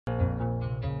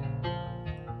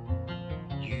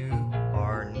You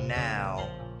are now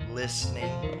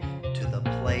listening to the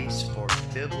place for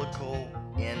biblical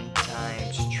end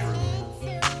times truth,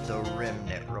 the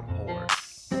Remnant Report.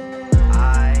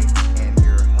 I am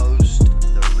your host,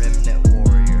 the Remnant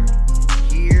Warrior.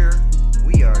 Here,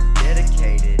 we are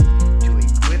dedicated to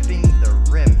equipping the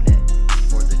remnant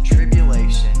for the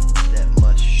tribulation that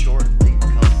must shortly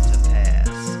come to pass,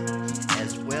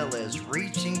 as well as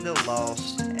reaching the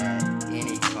lost at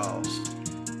any cost.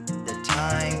 The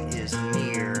time is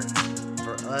near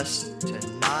for us to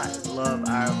not love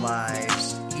our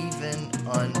lives even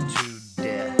unto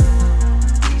death.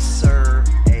 We serve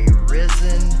a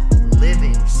risen,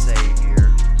 living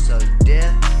Savior, so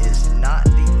death is not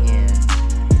the end,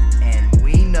 and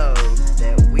we know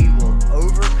that we will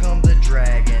overcome the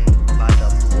dragon by the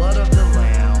blood of the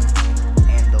Lamb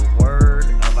and the word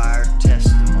of our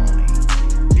testimony,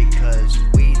 because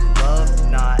we love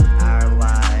not our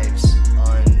lives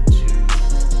unto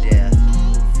death.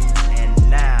 And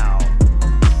now,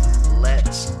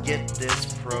 let's get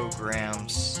this program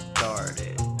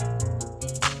started.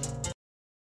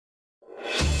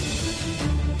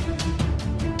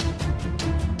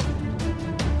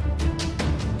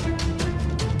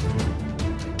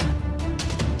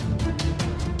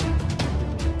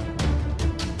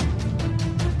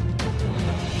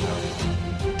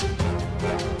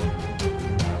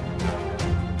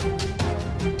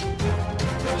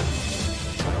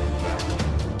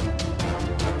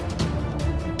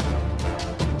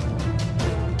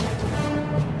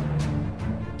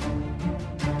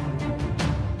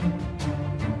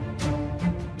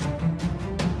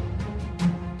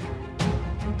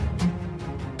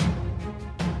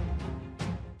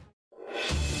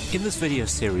 In this video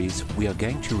series, we are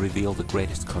going to reveal the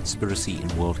greatest conspiracy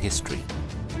in world history.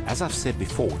 As I've said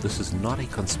before, this is not a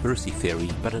conspiracy theory,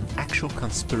 but an actual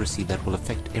conspiracy that will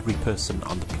affect every person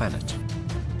on the planet.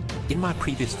 In my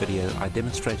previous video, I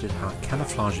demonstrated how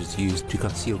camouflage is used to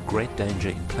conceal great danger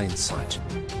in plain sight.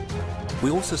 We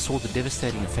also saw the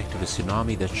devastating effect of a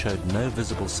tsunami that showed no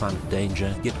visible sign of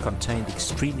danger, yet contained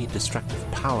extremely destructive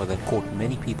power that caught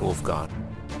many people off guard.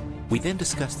 We then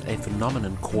discussed a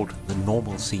phenomenon called the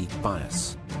normalcy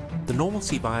bias. The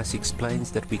normalcy bias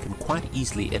explains that we can quite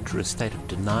easily enter a state of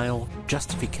denial,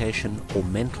 justification, or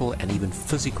mental and even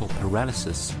physical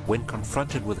paralysis when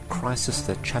confronted with a crisis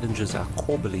that challenges our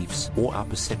core beliefs or our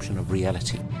perception of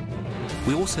reality.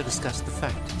 We also discussed the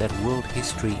fact that world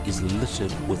history is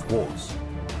littered with wars.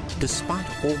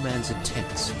 Despite all man's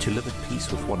attempts to live at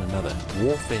peace with one another,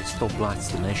 warfare still blights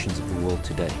the nations of the world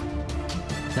today.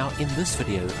 Now, in this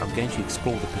video, I'm going to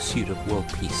explore the pursuit of world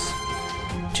peace.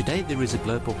 Today, there is a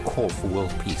global call for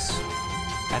world peace.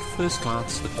 At first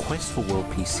glance, the quest for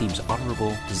world peace seems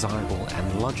honorable, desirable,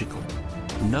 and logical.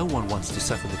 No one wants to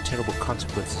suffer the terrible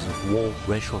consequences of war,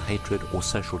 racial hatred, or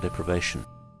social deprivation.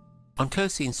 On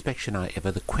closer inspection,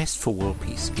 however, the quest for world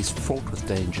peace is fraught with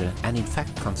danger and in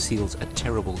fact conceals a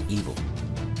terrible evil.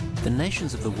 The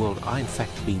nations of the world are in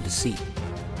fact being deceived.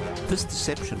 This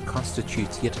deception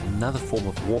constitutes yet another form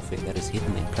of warfare that is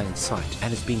hidden in plain sight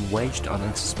and is being waged on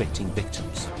unsuspecting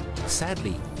victims.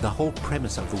 Sadly, the whole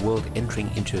premise of the world entering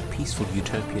into a peaceful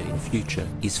utopia in future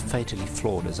is fatally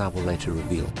flawed, as I will later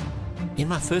reveal. In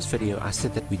my first video, I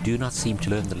said that we do not seem to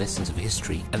learn the lessons of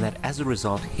history, and that as a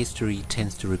result, history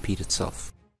tends to repeat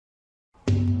itself.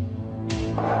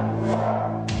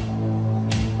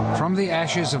 From the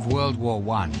ashes of World War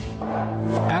I,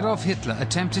 Adolf Hitler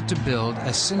attempted to build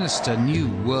a sinister new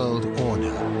world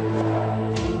order,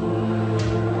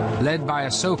 led by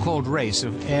a so-called race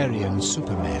of Aryan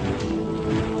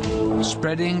supermen,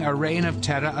 spreading a reign of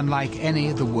terror unlike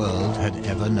any the world had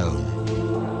ever known.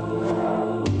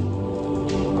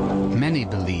 Many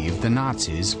believed the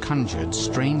Nazis conjured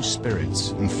strange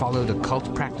spirits and followed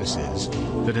occult practices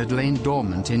that had lain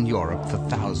dormant in Europe for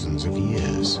thousands of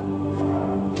years.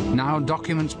 Now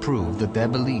documents prove that their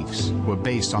beliefs were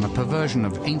based on a perversion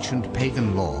of ancient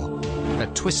pagan law, a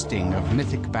twisting of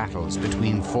mythic battles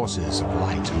between forces of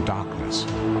light and darkness,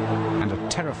 and a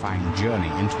terrifying journey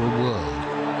into a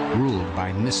world ruled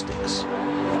by mystics,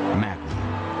 madmen,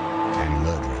 and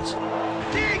murderers.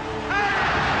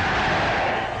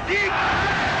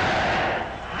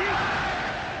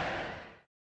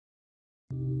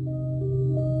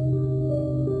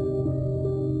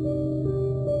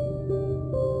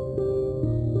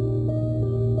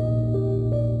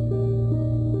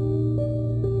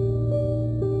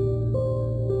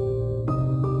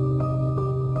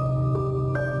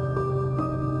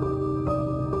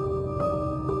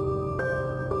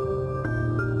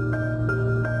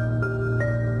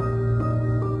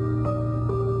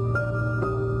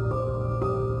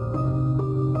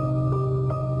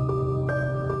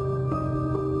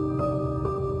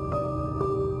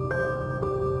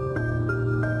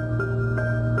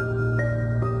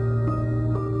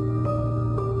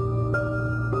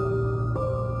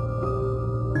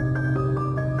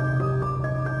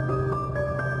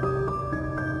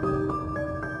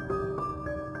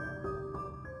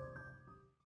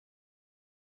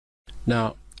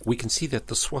 Now, we can see that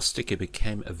the swastika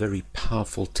became a very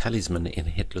powerful talisman in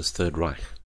Hitler's Third Reich.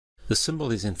 The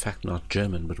symbol is in fact not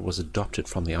German, but was adopted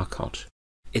from the occult.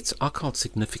 Its occult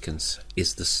significance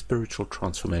is the spiritual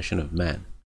transformation of man.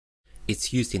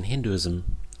 It's used in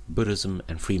Hinduism, Buddhism,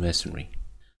 and Freemasonry.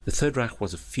 The Third Reich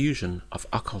was a fusion of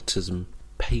occultism,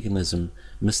 paganism,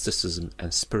 mysticism,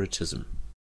 and spiritism.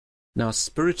 Now,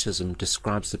 spiritism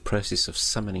describes the process of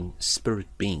summoning spirit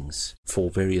beings for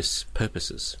various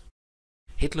purposes.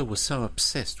 Hitler was so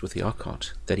obsessed with the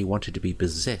occult that he wanted to be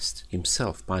possessed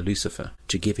himself by Lucifer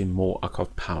to give him more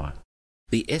occult power.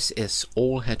 The SS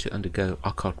all had to undergo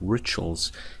occult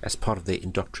rituals as part of their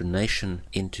indoctrination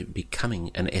into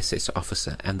becoming an SS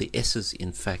officer, and the S's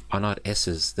in fact are not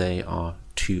S's, they are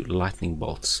two lightning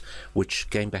bolts, which,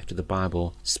 going back to the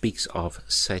Bible, speaks of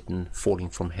Satan falling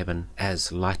from heaven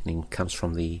as lightning comes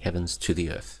from the heavens to the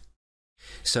earth.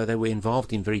 So they were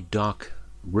involved in very dark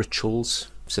rituals,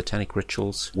 satanic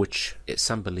rituals, which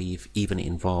some believe even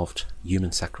involved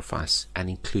human sacrifice and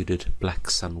included black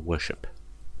sun worship.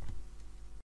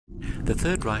 The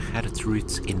Third Reich had its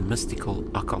roots in mystical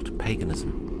occult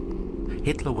paganism.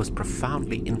 Hitler was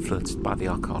profoundly influenced by the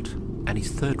occult, and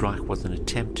his Third Reich was an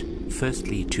attempt,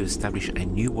 firstly, to establish a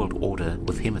new world order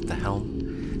with him at the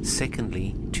helm,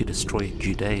 secondly, to destroy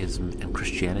Judaism and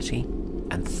Christianity,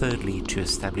 and thirdly, to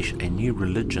establish a new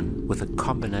religion with a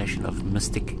combination of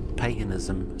mystic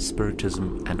paganism,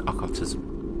 spiritism, and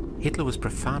occultism. Hitler was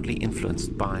profoundly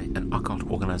influenced by an occult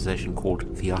organization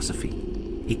called Theosophy.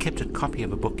 He kept a copy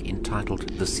of a book entitled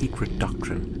The Secret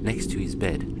Doctrine next to his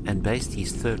bed and based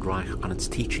his Third Reich on its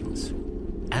teachings.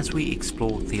 As we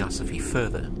explore Theosophy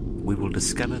further, we will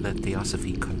discover that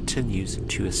Theosophy continues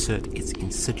to assert its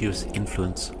insidious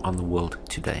influence on the world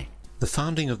today. The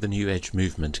founding of the New Age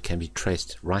movement can be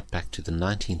traced right back to the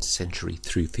 19th century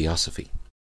through Theosophy.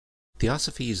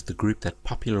 Theosophy is the group that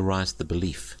popularized the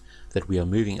belief that we are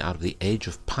moving out of the age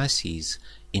of Pisces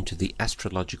into the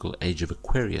astrological age of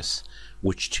Aquarius,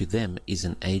 which to them is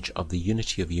an age of the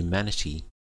unity of humanity,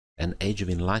 an age of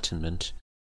enlightenment,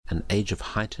 an age of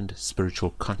heightened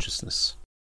spiritual consciousness.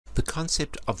 The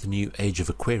concept of the new age of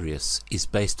Aquarius is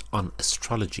based on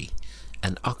astrology,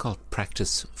 an occult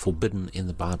practice forbidden in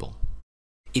the Bible.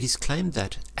 It is claimed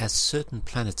that as certain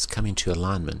planets come into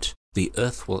alignment, the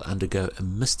Earth will undergo a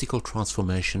mystical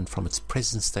transformation from its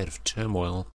present state of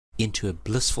turmoil into a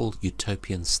blissful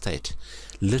utopian state,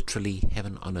 literally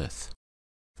heaven on earth.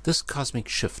 This cosmic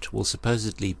shift will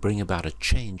supposedly bring about a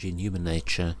change in human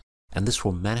nature, and this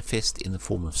will manifest in the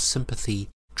form of sympathy,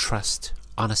 trust,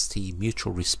 honesty,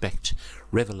 mutual respect,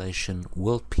 revelation,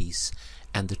 world peace,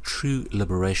 and the true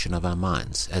liberation of our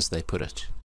minds, as they put it.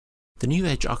 The New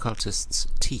Age occultists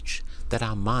teach that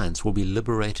our minds will be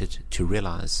liberated to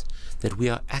realize that we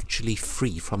are actually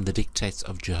free from the dictates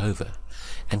of Jehovah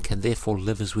and can therefore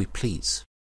live as we please.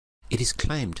 It is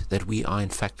claimed that we are in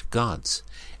fact gods,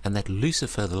 and that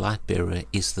Lucifer the light-bearer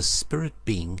is the spirit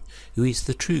being who is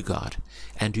the true God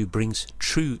and who brings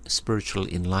true spiritual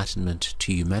enlightenment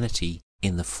to humanity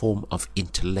in the form of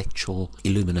intellectual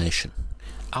illumination.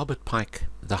 Albert Pike,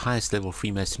 the highest level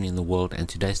Freemason in the world and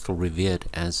today still revered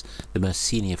as the most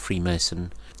senior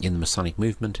Freemason in the Masonic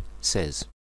movement, says,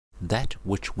 "That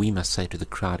which we must say to the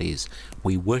crowd is,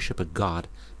 we worship a God,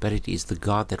 but it is the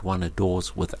God that one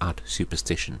adores without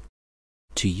superstition.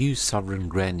 To you, Sovereign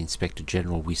Grand Inspector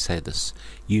General, we say this.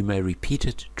 You may repeat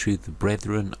it to the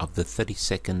brethren of the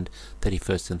 32nd,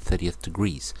 31st, and 30th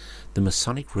degrees. The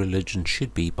Masonic religion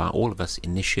should be, by all of us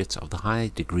initiates of the higher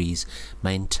degrees,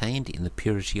 maintained in the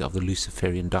purity of the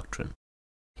Luciferian doctrine.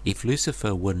 If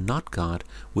Lucifer were not God,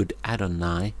 would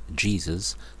Adonai,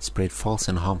 Jesus, spread false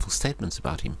and harmful statements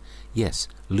about him? Yes,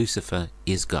 Lucifer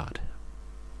is God."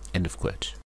 End of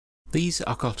quote. These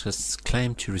occultists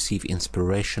claim to receive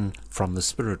inspiration from the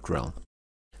spirit realm.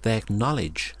 They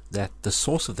acknowledge that the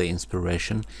source of their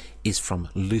inspiration is from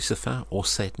Lucifer or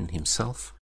Satan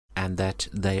himself, and that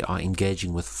they are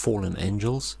engaging with fallen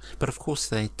angels, but of course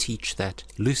they teach that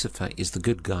Lucifer is the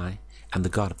good guy and the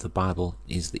God of the Bible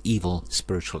is the evil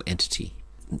spiritual entity.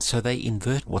 So they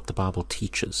invert what the Bible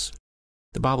teaches.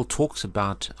 The Bible talks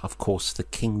about, of course, the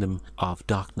kingdom of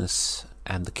darkness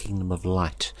and the kingdom of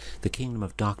light, the kingdom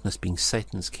of darkness being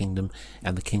Satan's kingdom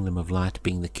and the kingdom of light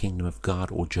being the kingdom of God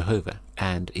or Jehovah,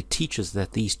 and it teaches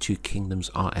that these two kingdoms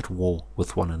are at war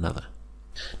with one another.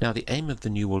 Now, the aim of the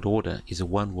New World Order is a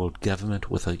one-world government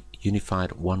with a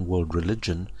unified one-world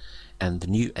religion, and the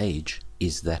New Age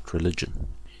is that religion.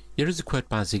 Here is a quote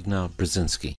by Zygmunt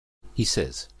Brzezinski. He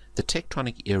says, "The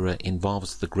tectonic era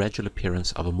involves the gradual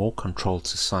appearance of a more controlled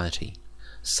society.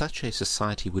 Such a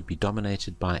society would be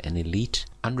dominated by an elite,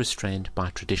 unrestrained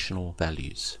by traditional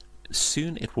values.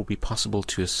 Soon it will be possible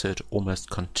to assert almost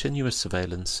continuous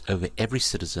surveillance over every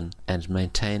citizen and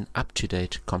maintain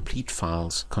up-to-date, complete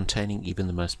files containing even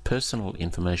the most personal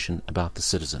information about the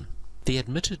citizen. The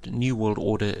admitted New World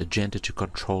Order agenda to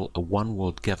control a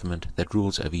one-world government that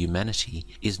rules over humanity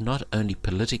is not only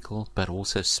political but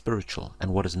also spiritual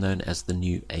and what is known as the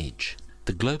New Age.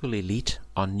 The global elite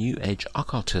are New Age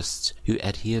occultists who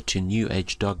adhere to New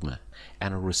Age dogma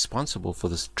and are responsible for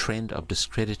this trend of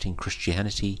discrediting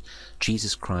Christianity,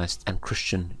 Jesus Christ, and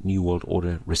Christian New World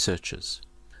Order researchers.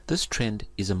 This trend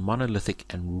is a monolithic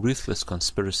and ruthless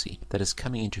conspiracy that is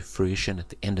coming into fruition at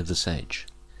the end of this age.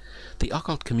 The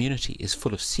occult community is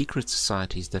full of secret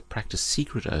societies that practice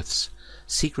secret oaths,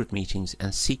 secret meetings,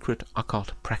 and secret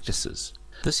occult practices.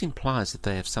 This implies that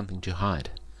they have something to hide.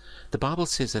 The Bible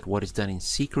says that what is done in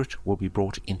secret will be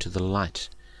brought into the light.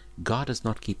 God does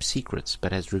not keep secrets,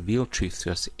 but has revealed truth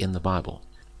to us in the Bible.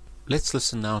 Let's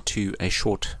listen now to a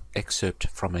short excerpt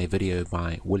from a video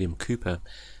by William Cooper,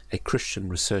 a Christian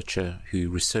researcher who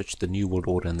researched the New World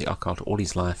Order and the occult all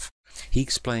his life. He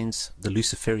explains the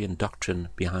Luciferian doctrine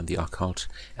behind the occult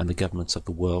and the governments of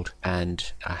the world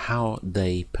and how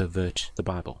they pervert the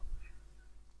Bible.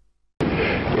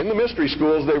 In the mystery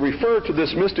schools, they refer to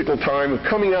this mystical time of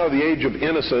coming out of the age of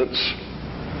innocence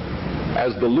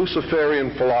as the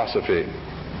Luciferian philosophy.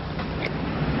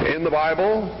 In the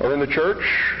Bible or in the church,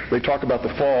 they talk about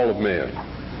the fall of man.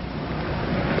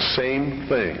 Same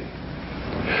thing.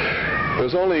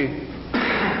 There's only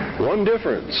one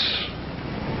difference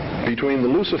between the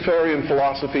Luciferian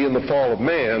philosophy and the fall of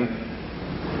man,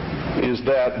 is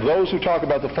that those who talk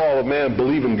about the fall of man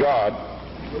believe in God,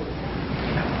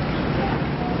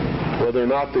 whether or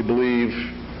not they believe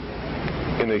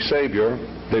in a Savior,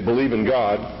 they believe in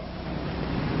God.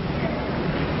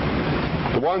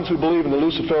 The ones who believe in the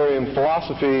Luciferian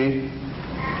philosophy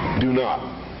do not.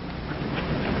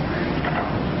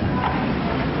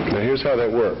 Now here's how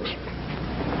that works.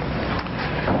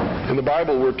 In the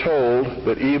Bible we're told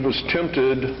that Eve was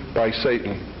tempted by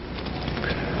Satan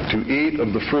to eat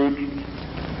of the fruit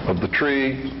of the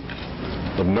tree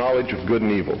of knowledge of good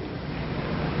and evil.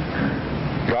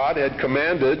 God had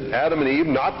commanded Adam and Eve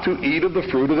not to eat of the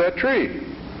fruit of that tree.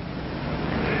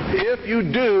 If you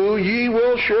do, ye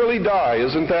will surely die.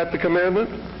 Isn't that the commandment?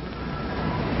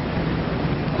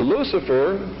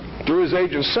 Lucifer, through his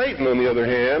agent Satan, on the other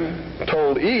hand,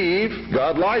 told Eve,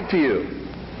 God lied to you.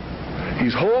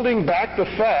 He's holding back the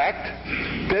fact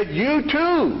that you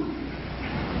too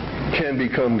can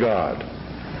become God.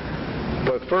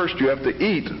 But first you have to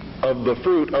eat of the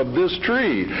fruit of this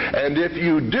tree. And if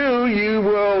you do, you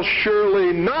will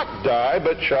surely not die,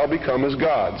 but shall become as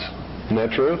gods. Isn't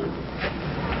that true?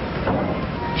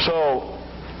 So,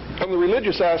 from the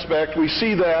religious aspect, we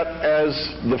see that as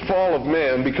the fall of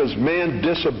man because man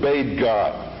disobeyed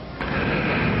God.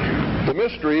 The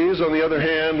mysteries, on the other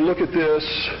hand, look at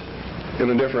this in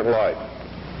a different light.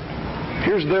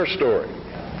 Here's their story.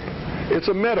 It's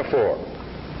a metaphor.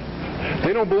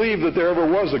 They don't believe that there ever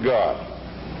was a God,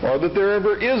 or that there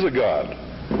ever is a God,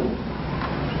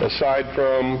 aside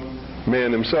from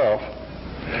man himself.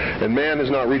 And man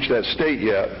has not reached that state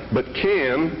yet, but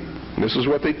can. This is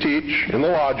what they teach in the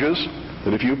lodges,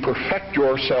 that if you perfect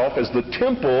yourself as the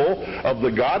temple of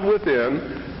the God within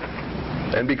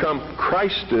and become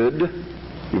Christed,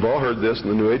 you've all heard this in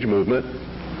the New Age movement,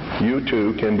 you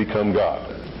too can become God.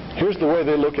 Here's the way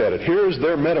they look at it. Here's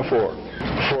their metaphor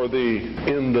for the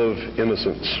end of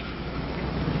innocence.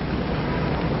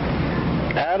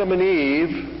 Adam and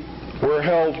Eve were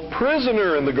held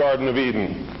prisoner in the Garden of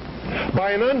Eden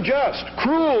by an unjust,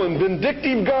 cruel, and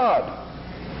vindictive God,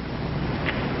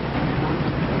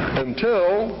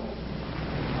 until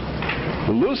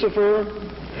Lucifer,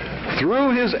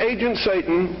 through his agent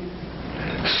Satan,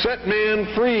 set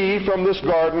man free from this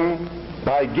garden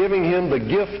by giving him the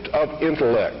gift of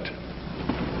intellect.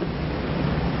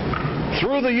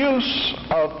 Through the use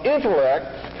of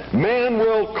intellect, man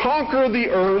will conquer the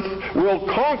earth, will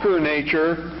conquer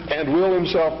nature, and will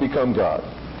himself become God.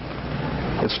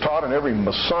 It's taught in every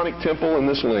Masonic temple in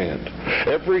this land.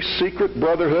 Every secret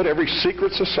brotherhood, every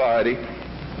secret society,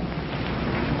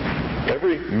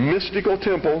 every mystical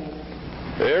temple,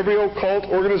 every occult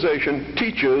organization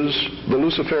teaches the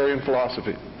Luciferian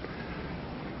philosophy.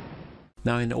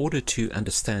 Now, in order to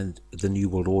understand the New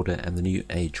World Order and the New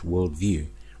Age worldview,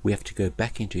 we have to go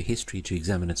back into history to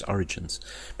examine its origins.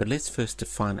 But let's first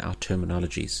define our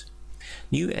terminologies.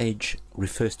 New Age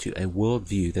refers to a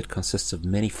worldview that consists of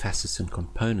many facets and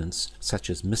components such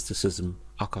as mysticism,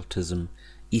 occultism,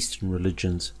 Eastern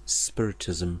religions,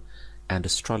 spiritism, and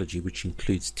astrology, which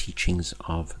includes teachings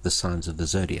of the signs of the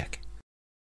zodiac.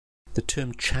 The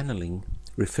term channeling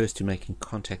refers to making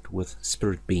contact with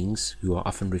spirit beings who are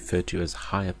often referred to as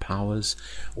higher powers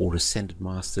or ascended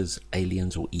masters,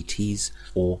 aliens or ETs,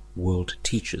 or world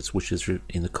teachers, which is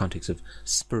in the context of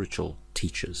spiritual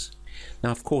teachers.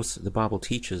 Now, of course, the Bible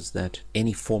teaches that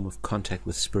any form of contact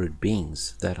with spirit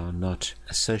beings that are not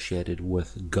associated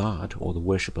with God or the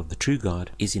worship of the true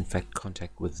God is in fact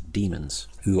contact with demons,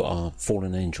 who are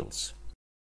fallen angels.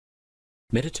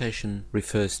 Meditation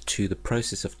refers to the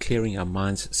process of clearing our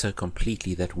minds so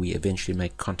completely that we eventually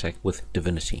make contact with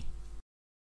divinity.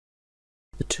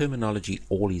 The terminology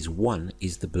all is one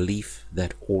is the belief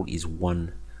that all is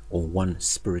one or one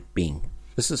spirit being.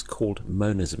 This is called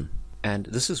monism. And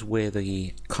this is where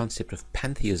the concept of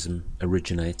pantheism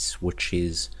originates, which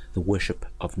is the worship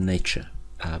of nature,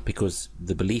 because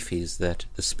the belief is that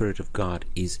the Spirit of God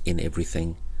is in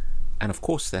everything. And of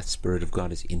course, that Spirit of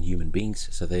God is in human beings,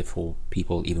 so therefore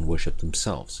people even worship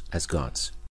themselves as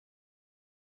gods.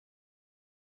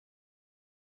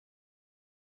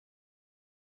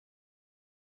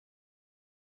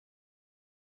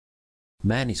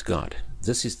 Man is God.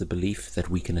 This is the belief that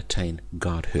we can attain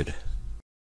godhood.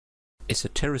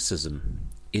 Esotericism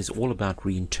is all about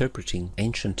reinterpreting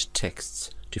ancient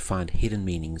texts to find hidden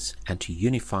meanings and to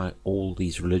unify all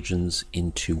these religions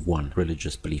into one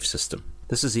religious belief system.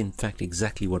 This is in fact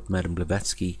exactly what Madame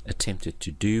Blavatsky attempted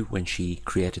to do when she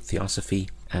created Theosophy,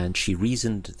 and she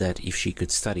reasoned that if she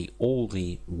could study all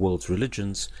the world's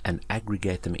religions and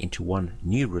aggregate them into one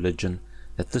new religion,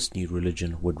 that this new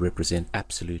religion would represent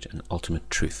absolute and ultimate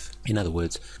truth. In other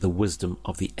words, the wisdom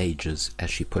of the ages, as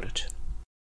she put it.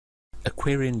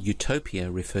 Aquarian utopia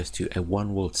refers to a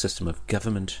one-world system of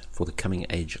government for the coming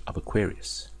age of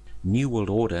Aquarius. New World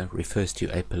Order refers to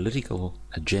a political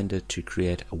agenda to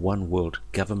create a one-world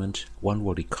government,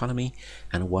 one-world economy,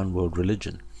 and a one-world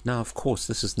religion. Now, of course,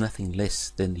 this is nothing less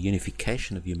than the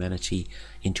unification of humanity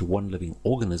into one living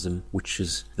organism, which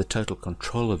is the total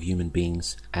control of human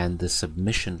beings and the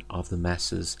submission of the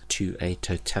masses to a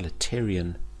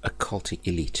totalitarian occultic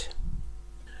elite.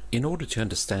 In order to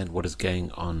understand what is going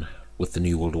on with the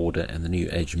New World Order and the New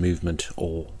Age movement,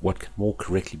 or what can more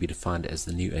correctly be defined as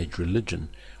the New Age religion,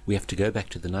 we have to go back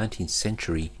to the 19th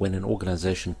century when an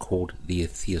organization called the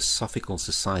Theosophical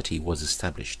Society was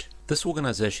established. This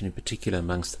organization in particular,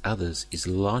 amongst others, is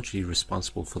largely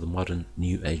responsible for the modern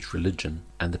New Age religion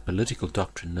and the political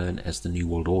doctrine known as the New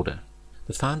World Order.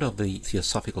 The founder of the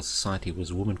Theosophical Society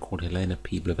was a woman called Helena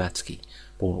P. Blavatsky,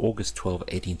 born August 12,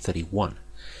 1831.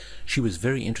 She was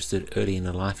very interested early in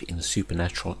her life in the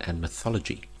supernatural and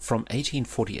mythology. From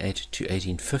 1848 to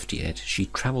 1858, she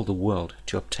traveled the world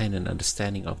to obtain an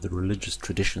understanding of the religious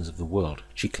traditions of the world.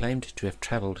 She claimed to have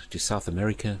traveled to South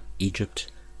America,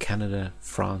 Egypt, Canada,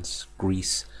 France,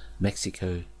 Greece,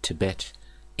 Mexico, Tibet,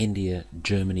 India,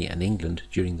 Germany, and England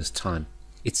during this time.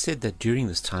 It's said that during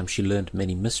this time she learned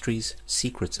many mysteries,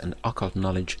 secrets, and occult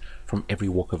knowledge from every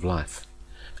walk of life.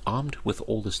 Armed with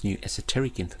all this new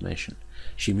esoteric information,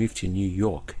 she moved to New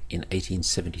York in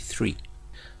 1873.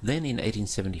 Then in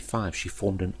 1875 she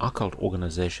formed an occult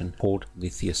organization called the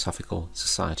Theosophical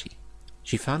Society.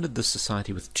 She founded this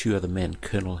society with two other men,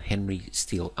 Colonel Henry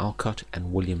Steele Alcott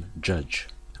and William Judge.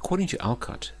 According to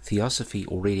Alcott, Theosophy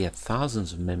already had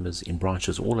thousands of members in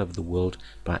branches all over the world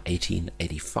by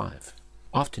 1885.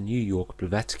 After New York,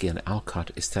 Blavatsky and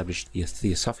Alcott established the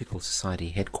Theosophical Society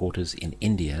headquarters in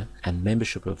India, and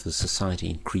membership of the society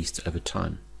increased over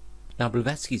time. Now,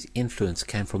 Blavatsky's influence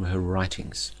came from her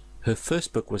writings. Her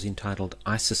first book was entitled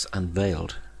Isis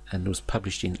Unveiled and was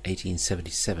published in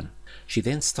 1877. She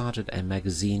then started a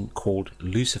magazine called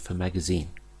Lucifer Magazine.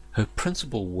 Her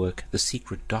principal work, The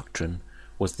Secret Doctrine,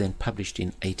 was then published in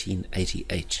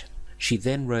 1888. She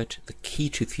then wrote The Key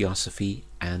to Theosophy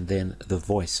and then The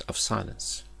Voice of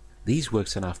Silence. These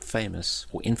works are now famous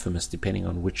or infamous depending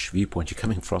on which viewpoint you're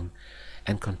coming from,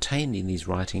 and contained in these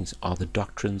writings are the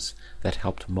doctrines that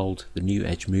helped mold the New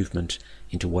Age movement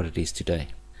into what it is today.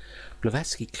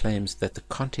 Blavatsky claims that the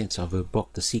contents of her book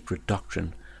The Secret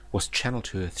Doctrine was channeled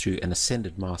to her through an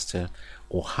ascended master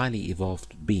or highly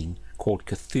evolved being called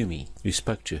Cthulhu, who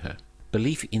spoke to her.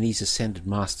 Belief in these ascended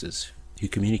masters who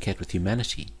communicate with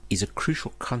humanity is a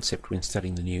crucial concept when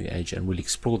studying the New Age, and we'll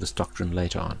explore this doctrine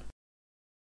later on.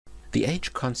 The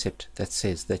age concept that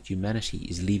says that humanity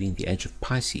is leaving the age of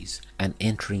Pisces and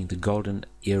entering the golden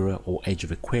era or age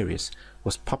of Aquarius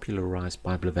was popularized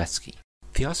by Blavatsky.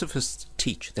 Theosophists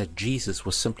teach that Jesus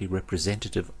was simply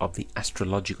representative of the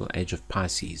astrological age of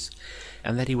Pisces,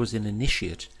 and that he was an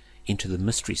initiate into the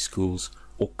mystery schools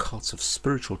or cults of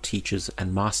spiritual teachers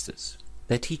and masters.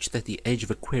 They teach that the age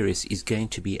of Aquarius is going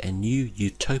to be a new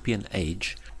utopian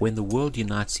age when the world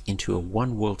unites into a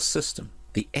one-world system,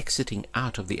 the exiting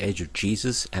out of the age of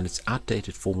Jesus and its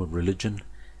outdated form of religion,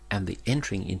 and the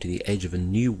entering into the age of a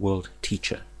new world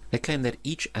teacher. They claim that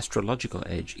each astrological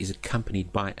age is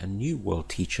accompanied by a new world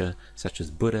teacher such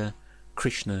as Buddha,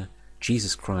 Krishna,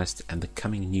 Jesus Christ, and the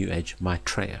coming new age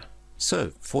Maitreya.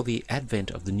 So, for the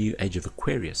advent of the new age of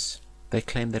Aquarius, they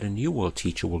claim that a new world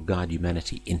teacher will guide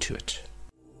humanity into it.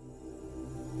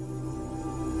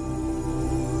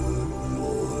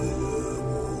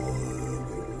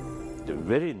 The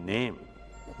very name,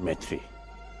 Maitri,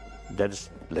 that is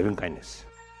loving kindness.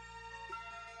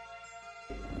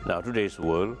 Now, today's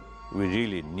world, we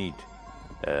really need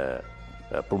a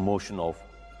promotion of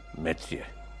Maitri,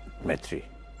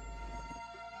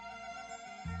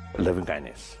 loving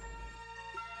kindness.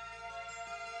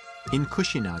 In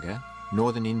Kushinagar,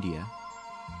 northern India,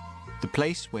 the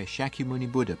place where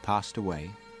Shakyamuni Buddha passed away,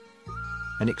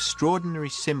 an extraordinary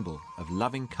symbol of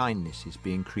loving kindness is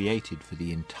being created for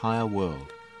the entire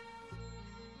world.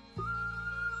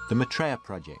 The Maitreya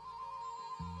Project.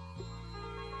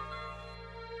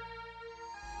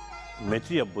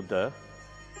 Maitreya Buddha,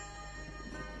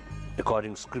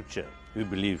 according to scripture, we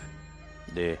believe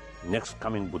the next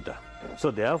coming Buddha. So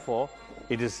therefore,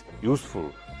 it is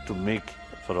useful to make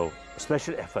sort of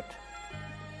special effort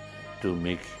to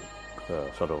make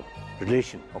sort of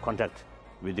relation or contact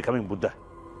with the coming Buddha.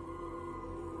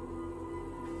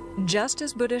 Just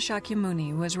as Buddha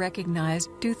Shakyamuni was recognized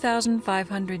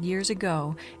 2,500 years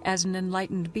ago as an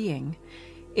enlightened being,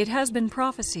 it has been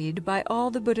prophesied by all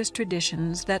the Buddhist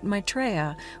traditions that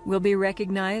Maitreya will be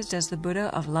recognized as the Buddha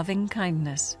of loving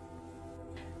kindness.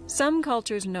 Some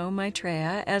cultures know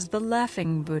Maitreya as the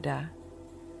Laughing Buddha.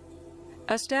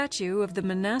 A statue of the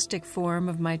monastic form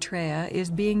of Maitreya is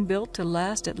being built to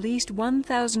last at least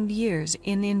 1,000 years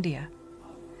in India.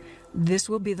 This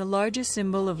will be the largest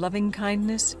symbol of loving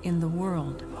kindness in the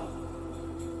world.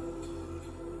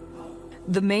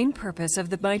 The main purpose of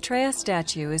the Maitreya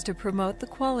statue is to promote the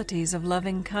qualities of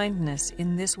loving kindness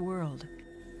in this world.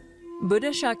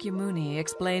 Buddha Shakyamuni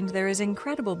explained there is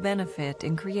incredible benefit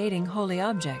in creating holy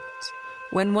objects.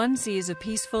 When one sees a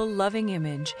peaceful, loving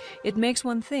image, it makes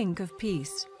one think of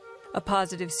peace. A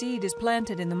positive seed is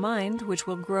planted in the mind which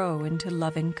will grow into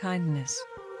loving kindness.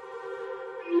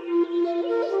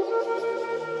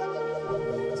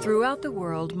 Throughout the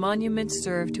world, monuments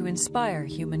serve to inspire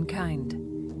humankind.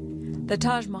 The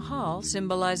Taj Mahal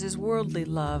symbolizes worldly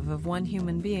love of one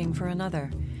human being for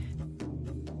another.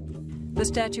 The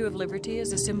Statue of Liberty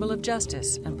is a symbol of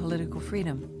justice and political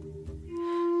freedom.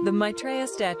 The Maitreya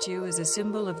statue is a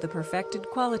symbol of the perfected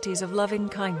qualities of loving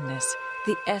kindness,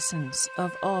 the essence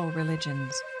of all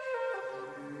religions.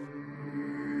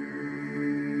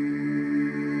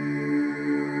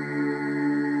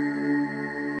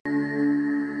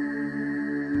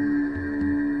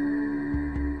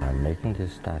 I'm making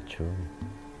this statue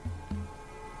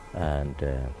and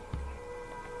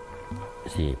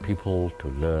see people to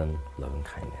learn loving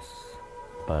kindness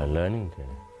by learning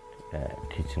the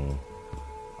teaching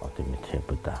of the Maitreya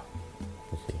Buddha.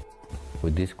 You see,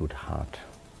 with this good heart,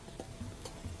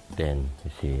 then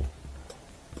you see,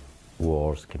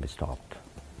 wars can be stopped.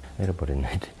 Everybody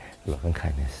needs loving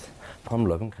kindness. From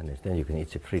loving kindness, then you can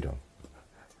achieve freedom.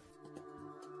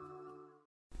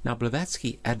 Now,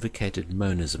 Blavatsky advocated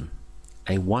monism,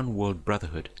 a one-world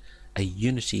brotherhood, a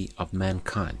unity of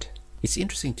mankind. It's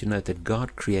interesting to note that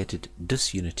God created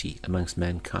disunity amongst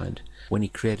mankind when he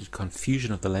created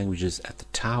confusion of the languages at the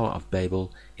Tower of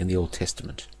Babel in the Old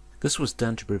Testament. This was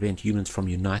done to prevent humans from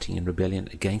uniting in rebellion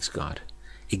against God,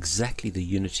 exactly the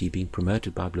unity being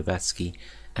promoted by Blavatsky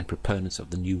and proponents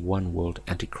of the new one-world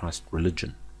Antichrist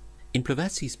religion. In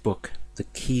Blavatsky's book, The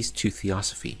Keys to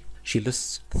Theosophy, she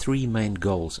lists three main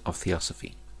goals of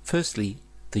theosophy. Firstly,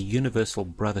 the universal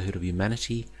brotherhood of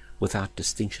humanity without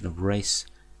distinction of race,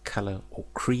 color, or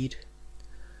creed.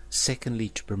 Secondly,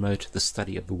 to promote the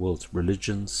study of the world's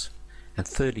religions. And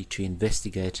thirdly, to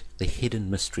investigate the hidden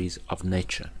mysteries of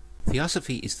nature.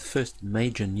 Theosophy is the first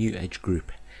major New Age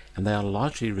group, and they are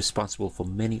largely responsible for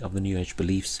many of the New Age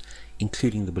beliefs,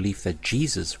 including the belief that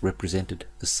Jesus represented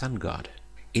the sun god.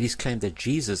 It is claimed that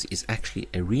Jesus is actually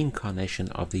a reincarnation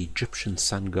of the Egyptian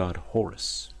sun god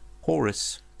Horus.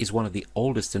 Horus is one of the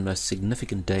oldest and most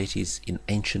significant deities in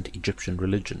ancient Egyptian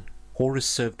religion. Horus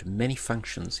served many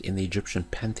functions in the Egyptian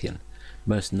pantheon,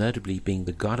 most notably being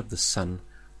the god of the sun,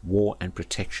 war and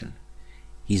protection.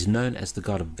 He is known as the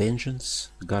god of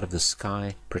vengeance, the god of the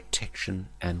sky, protection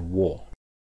and war.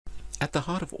 At the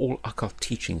heart of all occult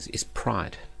teachings is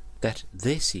pride, that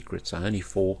their secrets are only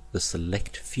for the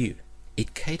select few.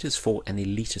 It caters for an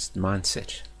elitist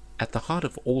mindset. At the heart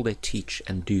of all they teach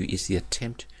and do is the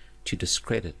attempt to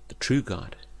discredit the true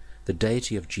God, the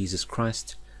deity of Jesus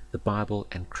Christ, the Bible,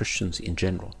 and Christians in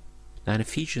general. Now in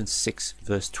Ephesians 6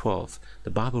 verse 12,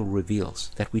 the Bible reveals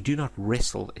that we do not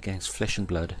wrestle against flesh and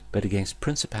blood, but against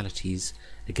principalities,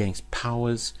 against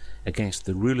powers, against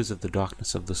the rulers of the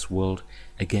darkness of this world,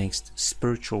 against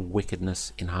spiritual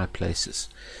wickedness in high places.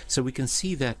 So we can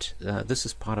see that this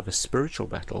is part of a spiritual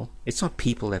battle. It's not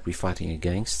people that we're fighting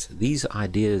against. These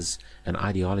ideas and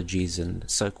ideologies and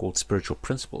so-called spiritual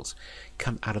principles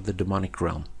come out of the demonic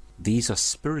realm. These are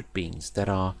spirit beings that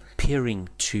are peering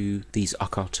to these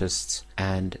occultists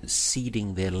and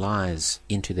seeding their lies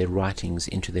into their writings,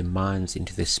 into their minds,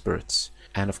 into their spirits.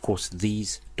 And of course,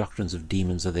 these doctrines of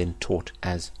demons are then taught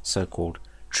as so-called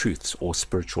truths or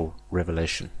spiritual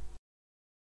revelation.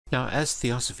 Now, as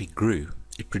theosophy grew,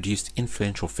 it produced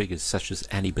influential figures such as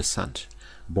Annie Besant,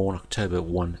 born October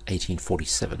 1,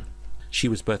 1847. She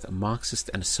was both a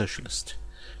Marxist and a socialist.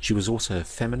 She was also a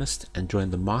feminist and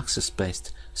joined the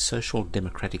Marxist-based Social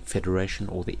Democratic Federation,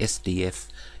 or the SDF,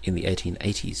 in the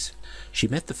 1880s. She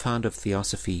met the founder of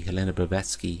Theosophy, Helena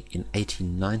Blavatsky, in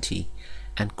 1890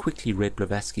 and quickly read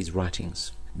Blavatsky's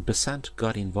writings. Besant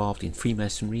got involved in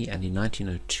Freemasonry, and in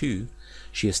 1902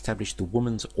 she established the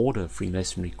Women's Order of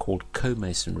Freemasonry called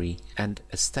Co-Masonry and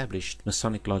established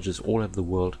Masonic lodges all over the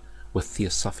world with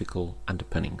theosophical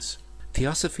underpinnings.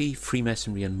 Theosophy,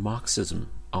 Freemasonry, and Marxism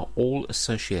are all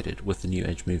associated with the New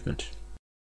Age movement.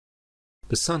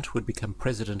 Besant would become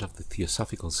president of the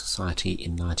Theosophical Society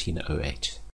in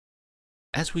 1908.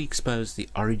 As we expose the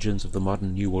origins of the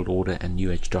modern New World Order and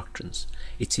New Age doctrines,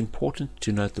 it's important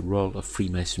to note the role of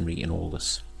Freemasonry in all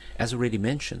this. As already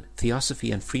mentioned,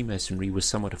 Theosophy and Freemasonry were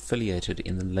somewhat affiliated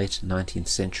in the late 19th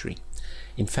century.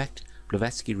 In fact,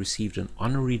 Blavatsky received an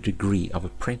honorary degree of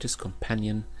Apprentice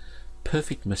Companion,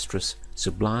 Perfect Mistress,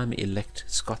 Sublime Elect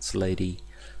Scots Lady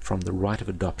from the right of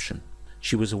adoption.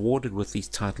 She was awarded with these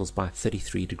titles by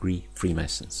 33-degree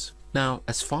Freemasons. Now,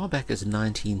 as far back as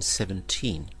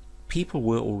 1917, people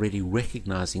were already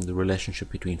recognizing the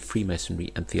relationship between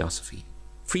Freemasonry and Theosophy.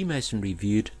 Freemasonry,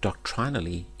 viewed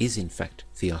doctrinally, is in fact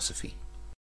Theosophy.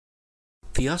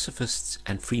 Theosophists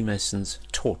and Freemasons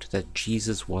taught that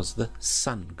Jesus was the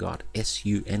Sun God,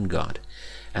 S-U-N God,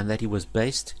 and that he was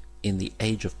based in the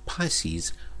age of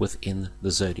Pisces within the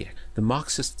zodiac. The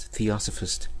Marxist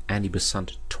Theosophist Annie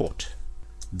Besant taught,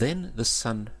 then the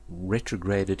sun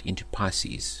retrograded into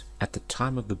Pisces at the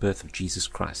time of the birth of Jesus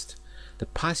Christ, the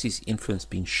Pisces influence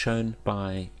being shown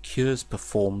by cures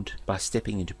performed by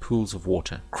stepping into pools of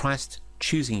water, Christ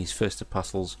choosing his first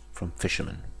apostles from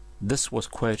fishermen. This was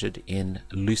quoted in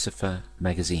Lucifer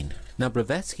magazine. Now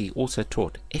Blavatsky also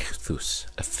taught ichthus,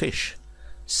 a fish.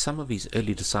 Some of his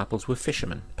early disciples were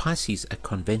fishermen. Pisces, a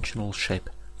conventional shape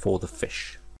for the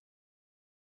fish.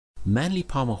 Manly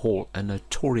Palmer Hall, a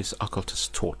notorious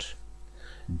occultist, taught,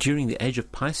 during the age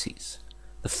of Pisces,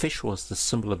 the fish was the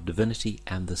symbol of divinity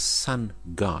and the sun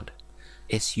god,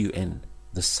 S-U-N,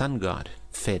 the sun god,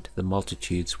 fed the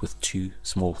multitudes with 2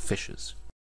 small fishes.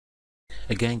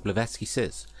 Again, Blavatsky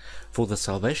says, for the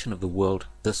salvation of the world,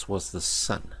 this was the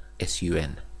sun,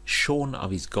 S-U-N, shorn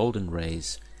of his golden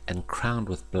rays and crowned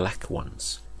with black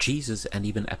ones. Jesus and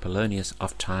even Apollonius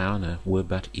of Tyana were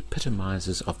but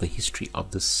epitomizers of the history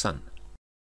of the sun.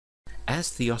 As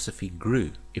Theosophy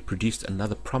grew, it produced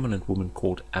another prominent woman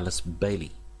called Alice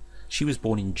Bailey. She was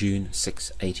born in June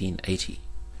 6, 1880.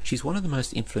 She's one of the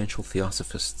most influential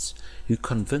Theosophists who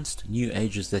convinced New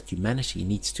Agers that humanity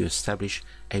needs to establish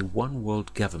a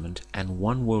one-world government and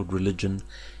one-world religion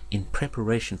in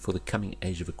preparation for the coming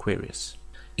age of Aquarius.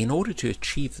 In order to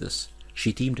achieve this,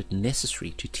 she deemed it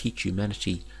necessary to teach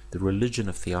humanity the religion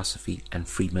of Theosophy and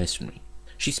Freemasonry.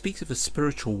 She speaks of a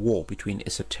spiritual war between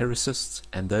esotericists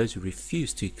and those who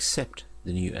refuse to accept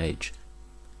the New Age.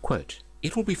 Quote,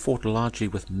 it will be fought largely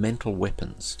with mental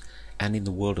weapons and in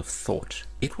the world of thought.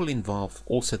 It will involve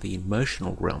also the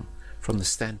emotional realm from the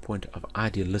standpoint of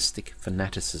idealistic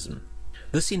fanaticism.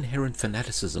 This inherent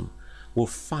fanaticism will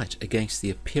fight against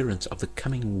the appearance of the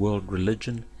coming world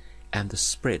religion and the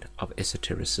spread of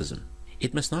esotericism.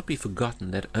 It must not be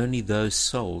forgotten that only those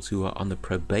souls who are on the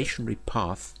probationary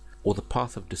path or the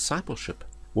path of discipleship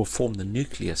will form the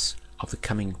nucleus of the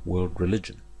coming world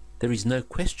religion. There is no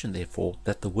question, therefore,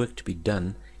 that the work to be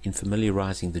done in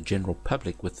familiarizing the general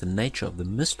public with the nature of the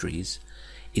mysteries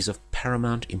is of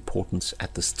paramount importance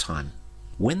at this time.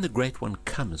 When the Great One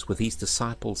comes with his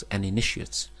disciples and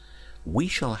initiates, we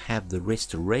shall have the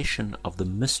restoration of the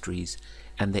mysteries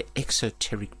and their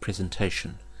exoteric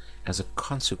presentation as a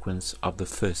consequence of the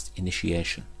first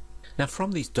initiation. Now,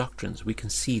 from these doctrines, we can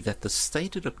see that the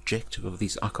stated objective of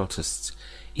these occultists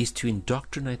is to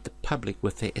indoctrinate the public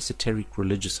with their esoteric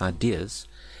religious ideas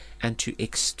and to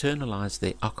externalize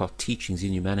their occult teachings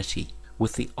in humanity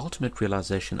with the ultimate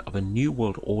realization of a new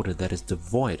world order that is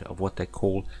devoid of what they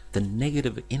call the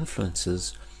negative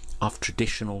influences of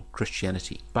traditional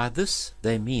Christianity. By this,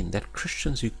 they mean that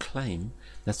Christians who claim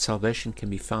that salvation can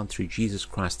be found through Jesus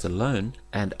Christ alone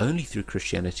and only through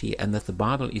Christianity, and that the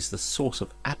Bible is the source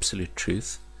of absolute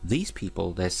truth, these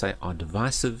people, they say, are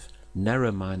divisive,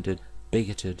 narrow-minded,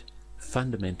 bigoted,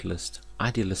 fundamentalist,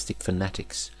 idealistic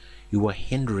fanatics who are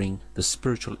hindering the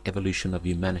spiritual evolution of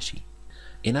humanity.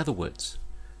 In other words,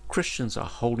 Christians are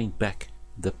holding back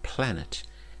the planet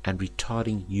and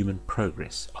retarding human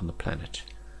progress on the planet.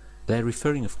 They are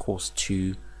referring, of course,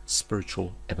 to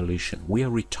spiritual evolution. We are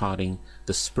retarding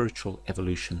the spiritual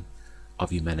evolution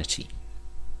of humanity.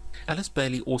 Alice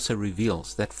Bailey also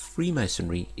reveals that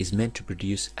Freemasonry is meant to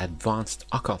produce advanced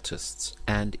occultists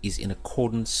and is in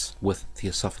accordance with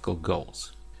theosophical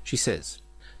goals. She says,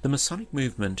 the Masonic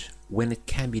movement, when it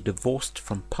can be divorced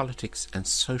from politics and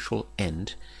social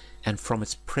end and from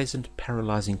its present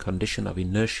paralyzing condition of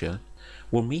inertia,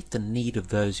 will meet the need of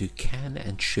those who can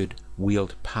and should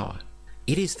wield power.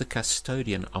 It is the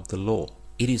custodian of the law.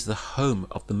 It is the home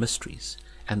of the mysteries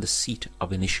and the seat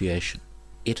of initiation.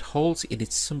 It holds in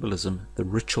its symbolism the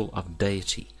ritual of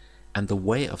deity, and the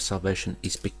way of salvation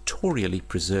is pictorially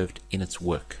preserved in its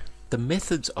work. The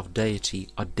methods of deity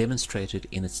are demonstrated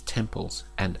in its temples,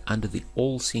 and under the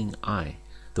all-seeing eye,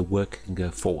 the work can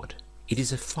go forward. It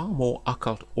is a far more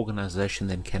occult organization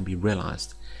than can be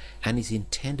realized, and is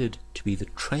intended to be the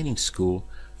training school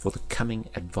for the coming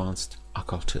advanced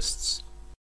occultists.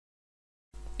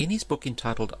 In his book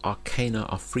entitled Arcana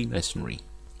of Freemasonry,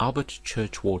 Albert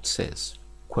Churchward says,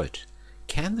 quote,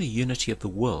 "Can the unity of the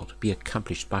world be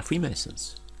accomplished by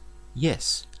Freemasons?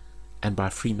 Yes, and by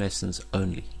Freemasons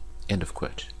only." End of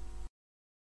quote.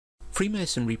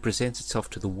 Freemasonry presents itself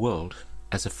to the world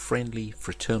as a friendly,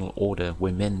 fraternal order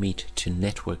where men meet to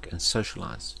network and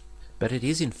socialize, but it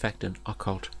is in fact an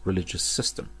occult religious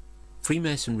system.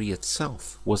 Freemasonry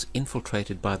itself was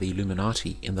infiltrated by the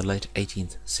Illuminati in the late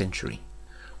 18th century.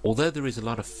 Although there is a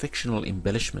lot of fictional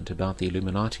embellishment about the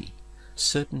Illuminati,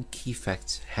 certain key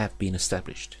facts have been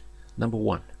established. Number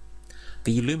one,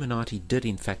 the Illuminati did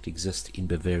in fact exist in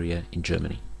Bavaria in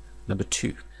Germany. Number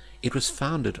two, it was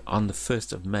founded on the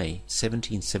 1st of May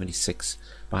 1776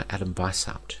 by Adam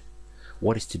Weishaupt.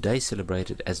 What is today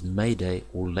celebrated as May Day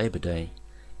or Labor Day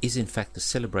is in fact the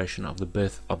celebration of the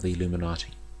birth of the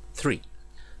Illuminati. 3.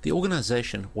 The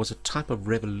organization was a type of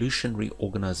revolutionary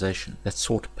organization that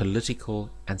sought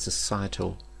political and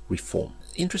societal reform.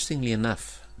 Interestingly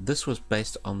enough, this was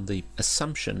based on the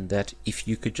assumption that if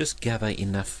you could just gather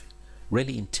enough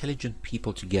really intelligent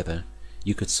people together,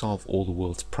 you could solve all the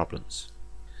world's problems.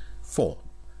 4.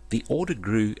 The order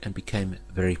grew and became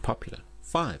very popular.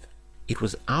 5. It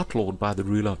was outlawed by the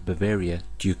ruler of Bavaria,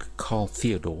 Duke Karl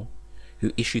Theodor,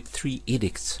 who issued 3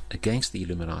 edicts against the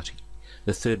Illuminati,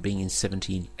 the third being in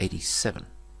 1787.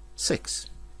 6.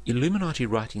 Illuminati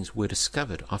writings were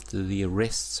discovered after the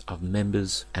arrests of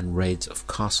members and raids of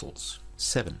castles.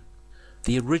 7.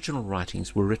 The original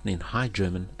writings were written in High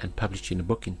German and published in a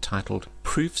book entitled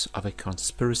Proofs of a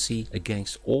Conspiracy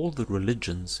Against All the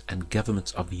Religions and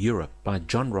Governments of Europe by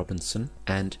John Robinson,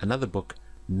 and another book,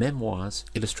 Memoirs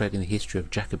Illustrating the History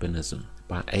of Jacobinism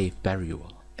by A.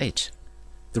 Barruel. 8.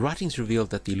 The writings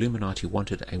revealed that the Illuminati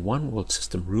wanted a one-world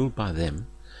system ruled by them,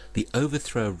 the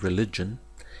overthrow of religion,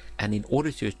 and in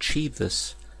order to achieve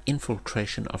this,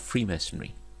 infiltration of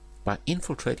Freemasonry. By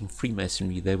infiltrating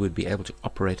Freemasonry, they would be able to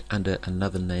operate under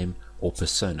another name or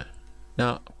persona.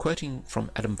 Now, quoting from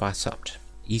Adam Weishaupt,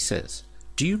 he says,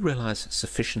 "Do you realize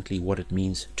sufficiently what it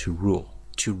means to rule?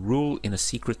 To rule in a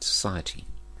secret society,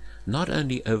 not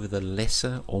only over the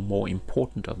lesser or more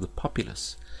important of the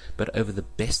populace, but over the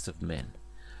best of men,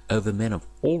 over men of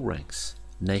all ranks,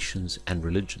 nations, and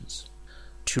religions.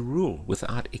 To rule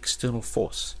without external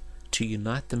force, to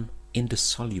unite them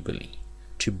indissolubly,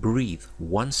 to breathe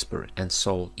one spirit and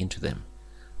soul into them,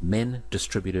 men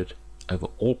distributed over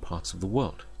all parts of the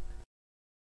world."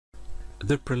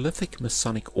 The prolific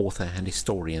Masonic author and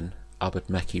historian Albert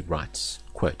Mackey writes,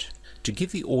 quote, "To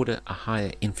give the order a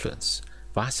higher influence,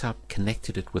 Weishaupt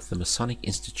connected it with the Masonic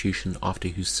institution after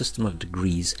whose system of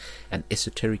degrees and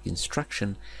esoteric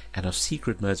instruction and of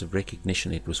secret modes of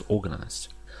recognition it was organized.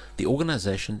 The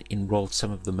organization enrolled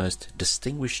some of the most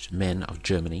distinguished men of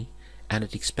Germany, and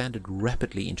it expanded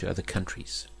rapidly into other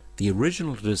countries. The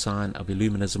original design of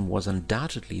Illuminism was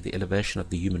undoubtedly the elevation of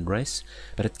the human race,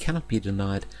 but it cannot be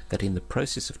denied that in the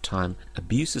process of time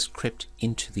abuses crept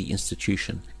into the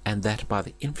institution, and that by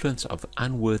the influence of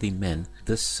unworthy men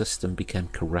this system became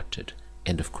corrupted."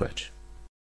 End of quote.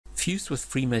 Fused with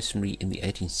Freemasonry in the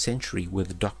 18th century were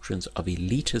the doctrines of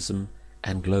elitism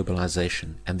and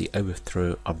globalization and the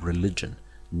overthrow of religion,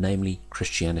 namely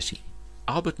Christianity.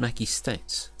 Albert Mackey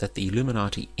states that the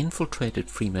Illuminati infiltrated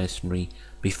Freemasonry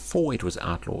before it was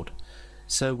outlawed,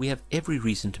 so we have every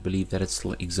reason to believe that it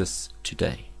still exists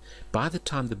today. By the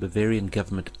time the Bavarian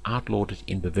government outlawed it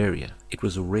in Bavaria, it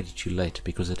was already too late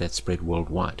because it had spread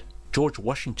worldwide. George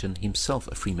Washington, himself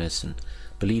a Freemason,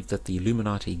 believed that the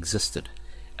Illuminati existed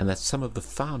and that some of the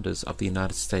founders of the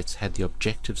United States had the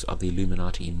objectives of the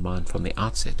Illuminati in mind from the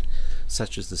outset,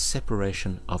 such as the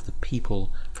separation of the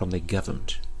people from their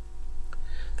government.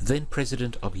 The then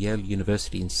president of Yale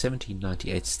University in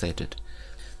 1798 stated,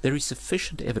 "There is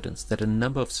sufficient evidence that a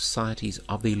number of societies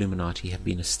of the Illuminati have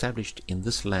been established in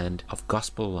this land of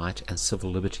gospel light and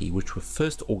civil liberty, which were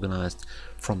first organized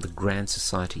from the Grand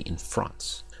Society in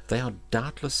France. They are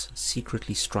doubtless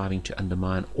secretly striving to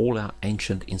undermine all our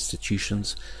ancient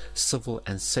institutions, civil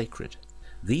and sacred.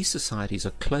 These societies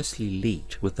are closely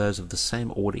leagued with those of the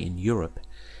same order in Europe,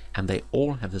 and they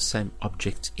all have the same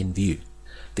objects in view.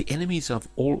 The enemies of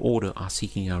all order are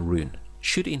seeking our ruin.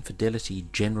 Should infidelity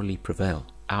generally prevail,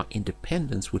 our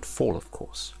independence would fall, of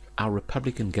course. Our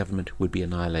republican government would be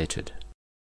annihilated."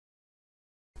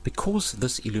 Because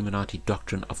this Illuminati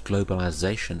doctrine of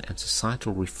globalization and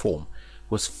societal reform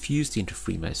was fused into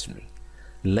Freemasonry,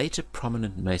 later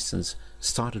prominent Masons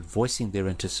started voicing their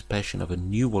anticipation of a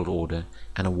new world order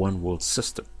and a one-world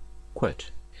system.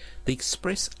 Quote, "The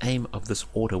express aim of this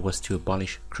order was to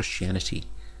abolish Christianity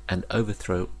and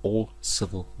overthrow all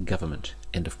civil government."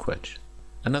 End of quote.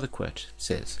 Another quote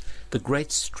says, "The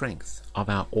great strength of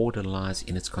our order lies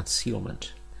in its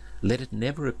concealment. Let it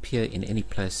never appear in any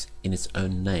place in its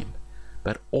own name,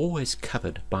 but always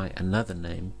covered by another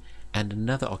name and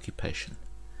another occupation.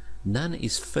 None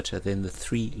is fitter than the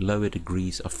 3 lower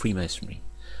degrees of Freemasonry.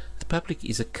 The public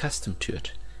is accustomed to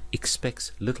it,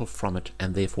 expects little from it,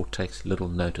 and therefore takes little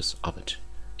notice of it."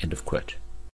 End of quote.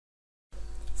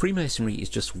 Freemasonry is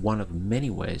just one of many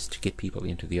ways to get people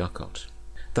into the occult.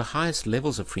 The highest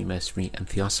levels of Freemasonry and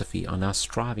Theosophy are now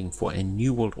striving for a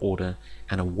new world order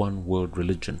and a one-world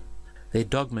religion. Their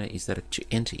dogma is that to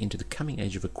enter into the coming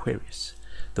age of Aquarius,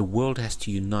 the world has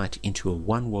to unite into a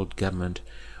one-world government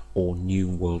or new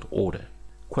world order.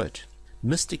 Quote,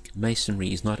 "Mystic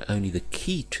Masonry is not only the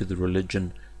key to the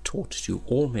religion taught to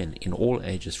all men in all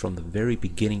ages from the very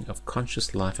beginning of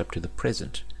conscious life up to the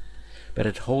present, but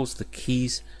it holds the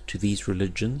keys to these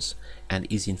religions and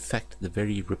is in fact the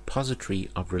very repository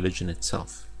of religion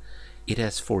itself. It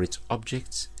has for its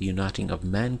objects the uniting of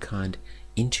mankind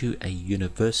into a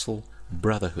universal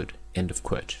brotherhood." End of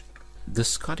quote. The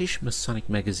Scottish Masonic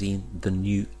magazine The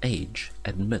New Age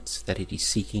admits that it is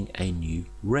seeking a new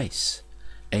race,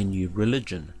 a new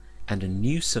religion, and a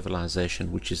new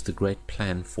civilization, which is the great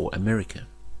plan for America.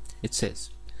 It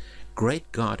says,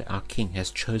 "Great God, our King,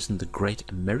 has chosen the great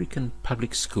American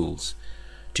public schools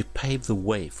to pave the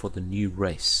way for the new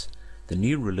race, the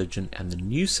new religion, and the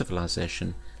new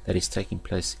civilization that is taking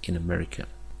place in America.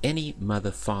 Any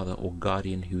mother, father, or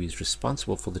guardian who is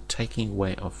responsible for the taking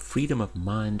away of freedom of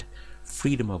mind,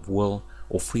 freedom of will,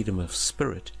 or freedom of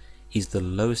spirit is the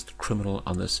lowest criminal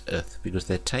on this earth, because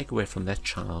they take away from that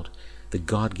child the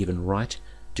God-given right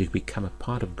to become a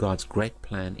part of God's great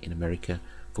plan in America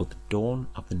for the dawn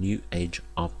of the new age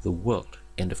of the world."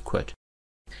 End of quote.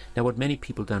 Now, what many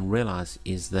people don't realize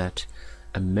is that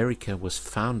America was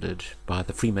founded by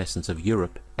the Freemasons of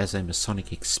Europe as a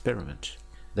Masonic experiment.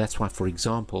 That's why, for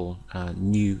example,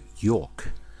 New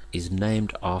York is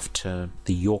named after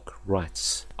the York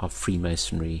Rites of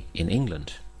Freemasonry in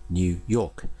England, New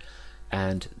York.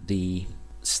 And the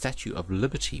Statue of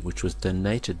Liberty, which was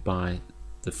donated by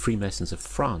the Freemasons of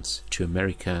France to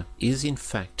America, is in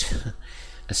fact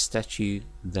a statue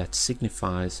that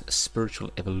signifies a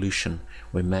spiritual evolution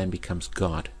where man becomes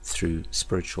God through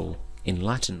spiritual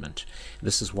enlightenment.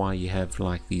 This is why you have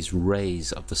like these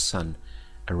rays of the sun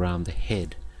around the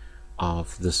head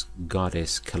of this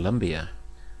goddess Columbia,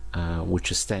 which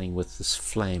is standing with this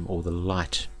flame or the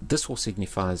light. This all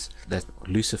signifies that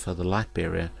Lucifer, the light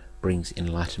bearer, brings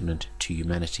enlightenment to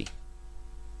humanity.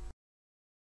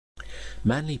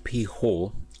 Manly P.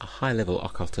 Hall, a high-level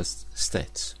occultist,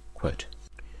 states, quote,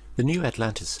 "The new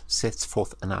Atlantis sets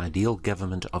forth an ideal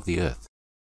government of the earth.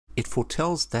 It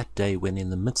foretells that day when in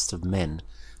the midst of men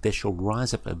there shall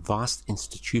rise up a vast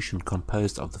institution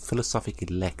composed of the philosophic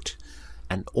elect,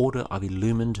 an order of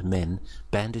illumined men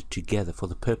banded together for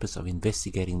the purpose of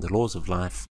investigating the laws of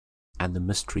life and the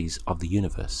mysteries of the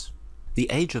universe. The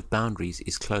age of boundaries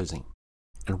is closing,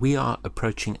 and we are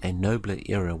approaching a nobler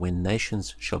era when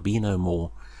nations shall be no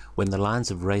more, when the lines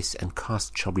of race and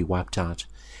caste shall be wiped out,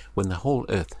 when the whole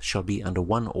earth shall be under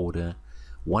one order,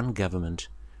 one government,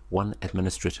 one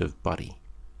administrative body.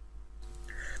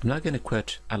 I'm now going to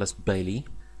quote Alice Bailey,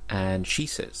 and she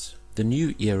says, "The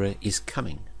new era is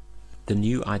coming. The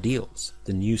new ideals,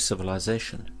 the new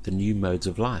civilization, the new modes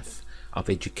of life,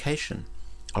 of education,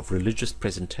 of religious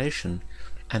presentation,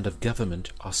 and of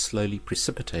government are slowly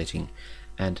precipitating,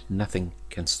 and nothing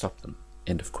can stop them."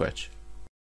 End of quote.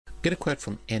 I'm going to quote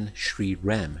from N. Sri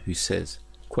Ram, who says,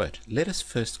 quote, "Let us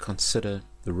first consider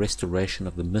the restoration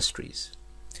of the mysteries.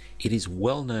 It is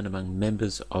well known among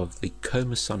members of the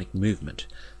co-Masonic movement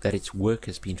that its work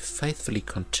has been faithfully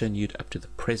continued up to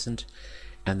the present,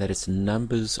 and that its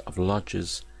numbers of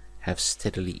lodges have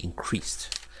steadily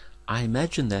increased. I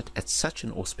imagine that at such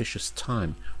an auspicious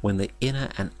time, when the inner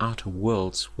and outer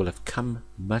worlds will have come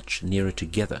much nearer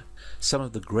together, some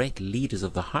of the great leaders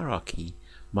of the hierarchy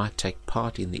might take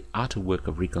part in the outer work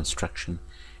of reconstruction,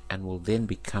 and will then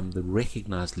become the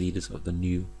recognized leaders of the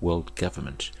new world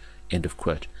government." End of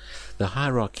quote. The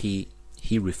hierarchy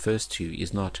he refers to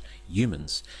is not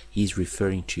humans. He's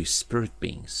referring to spirit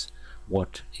beings,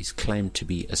 what is claimed to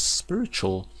be a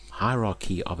spiritual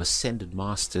hierarchy of ascended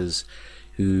masters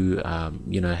who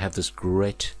have this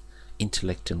great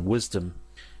intellect and wisdom,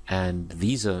 and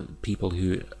these are people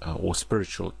who or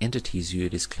spiritual entities who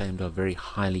it is claimed are very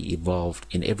highly evolved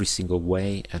in every single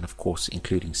way, and of course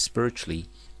including spiritually,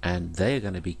 and they are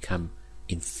going to become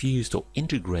infused or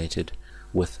integrated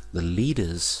with the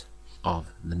leaders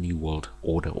of the New World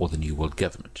Order or the New World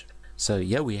Government. So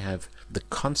here we have the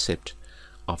concept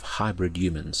of hybrid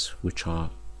humans, which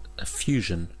are a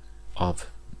fusion of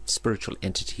spiritual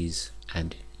entities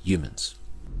and humans.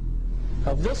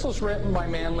 Now, this was written by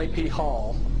Manly P.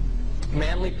 Hall.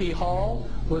 Manly P. Hall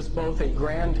was both a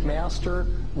Grand Master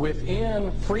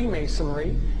within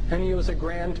Freemasonry, and he was a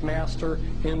Grand Master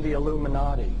in the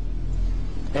Illuminati.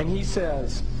 And he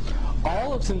says,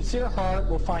 "All of sincere heart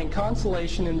will find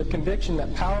consolation in the conviction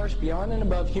that powers beyond and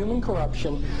above human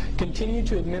corruption continue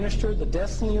to administer the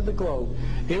destiny of the globe.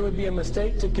 It would be a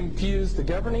mistake to confuse the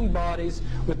governing bodies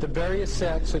with the various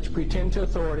sects which pretend to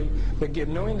authority but give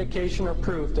no indication or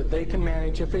proof that they can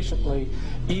manage efficiently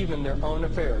even their own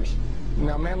affairs."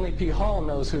 Now, Manly P. Hall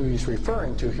knows who he's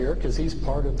referring to here because he's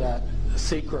part of that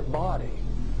secret body.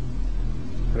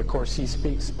 But of course, he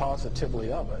speaks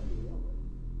positively of it.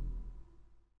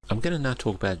 I'm going to now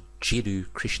talk about Jiddu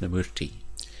Krishnamurti.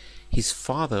 His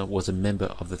father was a member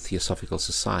of the Theosophical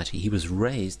Society. He was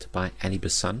raised by Annie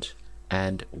Besant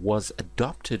and was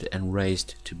adopted and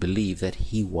raised to believe that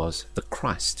he was the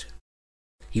Christ.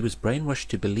 He was brainwashed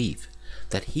to believe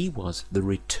that he was the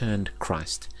returned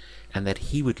Christ and that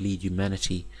he would lead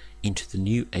humanity into the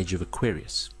new age of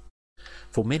Aquarius.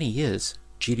 For many years,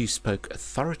 Jiddu spoke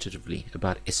authoritatively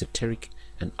about esoteric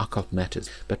and occult matters,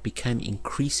 but became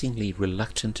increasingly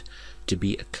reluctant to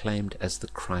be acclaimed as the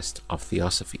Christ of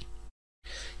Theosophy.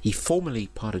 He formally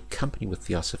parted company with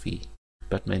Theosophy,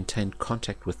 but maintained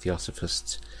contact with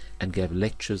Theosophists and gave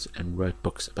lectures and wrote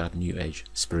books about New Age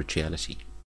spirituality.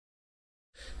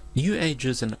 New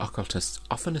Agers and occultists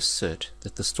often assert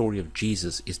that the story of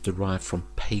Jesus is derived from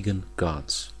pagan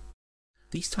gods.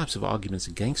 These types of arguments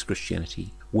against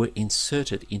Christianity were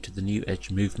inserted into the New Age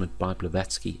movement by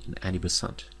Blavatsky and Annie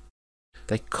Besant.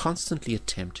 They constantly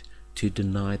attempt to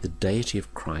deny the deity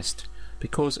of Christ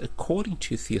because, according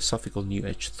to Theosophical New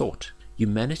Age thought,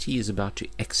 humanity is about to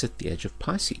exit the age of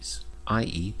Pisces,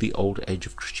 i.e. the old age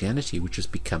of Christianity, which has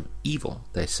become evil,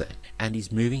 they say, and is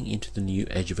moving into the new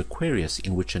age of Aquarius,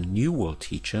 in which a new world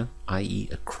teacher, i.e.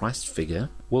 a Christ figure,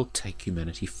 will take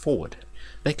humanity forward.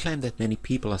 They claim that many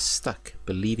people are stuck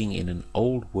believing in an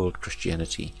old world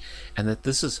Christianity, and that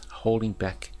this is holding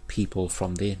back people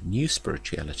from their new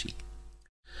spirituality.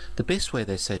 The best way,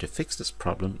 they say, to fix this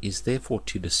problem is therefore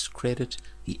to discredit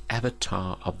the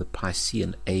avatar of the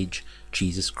Piscean age,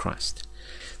 Jesus Christ.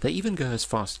 They even go as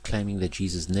far as claiming that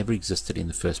Jesus never existed in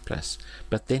the first place,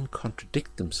 but then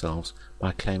contradict themselves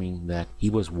by claiming that he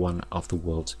was one of the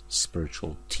world's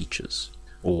spiritual teachers,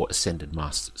 or ascended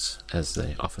masters, as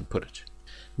they often put it.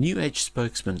 New Age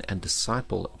spokesman and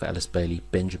disciple of Alice Bailey,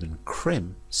 Benjamin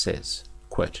Creme, says,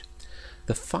 quote,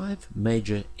 "The 5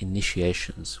 major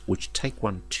initiations which take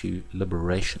one to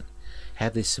liberation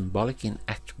have their symbolic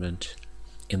enactment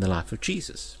in the life of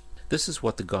Jesus. This is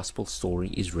what the gospel story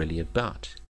is really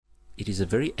about. It is a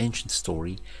very ancient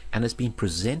story and has been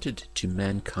presented to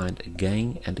mankind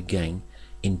again and again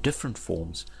in different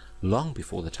forms long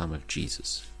before the time of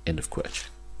Jesus." End of quote.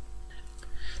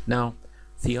 Now,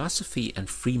 Theosophy and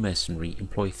Freemasonry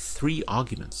employ 3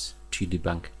 arguments to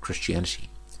debunk Christianity.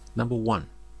 Number 1,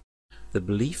 the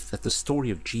belief that the story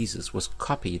of Jesus was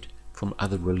copied from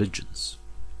other religions.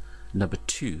 Number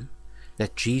 2,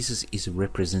 that Jesus is a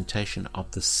representation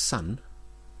of the sun,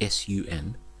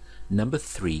 S-U-N. Number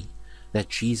 3, that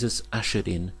Jesus ushered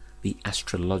in the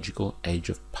astrological age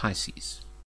of Pisces.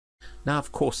 Now,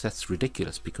 of course, that's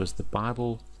ridiculous because the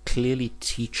Bible clearly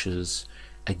teaches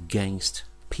against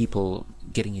people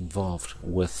getting involved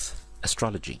with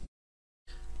astrology.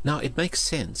 Now, it makes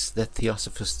sense that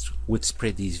theosophists would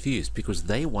spread these views because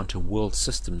they want a world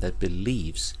system that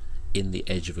believes in the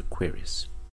age of Aquarius.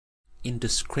 In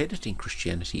discrediting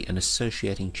Christianity and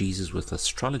associating Jesus with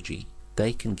astrology,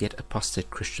 they can get apostate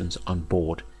Christians on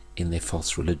board in their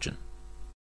false religion.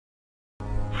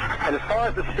 And as far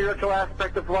as the spiritual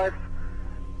aspect of life,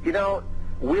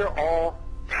 we're all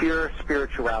pure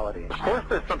spirituality. Of course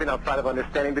there's something outside of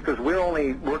understanding because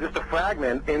we're just a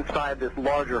fragment inside this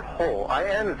larger whole. I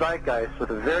end Zeitgeist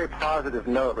with a very positive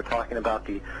note. We're talking about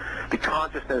the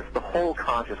consciousness, the whole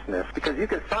consciousness, because you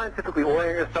can scientifically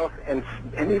orient yourself and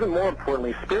even more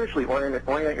importantly, spiritually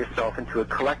orient yourself into a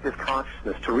collective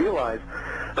consciousness to realize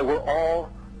that we're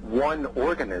all one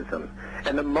organism.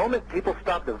 And the moment people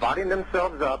stop dividing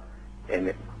themselves up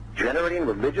and generating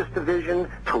religious division,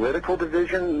 political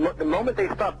division, the moment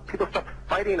people stop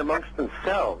fighting amongst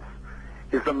themselves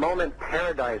is the moment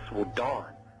paradise will dawn.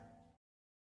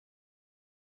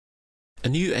 A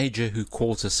New Ager who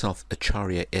calls herself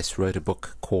Acharya S. wrote a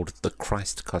book called The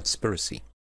Christ Conspiracy,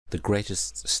 the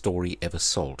greatest story ever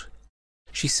sold.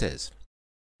 She says,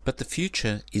 "But the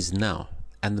future is now,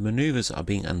 and the maneuvers are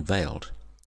being unveiled.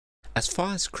 As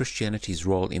far as Christianity's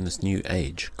role in this new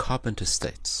age, Carpenter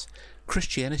states,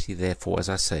 Christianity, therefore, as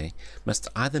I say, must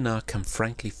either now come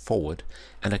frankly forward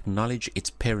and acknowledge its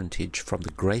parentage from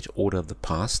the great order of the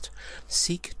past,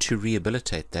 seek to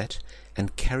rehabilitate that,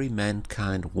 and carry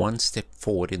mankind one step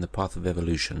forward in the path of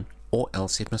evolution, or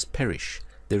else it must perish.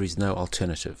 There is no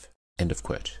alternative." End of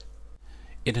quote.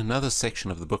 In another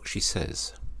section of the book she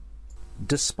says,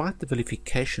 "Despite the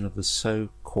vilification of the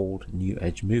so-called New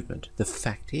Age movement, the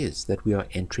fact is that we are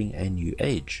entering a new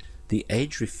age. The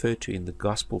age referred to in the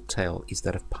gospel tale is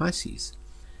that of Pisces,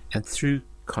 and through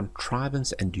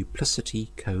contrivance and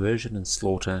duplicity, coercion and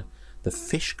slaughter, the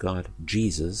fish god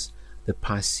Jesus, the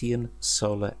Piscean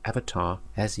solar avatar,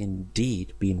 has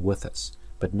indeed been with us,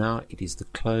 but now it is the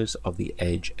close of the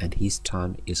age and his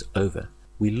time is over.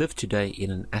 We live today in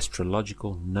an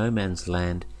astrological no man's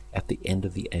land at the end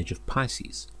of the age of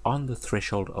Pisces, on the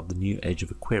threshold of the new age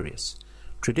of Aquarius.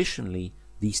 Traditionally,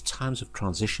 these times of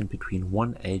transition between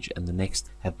one age and the next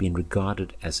have been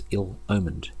regarded as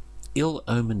ill-omened.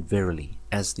 Ill-omened verily,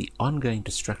 as the ongoing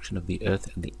destruction of the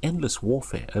earth and the endless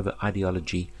warfare over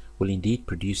ideology will indeed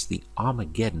produce the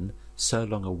Armageddon so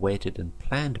long awaited and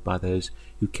planned by those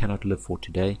who cannot live for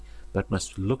today, but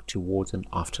must look towards an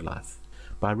afterlife.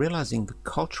 By realizing the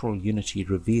cultural unity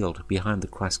revealed behind the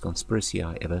Christ conspiracy,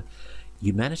 however,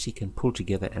 humanity can pull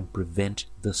together and prevent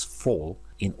this fall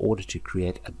in order to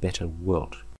create a better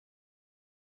world.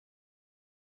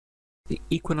 The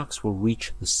equinox will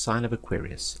reach the sign of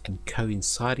Aquarius, and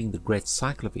coinciding the great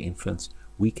cycle of influence,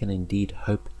 we can indeed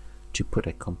hope to put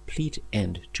a complete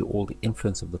end to all the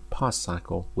influence of the past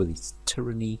cycle with its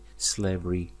tyranny,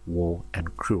 slavery, war,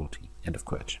 and cruelty." End of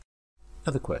quote.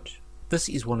 Another quote. "This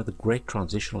is one of the great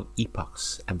transitional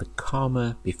epochs and the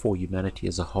karma before humanity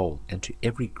as a whole, and to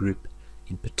every group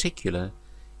in particular,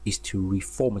 is to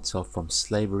reform itself from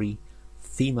slavery,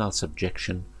 female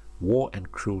subjection, war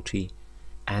and cruelty,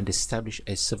 and establish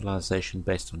a civilization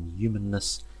based on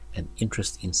humanness and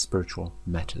interest in spiritual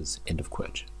matters." End of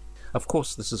quote. Of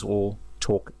course, this is all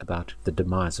talk about the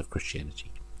demise of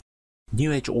Christianity.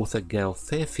 New Age author Gail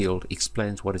Fairfield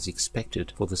explains what is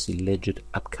expected for this alleged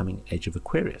upcoming age of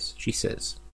Aquarius. She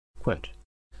says, quote,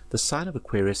 "The sign of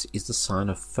Aquarius is the sign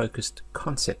of focused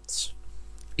concepts.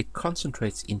 It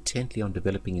concentrates intently on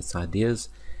developing its ideas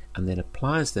and then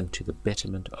applies them to the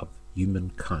betterment of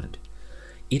humankind.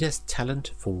 It has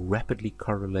talent for rapidly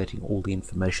correlating all the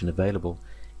information available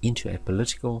into a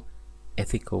political,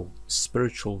 ethical,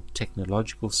 spiritual,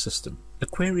 technological system.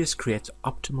 Aquarius creates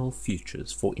optimal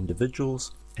futures for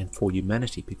individuals and for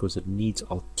humanity because it needs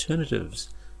alternatives,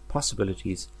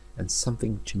 possibilities, and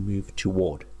something to move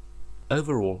toward.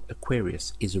 Overall,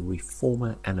 Aquarius is a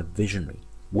reformer and a visionary,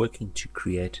 working to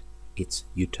create its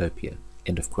utopia."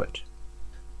 End of quote.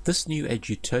 This new age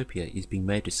utopia is being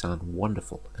made to sound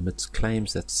wonderful amidst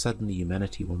claims that suddenly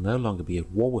humanity will no longer be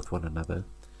at war with one another,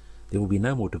 there will be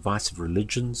no more divisive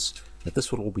religions, that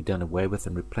this will all be done away with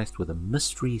and replaced with a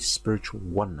mystery spiritual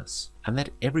oneness, and that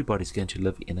everybody's going to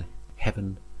live in a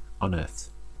heaven on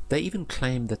earth. They even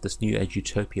claim that this New Age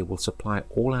utopia will supply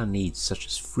all our needs, such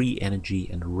as free energy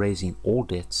and erasing all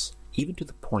debts, even to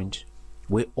the point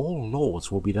where all laws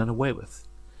will be done away with.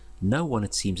 No one,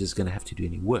 it seems, is going to have to do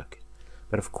any work.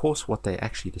 But of course what they're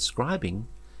actually describing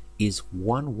is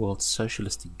one world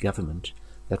socialistic government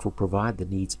that will provide the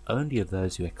needs only of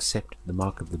those who accept the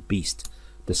mark of the beast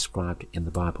described in the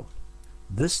Bible.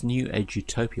 This New Age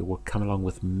utopia will come along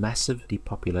with massive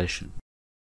depopulation.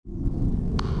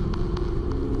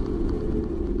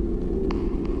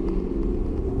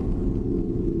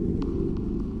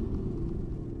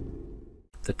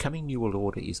 The coming New World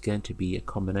Order is going to be a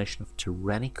combination of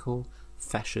tyrannical,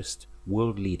 fascist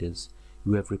world leaders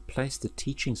who have replaced the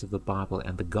teachings of the Bible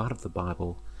and the God of the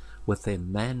Bible with their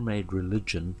man-made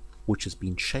religion, which has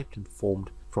been shaped and formed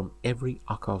from every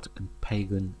occult and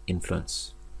pagan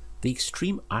influence. The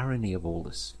extreme irony of all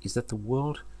this is that the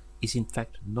world is in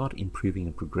fact not improving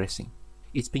and progressing.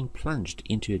 It's being plunged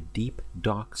into a deep,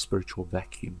 dark spiritual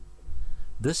vacuum.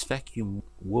 This vacuum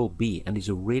will be and is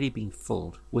already being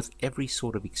filled with every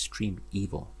sort of extreme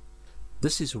evil.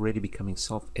 This is already becoming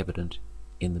self-evident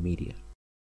in the media.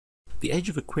 The Age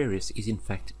of Aquarius is in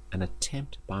fact an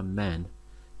attempt by man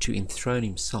to enthrone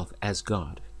himself as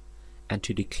God and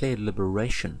to declare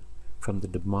liberation from the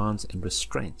demands and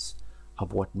restraints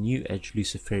of what New Age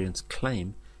Luciferians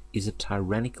claim is a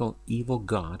tyrannical evil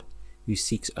God who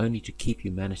seeks only to keep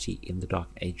humanity in the Dark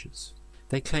Ages.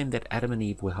 They claim that Adam and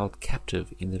Eve were held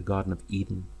captive in the Garden of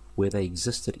Eden, where they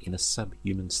existed in a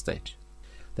subhuman state.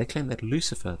 They claim that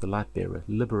Lucifer, the light-bearer,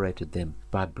 liberated them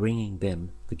by bringing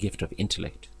them the gift of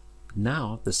intellect.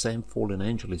 Now, the same fallen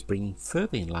angel is bringing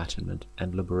further enlightenment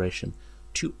and liberation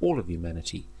to all of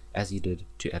humanity, as he did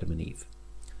to Adam and Eve.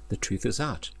 The truth is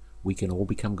out. We can all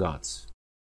become gods.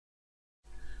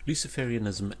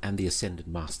 Luciferianism and the Ascended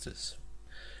Masters.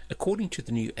 According to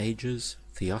the New Agers,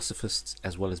 Theosophists,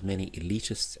 as well as many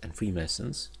elitists and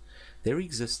Freemasons, there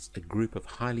exists a group of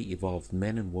highly evolved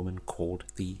men and women called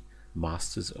the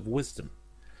Masters of Wisdom.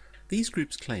 These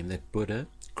groups claim that Buddha,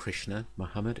 Krishna,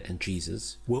 Muhammad, and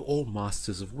Jesus were all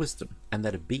Masters of Wisdom, and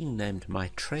that a being named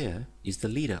Maitreya is the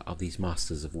leader of these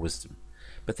Masters of Wisdom,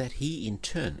 but that he in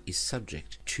turn is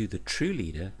subject to the true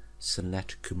leader,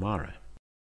 Sanat Kumara.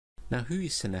 Now, who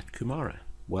is Sanat Kumara?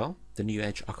 Well, the New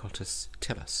Age occultists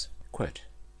tell us, quote,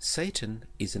 Satan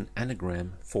is an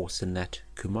anagram for Sanat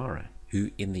Kumara, who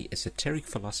in the esoteric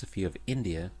philosophy of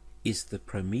India is the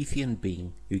Promethean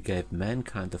being who gave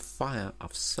mankind the fire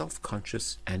of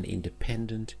self-conscious and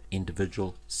independent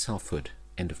individual selfhood.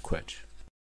 End of quote.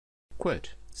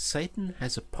 Quote, Satan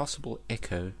has a possible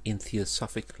echo in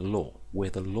theosophic law, where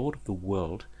the Lord of the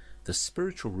world, the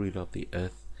spiritual ruler of the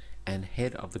earth, and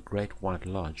head of the Great White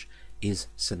Lodge is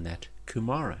Sanat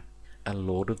Kumara, a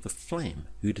lord of the flame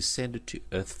who descended to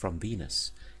earth from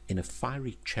Venus in a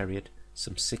fiery chariot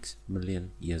some 6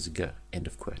 million years ago. End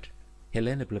of quote.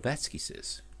 Helena Blavatsky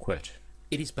says, quote,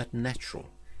 It is but natural,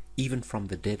 even from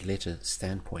the dead letter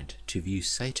standpoint, to view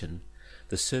Satan,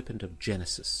 the serpent of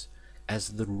Genesis,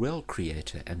 as the real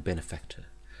creator and benefactor,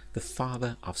 the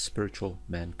father of spiritual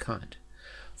mankind.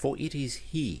 For it is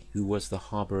he who was the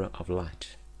harborer of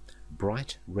light,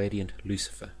 bright, radiant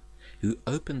Lucifer, who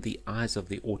opened the eyes of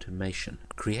the automation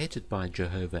created by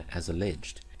Jehovah as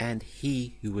alleged, and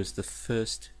he who was the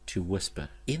first to whisper,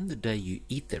 In the day you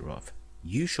eat thereof,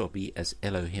 you shall be as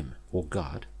Elohim, or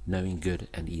God, knowing good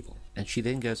and evil. And she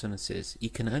then goes on and says, He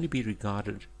can only be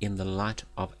regarded in the light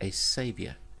of a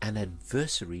savior, an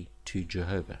adversary to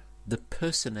Jehovah, the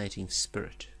personating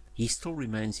spirit. He still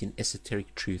remains in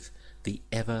esoteric truth the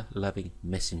ever-loving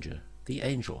messenger, the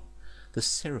angel, the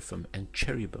seraphim and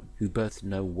cherubim, who both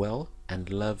know well and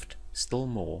loved still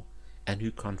more, and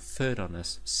who conferred on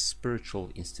us spiritual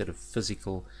instead of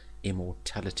physical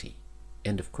immortality.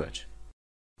 End of quote.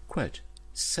 Quote,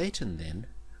 Satan, then,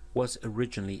 was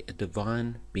originally a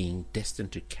divine being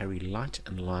destined to carry light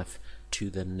and life to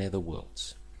the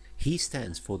netherworlds. He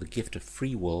stands for the gift of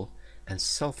free will and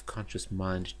self-conscious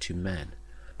mind to man,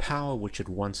 power which at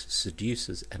once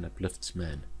seduces and uplifts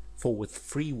man. For with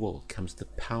free will comes the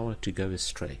power to go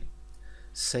astray.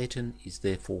 Satan is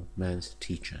therefore man's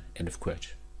teacher. End of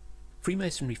quote.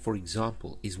 Freemasonry, for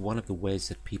example, is one of the ways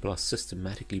that people are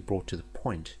systematically brought to the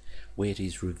point where it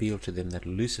is revealed to them that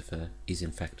Lucifer is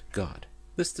in fact God.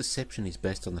 This deception is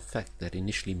based on the fact that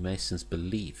initially Masons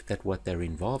believe that what they're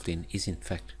involved in is in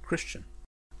fact Christian.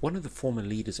 One of the former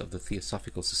leaders of the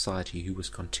Theosophical Society, who was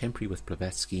contemporary with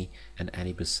Blavatsky and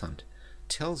Annie Besant,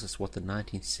 tells us what the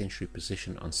 19th century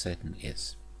position on Satan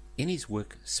is. In his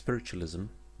work Spiritualism,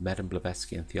 Madame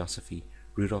Blavatsky and Theosophy,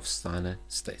 Rudolf Steiner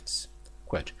states,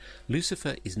 quote,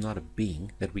 Lucifer is not a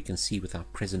being that we can see with our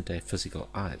present-day physical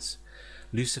eyes,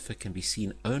 Lucifer can be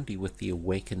seen only with the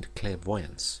awakened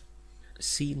clairvoyance.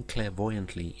 Seen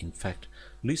clairvoyantly, in fact,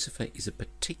 Lucifer is a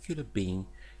particular being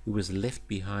who was left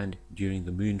behind during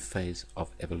the moon phase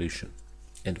of evolution.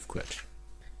 End of quote.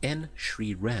 N.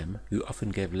 Sri Ram, who often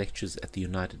gave lectures at the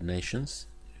United Nations,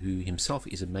 who himself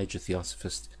is a major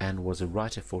theosophist and was a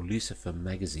writer for Lucifer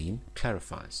magazine,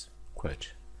 clarifies,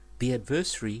 quote, "The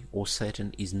adversary, or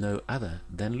Satan, is no other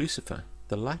than Lucifer,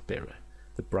 the light-bearer,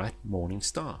 the bright morning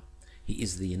star. He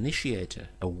is the initiator,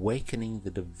 awakening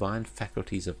the divine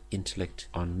faculties of intellect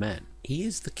on man. He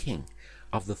is the king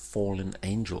of the fallen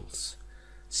angels,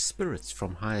 spirits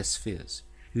from higher spheres,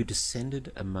 who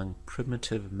descended among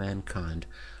primitive mankind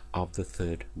of the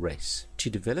third race, to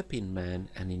develop in man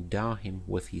and endow him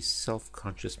with his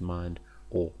self-conscious mind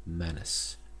or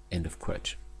manus." End of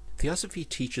quote. Theosophy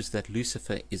teaches that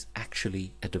Lucifer is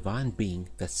actually a divine being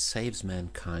that saves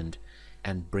mankind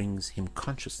and brings him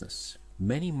consciousness.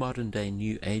 Many modern-day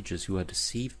New Agers who are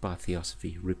deceived by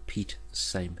Theosophy repeat the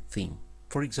same theme.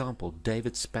 For example,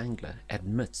 David Spangler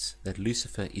admits that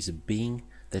Lucifer is a being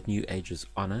that New Agers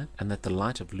honor and that the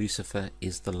light of Lucifer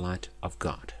is the light of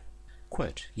God.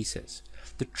 Quote, he says,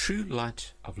 "The true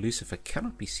light of Lucifer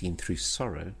cannot be seen through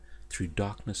sorrow, through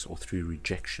darkness, or through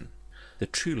rejection. The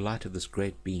true light of this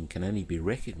great being can only be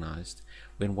recognized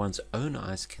when one's own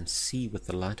eyes can see with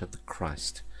the light of the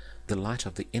Christ, the light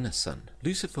of the inner sun.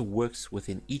 Lucifer works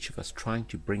within each of us, trying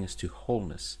to bring us to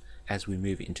wholeness as we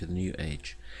move into the new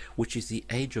age, which is the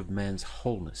age of man's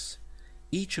wholeness.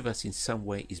 Each of us in some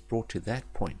way is brought to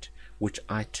that point, which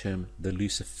I term the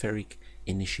Luciferic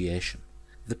initiation,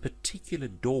 the particular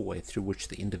doorway through which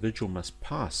the individual must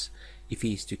pass if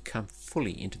he is to come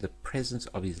fully into the presence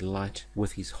of his light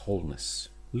with his wholeness.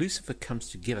 Lucifer comes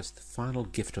to give us the final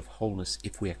gift of wholeness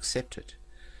if we accept it,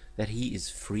 that he is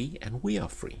free and we are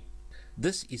free.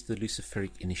 This is the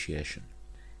Luciferic initiation.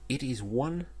 It is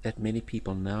one that many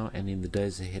people now and in the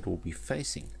days ahead will be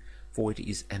facing, for it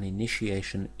is an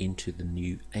initiation into the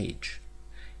new age.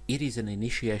 It is an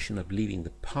initiation of leaving the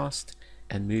past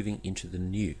and moving into the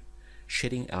new,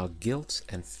 shedding our guilt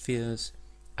and fears,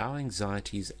 our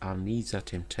anxieties, our needs, our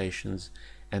temptations,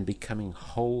 and becoming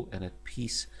whole and at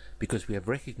peace because we have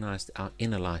recognized our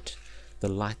inner light, the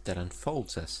light that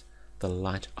unfolds us, the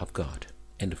light of God."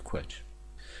 End of quote.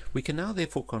 We can now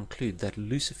therefore conclude that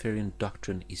Luciferian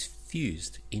doctrine is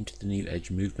fused into the New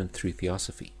Age movement through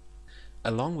Theosophy.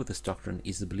 Along with this doctrine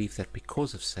is the belief that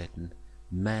because of Satan,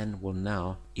 man will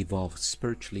now evolve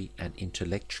spiritually and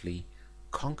intellectually,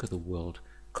 conquer the world,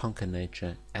 conquer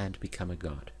nature, and become a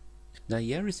god. Now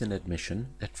here is an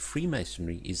admission that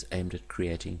Freemasonry is aimed at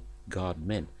creating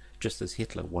god-men, just as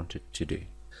Hitler wanted to do.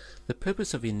 The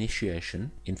purpose of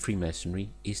initiation in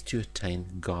Freemasonry is to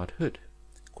attain godhood.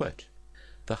 Quote,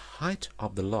 "The height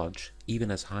of the lodge,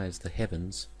 even as high as the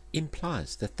heavens,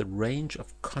 implies that the range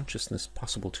of consciousness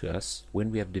possible to us,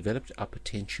 when we have developed our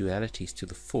potentialities to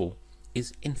the full,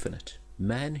 is infinite.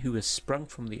 Man who has sprung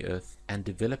from the earth and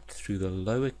developed through the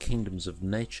lower kingdoms of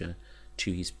nature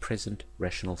to his present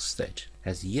rational state,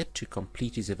 has yet to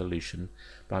complete his evolution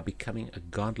by becoming a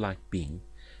godlike being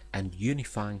and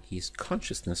unifying his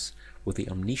consciousness with the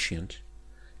omniscient,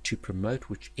 to promote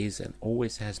which is and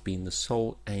always has been the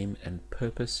sole aim and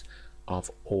purpose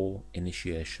of all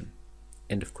initiation."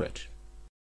 End of quote.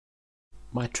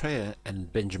 Maitreya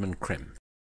and Benjamin Creme.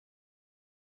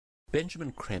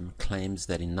 Benjamin Creme claims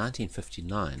that in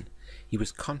 1959 he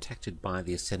was contacted by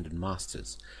the Ascended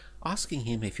Masters, asking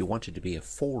him if he wanted to be a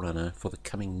forerunner for the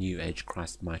coming New Age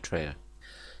Christ Maitreya.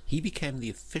 He became the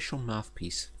official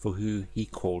mouthpiece for who he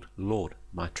called Lord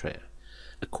Maitreya.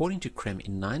 According to Creme,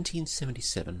 in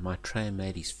 1977, Maitreya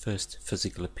made his first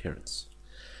physical appearance.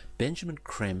 Benjamin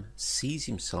Creme sees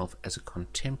himself as a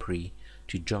contemporary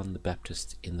to John the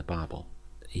Baptist in the Bible.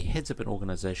 He heads up an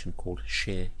organization called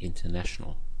Share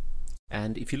International.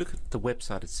 And if you look at the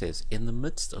website, it says, "In the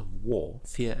midst of war,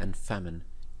 fear and famine,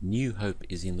 new hope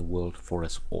is in the world for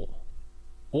us all."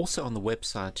 Also on the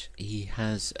website, he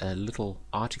has a little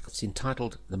article. It's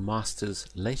entitled "The Master's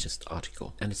Latest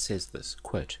Article," and it says this,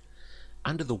 quote,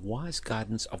 "Under the wise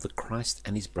guidance of the Christ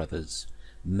and his brothers,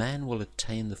 man will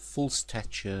attain the full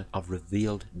stature of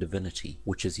revealed divinity,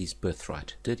 which is his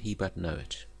birthright, did he but know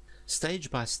it. Stage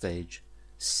by stage,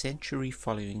 century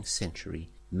following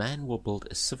century, man will build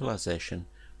a civilization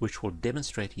which will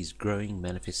demonstrate his growing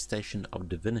manifestation of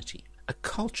divinity, a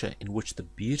culture in which the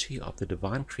beauty of the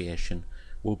divine creation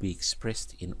will be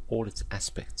expressed in all its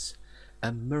aspects,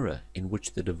 a mirror in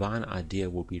which the divine idea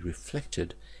will be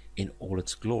reflected in all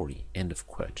its glory." End of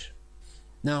quote.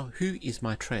 Now, who is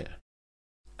Maitreya?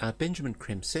 Benjamin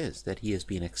Creme says that he has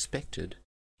been expected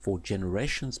for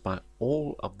generations by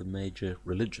all of the major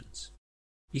religions.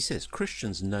 He says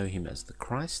Christians know him as the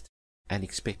Christ and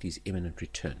expect his imminent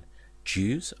return.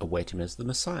 Jews await him as the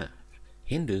Messiah.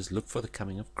 Hindus look for the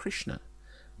coming of Krishna.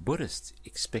 Buddhists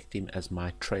expect him as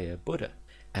Maitreya Buddha.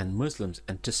 And Muslims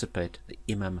anticipate the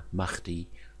Imam Mahdi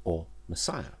or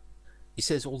Messiah. He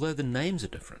says although the names are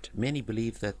different, many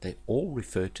believe that they all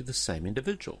refer to the same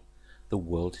individual, the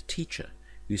world teacher,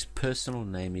 whose personal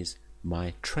name is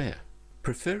Maitreya.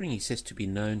 Preferring, he says, to be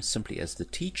known simply as the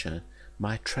teacher,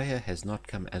 Maitreya has not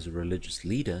come as a religious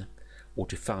leader or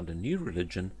to found a new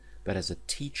religion, but as a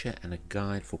teacher and a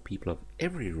guide for people of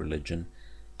every religion,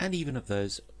 and even of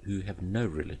those who have no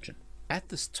religion. At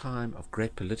this time of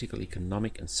great political,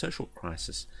 economic, and social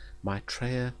crisis,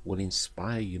 Maitreya will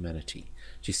inspire humanity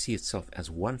to see itself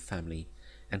as one family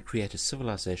and create a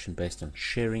civilization based on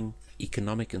sharing,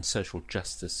 economic and social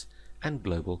justice, and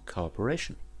global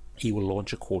cooperation. He will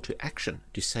launch a call to action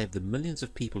to save the millions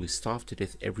of people who starve to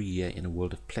death every year in a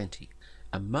world of plenty.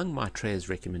 Among Maitreya's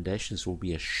recommendations will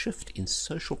be a shift in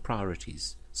social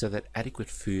priorities so that adequate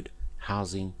food,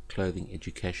 housing, clothing,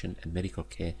 education, and medical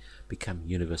care become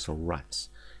universal rights.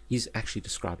 He's actually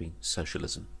describing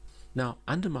socialism. Now,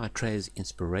 under Maitreya's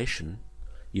inspiration,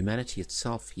 humanity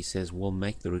itself, he says, will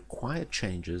make the required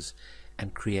changes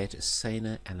and create a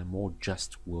saner and a more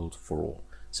just world for all.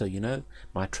 So,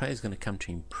 Maitreya is going to come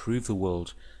to improve the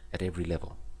world at every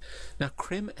level. Now,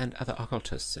 Krem and other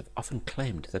occultists have often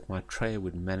claimed that Maitreya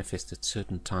would manifest at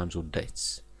certain times or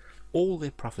dates. All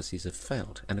their prophecies have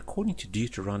failed, and according to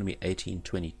Deuteronomy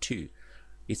 18:22,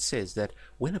 it says that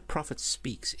when a prophet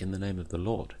speaks in the name of the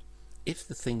Lord, if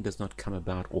the thing does not come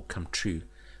about or come true,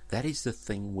 that is the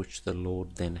thing which the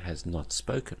Lord then has not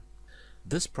spoken.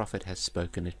 This prophet has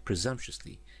spoken it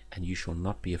presumptuously, and you shall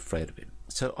not be afraid of him.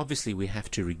 So obviously we have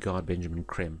to regard Benjamin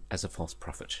Krem as a false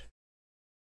prophet.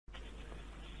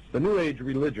 The New Age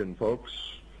religion, folks,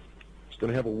 is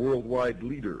going to have a worldwide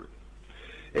leader,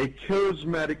 a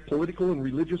charismatic political and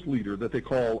religious leader that they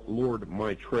call Lord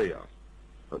Maitreya.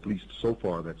 At least so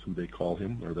far that's who they call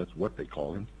him, or that's what they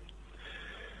call him.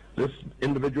 This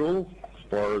individual, as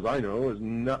far as I know, has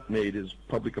not made his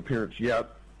public appearance yet,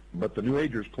 but the New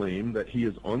Agers claim that he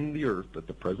is on the earth at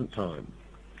the present time.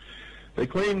 They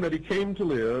claim that he came to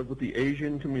live with the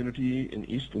Asian community in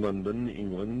East London,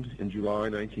 England, in July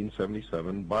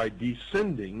 1977 by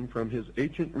descending from his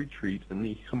ancient retreat in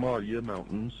the Himalaya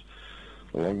Mountains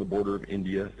along the border of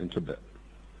India and Tibet.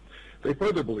 They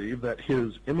further believe that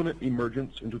his imminent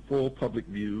emergence into full public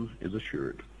view is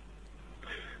assured.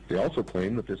 They also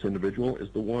claim that this individual is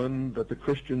the one that the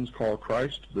Christians call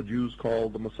Christ, the Jews call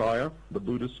the Messiah, the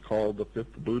Buddhists call the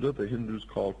fifth Buddha, the Hindus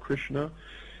call Krishna,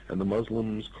 and the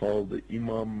Muslims call the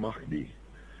Imam Mahdi.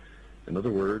 In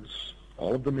other words,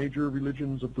 all of the major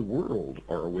religions of the world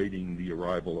are awaiting the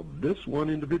arrival of this one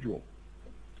individual.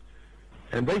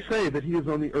 And they say that he is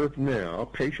on the earth now,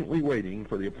 patiently waiting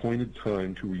for the appointed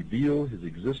time to reveal his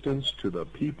existence to the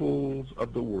peoples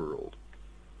of the world.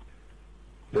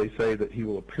 They say that he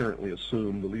will apparently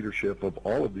assume the leadership of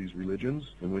all of these religions,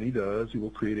 and when he does, he will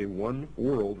create a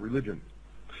one-world religion.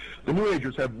 The New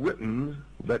Agers have written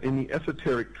that in the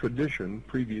esoteric tradition,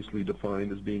 previously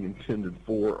defined as being intended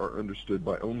for or understood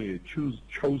by only a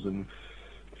chosen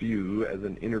few as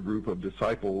an inner group of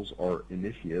disciples or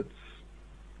initiates,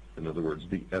 in other words,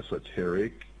 the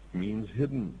esoteric means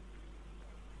hidden.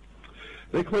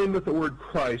 They claim that the word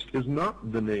Christ is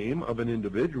not the name of an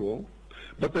individual,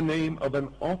 but the name of an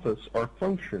office or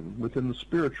function within the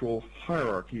spiritual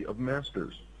hierarchy of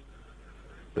masters.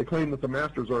 They claim that the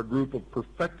masters are a group of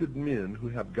perfected men who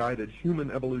have guided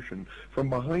human evolution from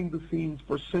behind the scenes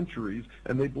for centuries,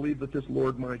 and they believe that this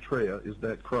Lord Maitreya is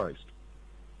that Christ.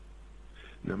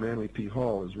 Now, Manly P.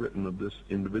 Hall has written of this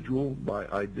individual by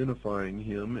identifying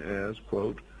him as,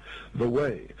 quote, the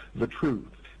way, the truth,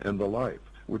 and the life,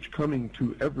 which coming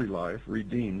to every life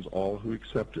redeems all who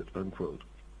accept it, unquote.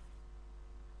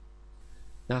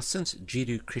 Now, since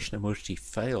Jiddu Krishnamurti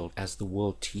failed as the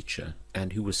world teacher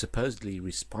and who was supposedly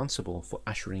responsible for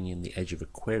ushering in the Age of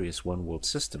Aquarius one world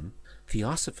system,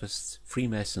 Theosophists,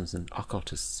 Freemasons, and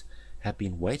occultists have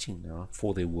been waiting now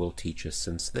for their world teacher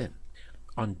since then.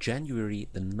 On January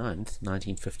the 9th,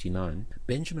 1959,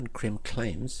 Benjamin Krem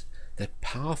claims that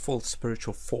powerful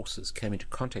spiritual forces came into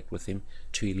contact with him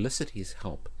to elicit his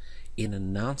help in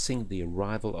announcing the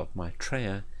arrival of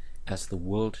Maitreya as the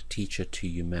world teacher to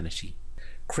humanity.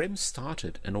 Krem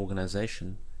started an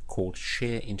organization called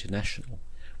Share International,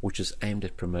 which is aimed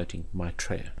at promoting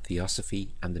Maitreya,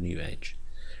 Theosophy, and the New Age.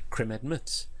 Krem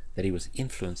admits that he was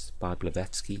influenced by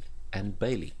Blavatsky and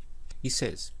Bailey. He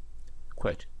says,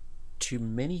 quote, to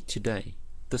many today,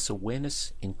 this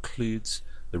awareness includes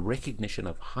the recognition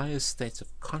of higher states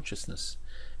of consciousness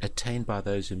attained by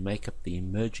those who make up the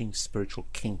emerging spiritual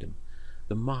kingdom,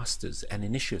 the masters and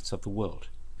initiates of the world.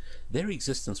 Their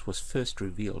existence was first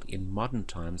revealed in modern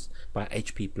times by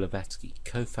H.P. Blavatsky,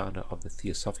 co-founder of the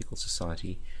Theosophical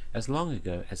Society, as long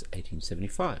ago as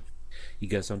 1875. He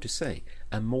goes on to say,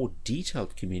 a more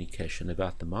detailed communication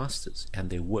about the masters and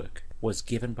their work was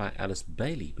given by Alice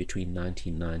Bailey between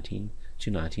 1919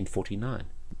 to 1949.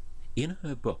 In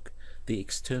her book, The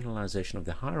Externalization of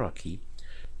the Hierarchy,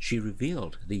 she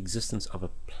revealed the existence of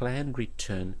a planned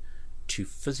return to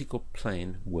physical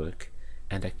plane work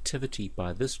and activity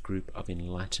by this group of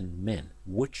enlightened men,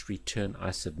 which return,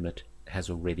 I submit, has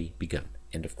already begun.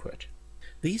 End of quote.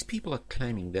 These people are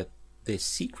claiming that their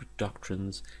secret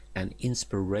doctrines and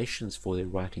inspirations for their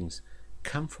writings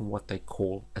come from what they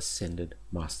call ascended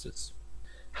masters.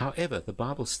 However, the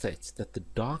Bible states that the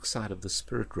dark side of the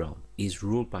spirit realm is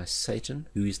ruled by Satan,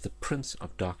 who is the prince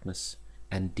of darkness,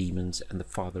 and demons, and the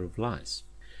father of lies.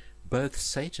 Both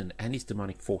Satan and his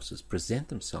demonic forces present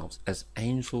themselves as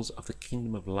angels of the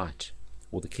kingdom of light,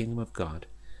 or the kingdom of God,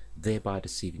 thereby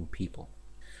deceiving people.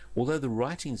 Although the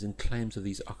writings and claims of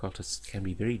these occultists can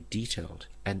be very detailed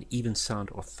and even sound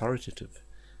authoritative,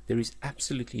 there is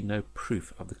absolutely no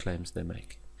proof of the claims they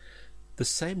make. The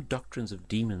same doctrines of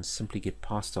demons simply get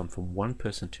passed on from one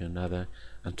person to another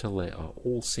until they are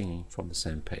all singing from the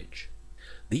same page.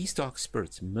 These dark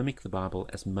spirits mimic the Bible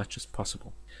as much as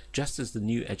possible, just as the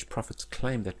New Age prophets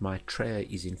claim that Maitreya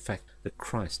is in fact the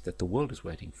Christ that the world is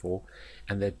waiting for,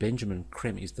 and that Benjamin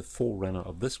Krem is the forerunner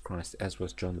of this Christ, as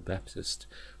was John the Baptist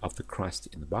of the Christ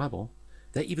in the Bible.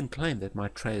 They even claim that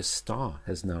Maitreya's star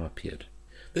has now appeared.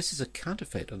 This is a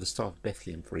counterfeit of the Star of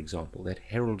Bethlehem, for example, that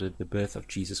heralded the birth of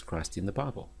Jesus Christ in the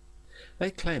Bible. They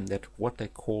claim that what they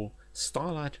call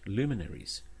starlight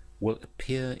luminaries will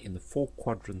appear in the four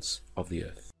quadrants of the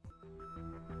earth.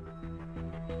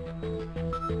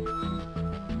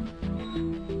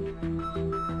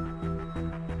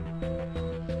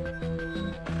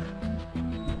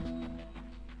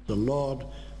 The Lord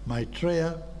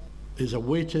Maitreya is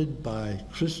awaited by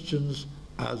Christians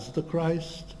as the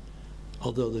Christ,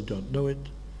 although they don't know it,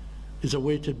 is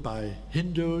awaited by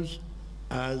Hindus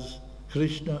as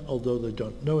Krishna, although they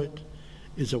don't know it,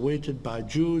 is awaited by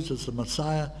Jews as the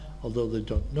Messiah, although they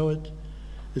don't know it,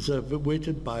 is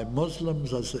awaited by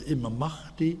Muslims as the Imam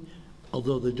Mahdi,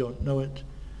 although they don't know it,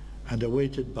 and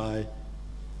awaited by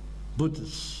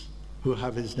Buddhists who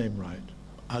have his name right,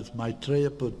 as Maitreya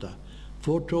Buddha,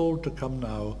 foretold to come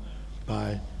now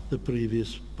by the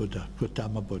previous Buddha,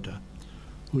 Gautama Buddha,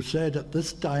 who said at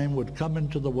this time would come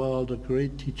into the world a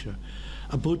great teacher,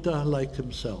 a Buddha like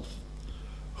himself,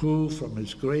 who from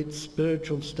his great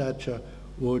spiritual stature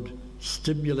would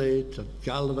stimulate and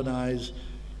galvanize,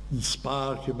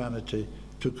 inspire humanity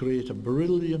to create a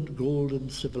brilliant golden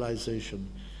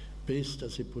civilization based,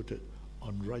 as he put it,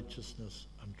 on righteousness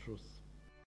and truth.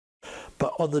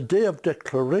 But on the day of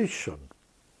declaration,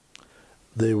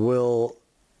 they will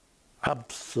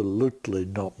absolutely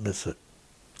not miss it.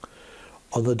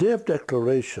 On the day of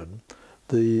declaration,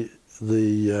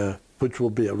 which will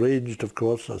be arranged, of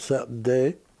course, a certain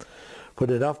day, when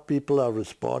enough people are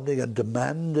responding and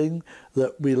demanding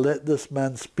that we let this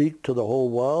man speak to the whole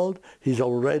world. He's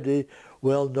already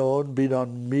well known, been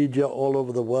on media all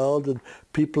over the world, and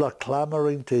people are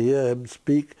clamoring to hear him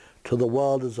speak to the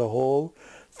world as a whole,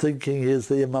 thinking he's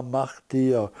the Imam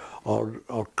Mahdi or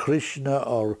Krishna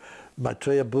or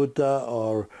Maitreya Buddha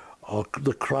or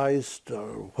the Christ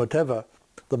or whatever,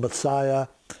 the Messiah.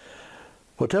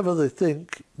 Whatever they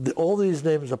think, all these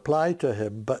names apply to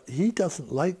him, but he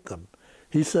doesn't like them.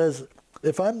 He says,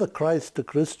 if I'm the Christ to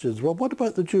Christians, well, what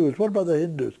about the Jews? What about the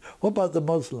Hindus? What about the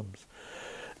Muslims?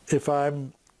 If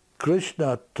I'm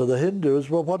Krishna to the Hindus,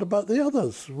 well, what about the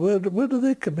others? Where do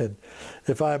they come in?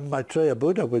 If I'm Maitreya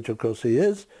Buddha, which of course he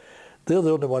is, they're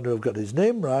the only one who have got his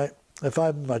name right. If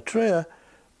I'm Maitreya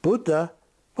Buddha,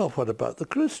 well, what about the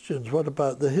Christians? What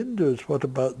about the Hindus? What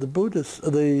about the Buddhists,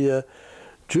 the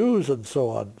Jews and so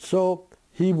on? So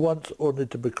he wants only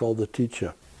to be called the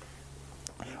teacher.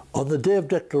 On the day of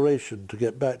declaration, to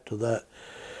get back to that,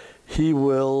 he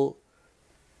will,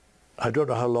 I don't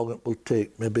know how long it will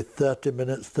take, maybe 30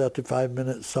 minutes, 35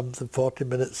 minutes, something, 40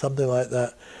 minutes, something like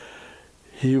that.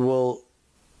 He will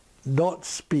not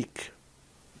speak,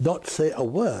 not say a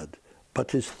word,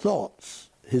 but his thoughts,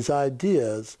 his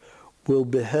ideas will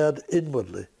be heard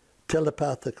inwardly,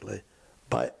 telepathically,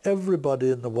 by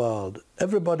everybody in the world,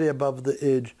 everybody above the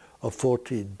age of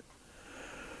 14.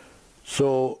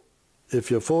 So if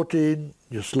you're 14,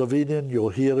 you're Slovenian,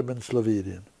 you'll hear him in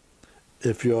Slovenian.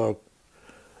 If you're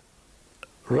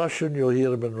Russian, you'll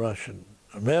hear him in Russian.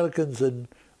 Americans in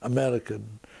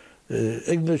American,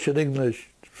 English and English,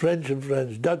 French and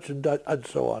French, Dutch and Dutch, and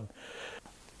so on.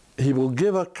 He will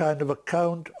give a kind of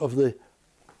account of the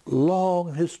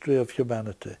long history of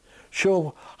humanity,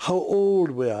 show how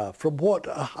old we are, from what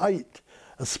a height,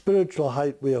 a spiritual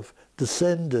height, we have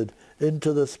descended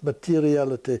into this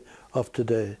materiality of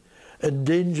today,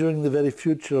 endangering the very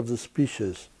future of the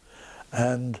species,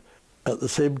 and at the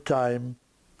same time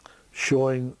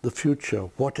showing the future,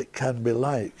 what it can be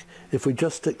like if we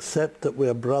just accept that we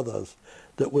are brothers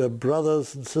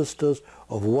and sisters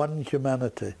of one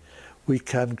humanity. We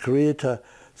can create a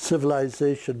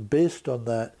civilization based on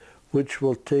that, which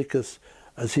will take us,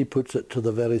 as he puts it, to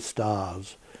the very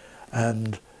stars.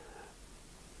 And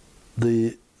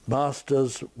the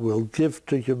masters will give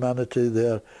to humanity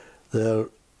their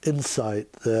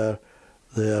insight, their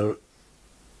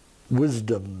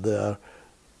wisdom, their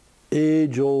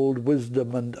age-old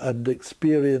wisdom and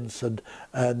experience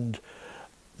and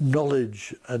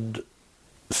knowledge, and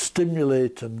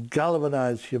stimulate and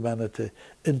galvanize humanity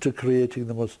into creating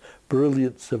the most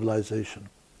brilliant civilization.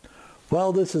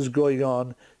 While this is going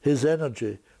on, his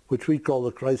energy, which we call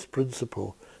the Christ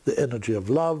principle, the energy of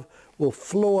love, will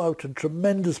flow out in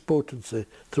tremendous potency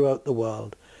throughout the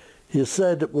world. He has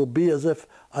said it will be as if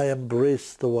I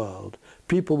embrace the world.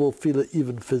 People will feel it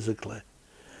even physically.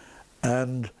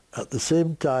 And at the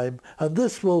same time, and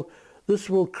this will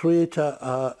create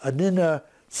an inner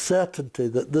certainty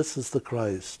that this is the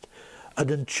Christ, an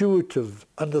intuitive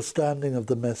understanding of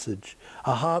the message,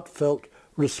 a heartfelt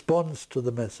response to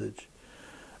the message.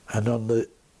 And on the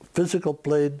physical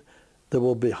plane, there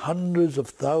will be hundreds of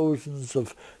thousands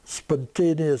of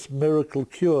spontaneous miracle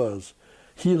cures,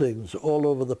 healings all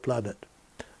over the planet.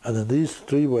 And in these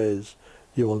three ways,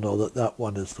 you will know that that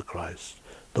one is the Christ,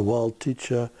 the world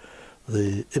teacher,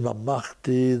 the Imam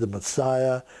Mahdi, the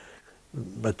Messiah,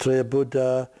 Maitreya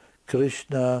Buddha,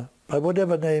 Krishna. By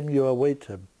whatever name you await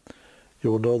him,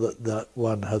 you will know that that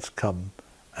one has come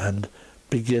and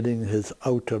beginning his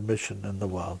outer mission in the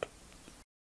world.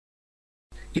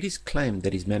 It is claimed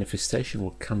that his manifestation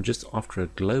will come just after a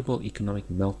global economic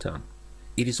meltdown.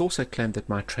 It is also claimed that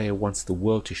Maitreya wants the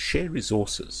world to share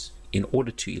resources in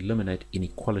order to eliminate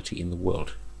inequality in the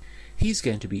world. He's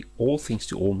going to be all things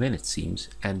to all men, it seems,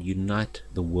 and unite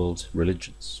the world's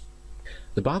religions.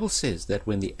 The Bible says that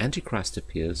when the Antichrist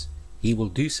appears, he will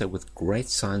do so with great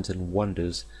signs and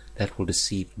wonders that will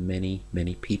deceive many,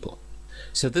 many people.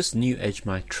 So this New Age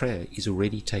Maitreya is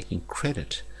already taking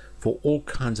credit for all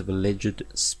kinds of alleged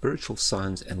spiritual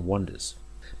signs and wonders.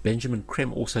 Benjamin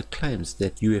Krem also claims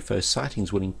that UFO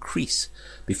sightings will increase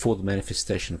before the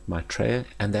manifestation of Maitreya,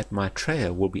 and that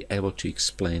Maitreya will be able to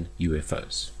explain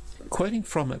UFOs. Quoting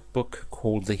from a book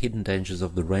called The Hidden Dangers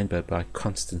of the Rainbow by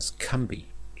Constance Cumby,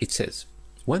 it says,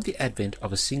 "Won't the advent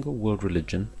of a single world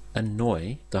religion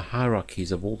annoy the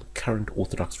hierarchies of all the current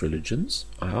orthodox religions?"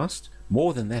 I asked.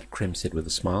 "More than that," Krem said with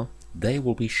a smile, "they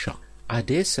will be shocked. I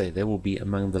dare say they will be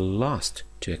among the last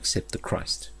to accept the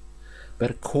Christ."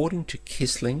 But according to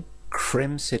Kissling,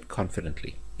 Krem said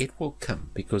confidently, "It will come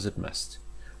because it must.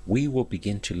 We will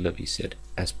begin to live," he said,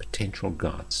 "as potential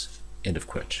gods." End of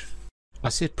quote. I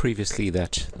said previously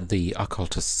that the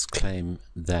occultists claim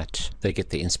that they get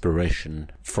their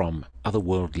inspiration from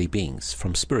otherworldly beings,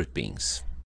 from spirit beings.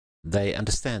 They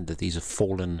understand that these are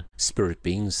fallen spirit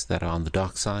beings that are on the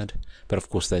dark side, but of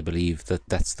course they believe that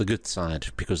that's the good side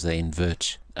because they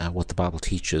invert what the Bible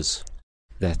teaches,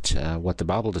 that what the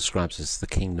Bible describes as the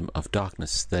kingdom of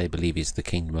darkness, they believe is the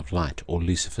kingdom of light, or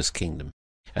Lucifer's kingdom,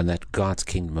 and that God's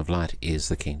kingdom of light is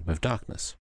the kingdom of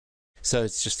darkness. So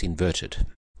it's just inverted.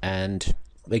 And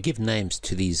they give names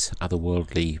to these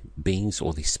otherworldly beings,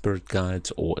 or these spirit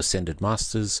guides, or ascended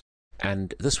masters.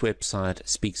 And this website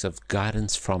speaks of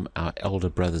guidance from our elder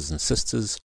brothers and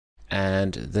sisters,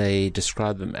 and they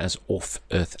describe them as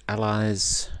off-earth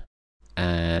allies,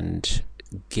 and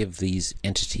give these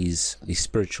entities, these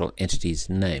spiritual entities,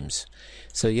 names.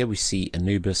 So here we see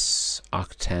Anubis,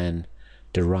 Arctan,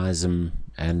 Derism,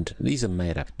 and these are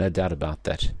made up, no doubt about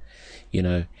that, you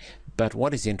know. But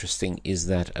what is interesting is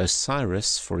that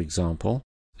Osiris, for example,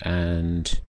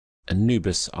 and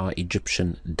Anubis are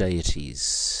Egyptian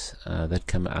deities that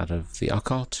come out of the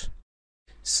occult.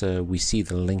 So we see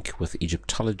the link with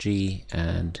Egyptology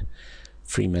and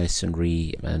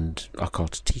Freemasonry and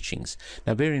occult teachings.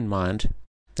 Now bear in mind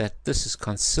that this is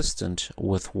consistent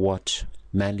with what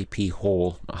Manly P.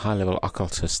 Hall, a high-level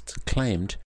occultist,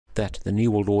 claimed, that the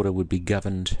New World Order would be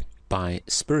governed by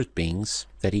spirit beings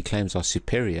that he claims are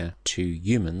superior to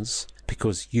humans,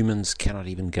 because humans cannot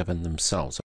even govern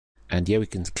themselves. And here we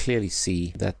can clearly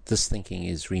see that this thinking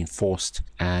is reinforced,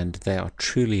 and they are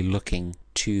truly looking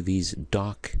to these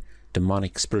dark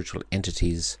demonic spiritual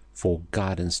entities for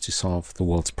guidance to solve the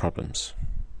world's problems.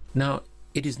 Now,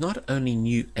 it is not only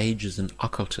New Agers and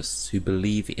occultists who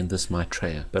believe in this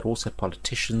Maitreya, but also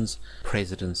politicians,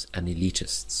 presidents, and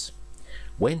elitists.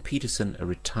 Wayne Peterson, a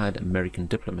retired American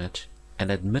diplomat and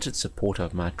admitted supporter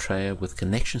of Maitreya with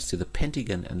connections to the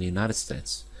Pentagon and the United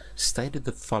States, stated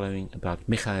the following about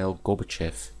Mikhail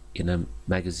Gorbachev in a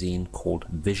magazine called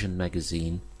Vision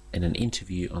Magazine in an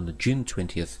interview on the June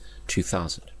 20th,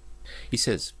 2000. He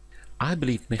says, "I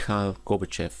believe Mikhail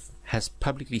Gorbachev has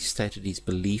publicly stated his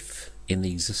belief in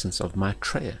the existence of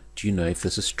Maitreya. Do you know if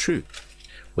this is true?"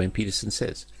 Wayne Peterson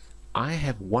says, "I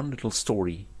have one little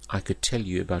story I could tell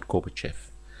you about Gorbachev.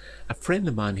 A friend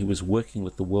of mine who was working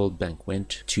with the World Bank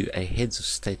went to a heads of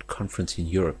state conference in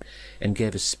Europe and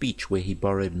gave a speech where he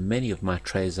borrowed many of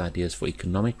Maitreya's ideas for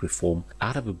economic reform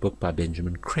out of a book by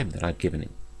Benjamin Creme that I'd given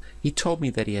him. He told me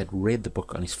that he had read the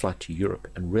book on his flight to Europe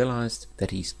and realized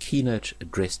that his keynote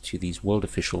address to these world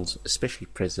officials, especially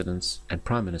presidents and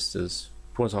prime ministers,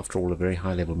 it was after all a very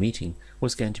high-level meeting,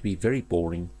 was going to be very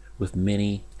boring, with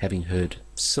many having heard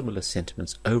similar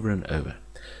sentiments over and over.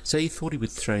 So he thought he would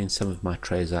throw in some of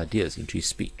Maitreya's ideas into his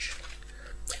speech.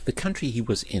 The country he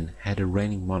was in had a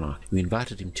reigning monarch who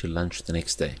invited him to lunch the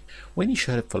next day. When he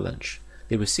showed up for lunch,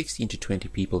 there were 16 to 20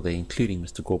 people there, including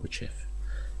Mr. Gorbachev.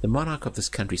 The monarch of this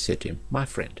country said to him, 'My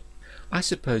friend, I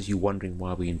suppose you're wondering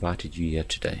why we invited you here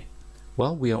today.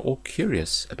 Well, we are all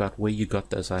curious about where you got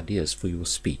those ideas for your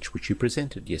speech which you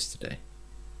presented yesterday.'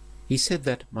 He said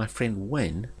that my friend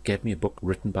Wayne gave me a book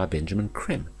written by Benjamin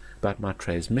Creme about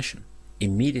Maitreya's mission.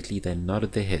 Immediately they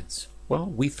nodded their heads. 'Well,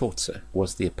 we thought so,'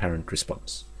 was the apparent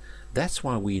response. 'That's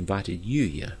why we invited you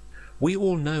here. We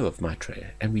all know of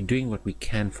Maitreya and we're doing what we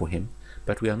can for him,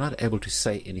 but we are not able to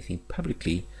say anything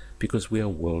publicly because we are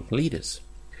world leaders.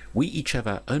 We each have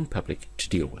our own public to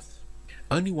deal with.'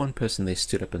 Only one person there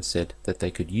stood up and said that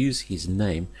they could use his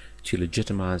name to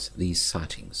legitimize these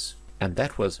sightings, and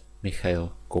that was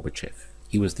Mikhail Gorbachev.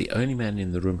 He was the only man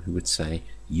in the room who would say,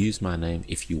 'Use my name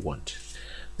if you want.'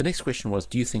 The next question was,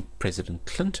 do you think President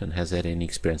Clinton has had any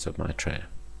experience of Maitreya?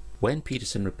 Wayne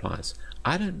Peterson replies,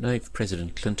 'I don't know if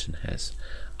President Clinton has.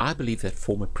 I believe that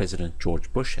former President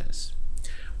George Bush has.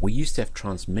 We used to have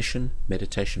transmission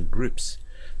meditation groups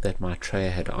that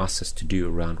Maitreya had asked us to do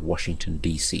around Washington,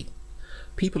 D.C.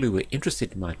 People who were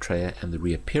interested in Maitreya and the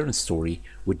reappearance story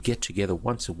would get together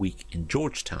once a week in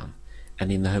Georgetown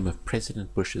and in the home of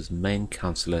President Bush's main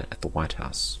counselor at the White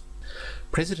House.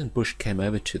 President Bush came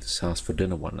over to this house for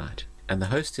dinner one night, and the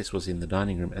hostess was in the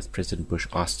dining room as President Bush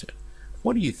asked her,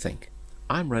 'What do you think?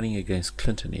 I'm running against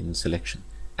Clinton in this election.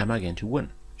 Am I going to win?'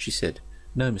 She said,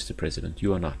 'No, Mr. President,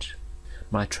 you are not.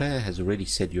 Maitreya has already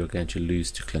said you are going to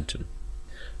lose to Clinton.'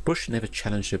 Bush never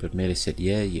challenged her but merely said,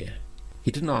 'Yeah.'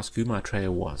 He didn't ask who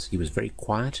Maitreya was. He was very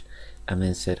quiet and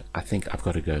then said, 'I think I've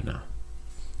got to go now.'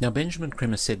 Now, Benjamin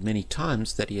Creme said many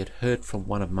times that he had heard from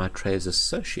one of Maitreya's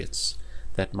associates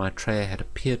that Maitreya had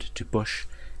appeared to Bush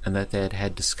and that they had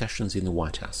had discussions in the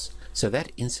White House. So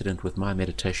that incident with my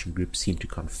meditation group seemed to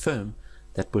confirm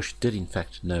that Bush did in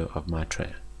fact know of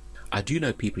Maitreya. I do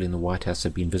know people in the White House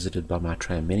have been visited by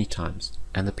Maitreya many times,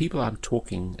 and the people I'm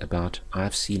talking about I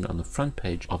have seen on the front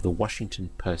page of the Washington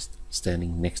Post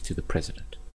standing next to the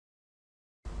president.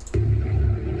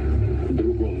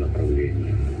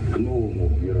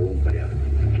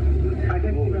 I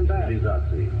think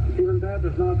even that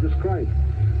does not describe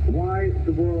why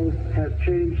the world has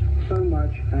changed so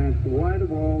much and why the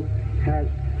world has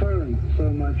turned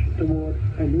so much toward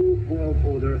a new world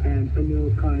order and a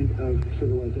new kind of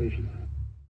civilization.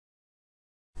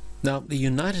 Now, the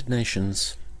United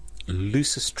Nations,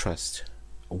 Lucis Trust,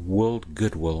 World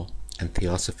Goodwill, and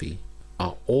Theosophy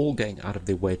are all going out of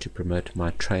their way to promote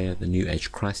Maitreya, the New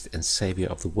Age Christ and Savior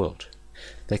of the world.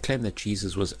 They claim that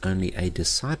Jesus was only a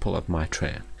disciple of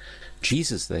Maitreya.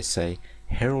 Jesus, they say,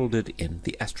 heralded in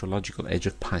the astrological age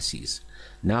of Pisces.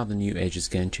 Now the New Age is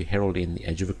going to herald in the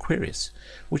age of Aquarius,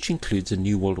 which includes a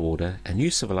new world order, a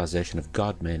new civilization of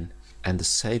God-men, and the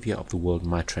Savior of the world,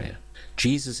 Maitreya.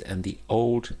 Jesus and the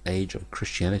old age of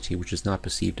Christianity, which is now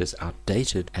perceived as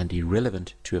outdated and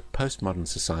irrelevant to a postmodern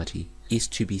society, is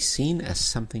to be seen as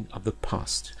something of the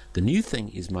past. The new thing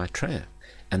is Maitreya,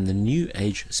 and the New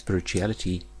Age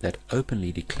spirituality that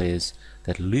openly declares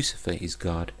that Lucifer is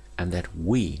God and that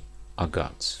we are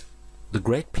gods. The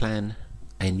Great Plan,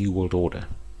 a New World Order.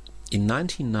 In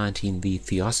 1919, the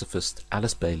Theosophist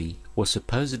Alice Bailey was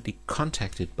supposedly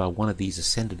contacted by one of these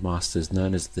ascended masters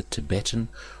known as the Tibetan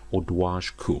or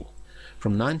Dwaj Khul.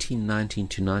 From 1919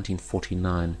 to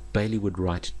 1949, Bailey would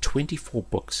write 24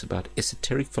 books about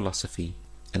esoteric philosophy,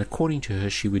 and according to her,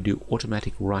 she would do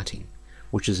automatic writing,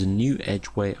 which is a New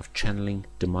Age way of channeling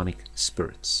demonic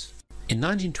spirits. In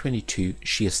 1922,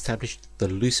 she established the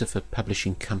Lucifer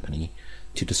Publishing Company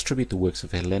to distribute the works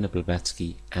of Helena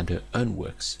Blavatsky and her own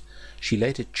works. She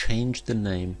later changed the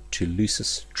name to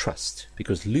Lucis Trust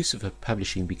because Lucifer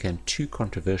Publishing became too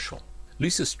controversial.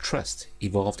 Lucis Trust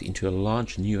evolved into a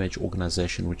large New Age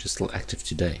organization which is still active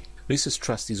today. Lucis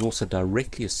Trust is also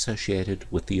directly associated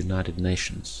with the United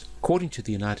Nations. According to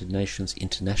the United Nations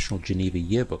International Geneva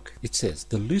Yearbook, it says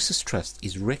the Lucis Trust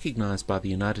is recognized by the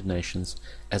United Nations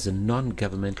as a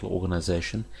non-governmental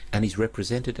organization and is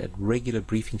represented at regular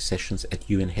briefing sessions at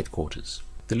UN headquarters.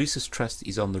 The Lucis Trust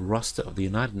is on the roster of the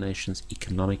United Nations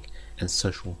Economic and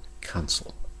Social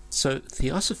Council. So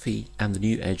Theosophy and the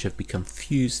New Age have become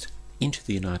fused into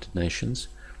the United Nations,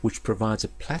 which provides a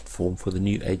platform for the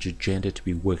New Age agenda to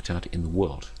be worked out in the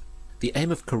world. The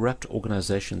aim of corrupt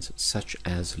organizations such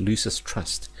as Lucis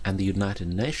Trust and the United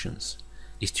Nations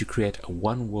is to create a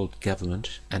one-world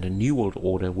government and a new world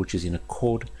order which is in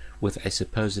accord with a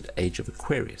supposed age of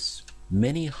Aquarius.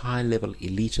 Many high-level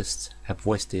elitists have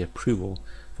voiced their approval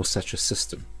for such a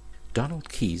system. Donald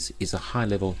Keyes is a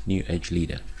high-level New Age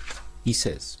leader. He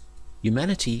says,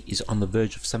 "Humanity is on the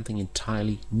verge of something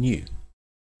entirely new,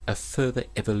 a further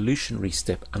evolutionary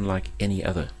step unlike any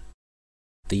other,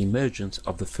 the emergence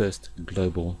of the first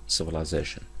global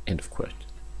civilization." End of quote.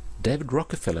 David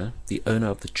Rockefeller, the owner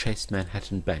of the Chase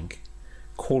Manhattan Bank,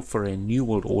 called for a new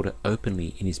world order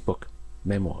openly in his book,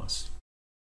 Memoirs.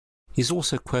 He's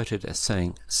also quoted as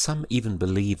saying, "Some even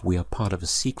believe we are part of a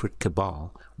secret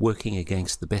cabal working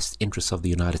against the best interests of the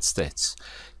United States,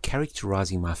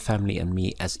 characterizing my family and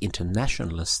me as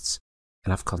internationalists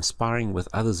and of conspiring with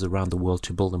others around the world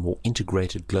to build a more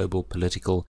integrated global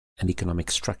political and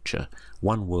economic structure,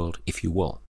 one world, if you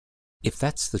will. If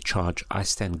that's the charge, I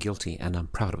stand guilty and I'm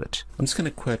proud of it." I'm just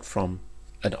going to quote from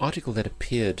an article that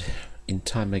appeared in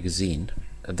Time magazine.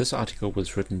 This article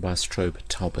was written by Strobe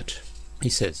Talbot. He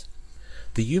says,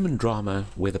 "The human drama,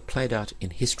 whether played out in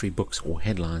history books or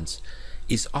headlines,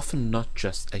 is often not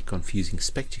just a confusing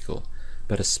spectacle,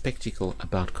 but a spectacle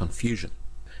about confusion.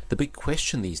 The big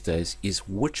question these days is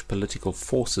which political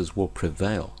forces will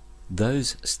prevail,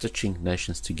 those stitching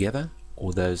nations together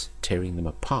or those tearing them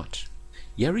apart.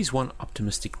 Here is one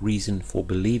optimistic reason for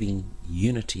believing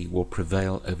unity will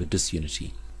prevail over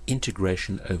disunity,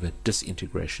 integration over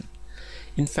disintegration.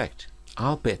 In fact,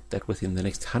 I'll bet that within the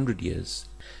next 100 years,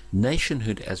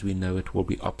 nationhood as we know it will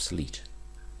be obsolete.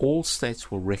 All states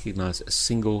will recognize a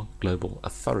single global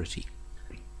authority."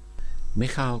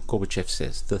 Mikhail Gorbachev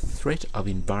says the threat of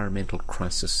environmental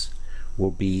crisis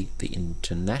will be the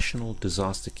international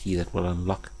disaster key that will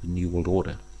unlock the New World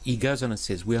Order. He goes on and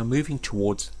says, "We are moving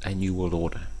towards a New World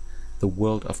Order, the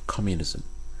world of communism.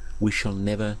 We shall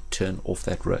never turn off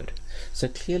that road." So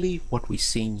clearly what we're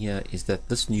seeing here is that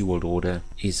this New World Order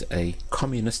is a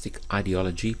communistic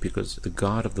ideology because the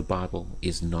God of the Bible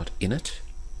is not in it,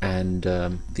 and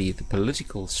the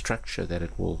political structure that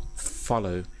it will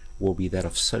follow will be that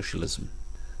of socialism.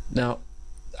 Now,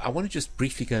 I want to just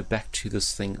briefly go back to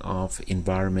this thing of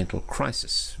environmental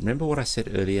crisis. Remember what I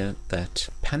said earlier, that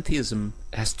pantheism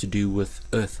has to do with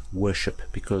earth worship,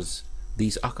 because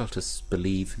these occultists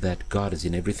believe that God is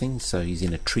in everything, so he's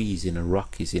in a tree, he's in a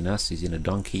rock, he's in us, he's in a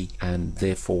donkey, and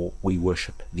therefore we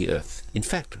worship the earth. In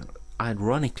fact,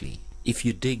 ironically, if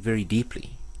you dig very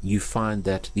deeply, you find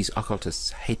that these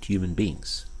occultists hate human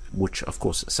beings, which of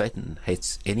course Satan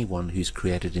hates anyone who's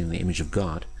created in the image of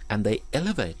God, and they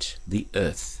elevate the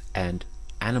earth and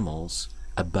animals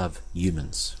above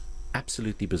humans.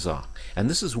 Absolutely bizarre. And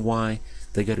this is why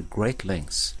they go to great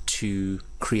lengths to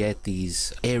create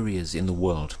these areas in the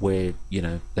world where, you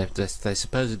know, they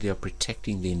supposedly are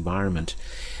protecting the environment,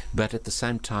 but at the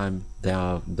same time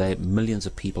millions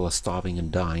of people are starving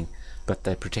and dying, but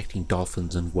they're protecting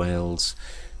dolphins and whales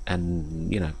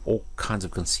and, you know, all kinds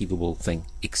of conceivable thing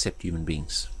except human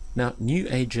beings. Now, New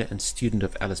Ager and student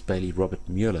of Alice Bailey, Robert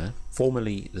Mueller,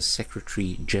 formerly the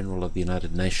Secretary General of the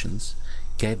United Nations,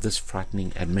 gave this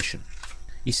frightening admission.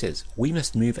 He says, "We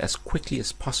must move as quickly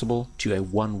as possible to a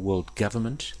one-world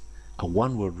government, a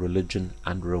one-world religion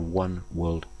under a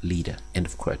one-world leader." End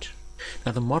of quote.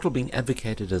 Now, the model being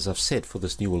advocated, as I've said, for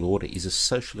this New World Order is a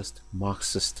socialist,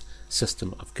 Marxist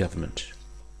system of government.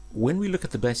 When we look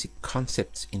at the basic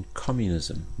concepts in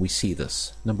communism, we see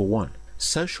this. Number one,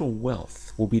 social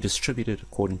wealth will be distributed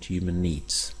according to human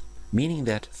needs, meaning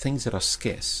that things that are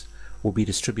scarce will be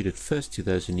distributed first to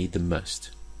those who need them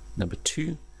most. Number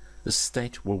two, the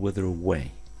state will wither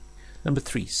away. Number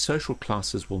three, social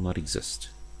classes will not exist.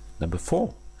 Number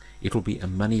four, it will be a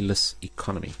moneyless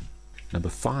economy. Number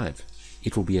five,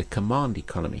 It will be a command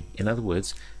economy. In other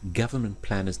words, government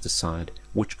planners decide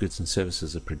which goods and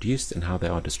services are produced and how they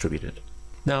are distributed.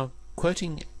 Now,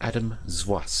 quoting Adam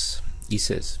Zwas, he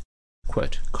says,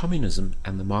 quote, "Communism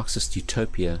and the Marxist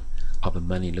utopia of a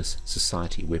moneyless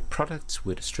society where products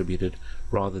were distributed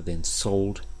rather than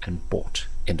sold and bought,"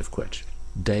 end of quote.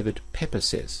 David Pepper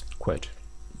says, quote,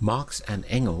 "Marx and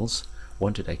Engels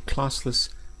wanted a classless,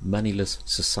 moneyless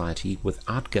society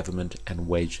without government and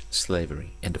wage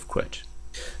slavery," end of quote.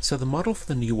 So the model for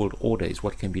the New World Order is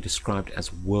what can be described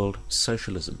as world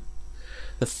socialism.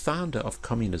 The founder of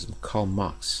communism, Karl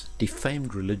Marx,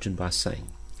 defamed religion by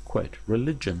saying, quote,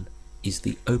 "Religion is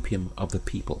the opium of the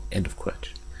people," end of quote.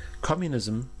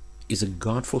 Communism is a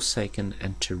God-forsaken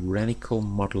and tyrannical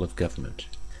model of government.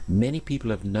 Many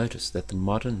people have noticed that the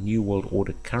modern New World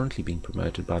Order currently being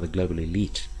promoted by the global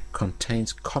elite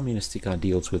contains communistic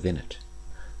ideals within it.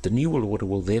 The New World Order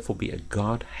will therefore be a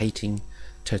God-hating,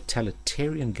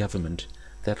 totalitarian government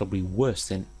that will be worse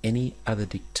than any other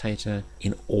dictator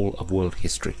in all of world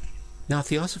history. Now,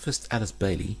 theosophist Alice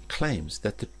Bailey claims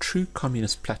that the true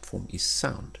communist platform is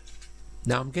sound.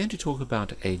 Now, I'm going to talk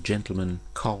about a gentleman,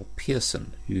 Karl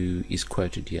Pearson, who is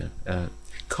quoted here.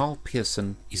 Karl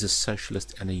Pearson is a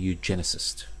socialist and a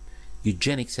eugenicist.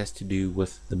 Eugenics has to do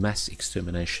with the mass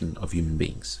extermination of human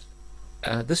beings.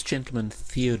 This gentleman,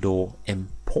 Theodore M.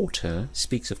 Porter,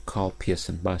 speaks of Karl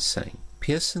Pearson by saying,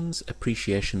 "Pearson's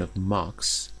appreciation of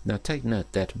Marx," now take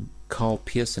note that Karl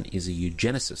Pearson is a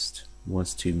eugenicist, who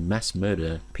wants to mass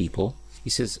murder people. He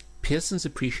says, "Pearson's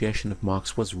appreciation of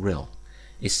Marx was real,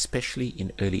 especially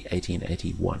in early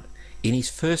 1881. In his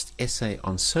first essay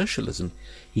on socialism,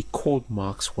 he called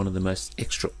Marx one of the most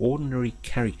extraordinary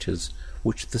characters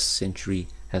which this century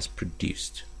has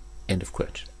produced," end of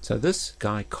quote. So this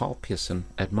guy, Karl Pearson,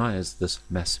 admires this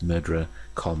mass murderer,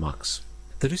 Karl Marx.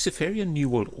 The Luciferian New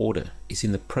World Order is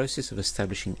in the process of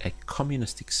establishing a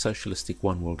communistic, socialistic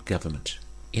one-world government.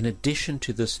 In addition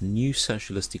to this new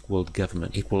socialistic world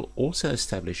government, it will also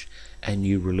establish a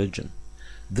new religion.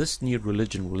 This new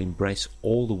religion will embrace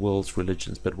all the world's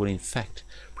religions, but will in fact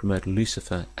promote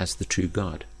Lucifer as the true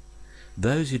God.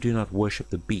 Those who do not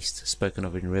worship the beast spoken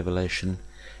of in Revelation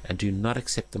and do not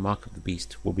accept the mark of the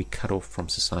beast will be cut off from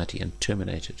society and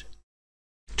terminated.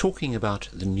 Talking about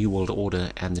the New World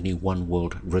Order and the new one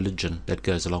world religion that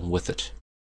goes along with it,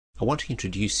 I want to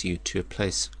introduce you to a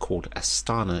place called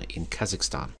Astana in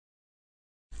Kazakhstan.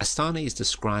 Astana is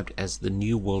described as the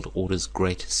New World Order's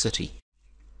great city,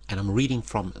 and I'm reading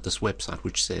from this website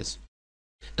which says,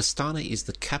 "Astana is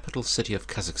the capital city of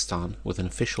Kazakhstan with an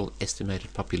official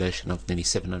estimated population of nearly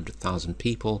 700,000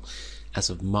 people as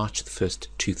of March 1st,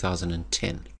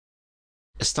 2010.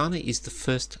 Astana is the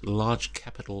first large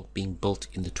capital being built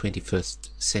in the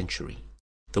 21st century.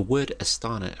 The word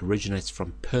Astana originates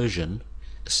from Persian,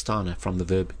 Astana from the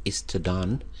verb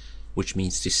istadan, which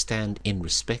means to stand in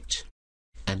respect,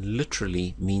 and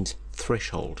literally means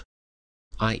threshold,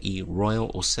 i.e. royal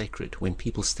or sacred, when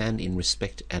people stand in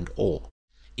respect and awe,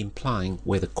 implying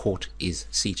where the court is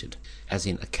seated, as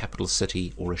in a capital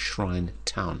city or a shrine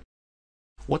town.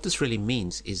 What this really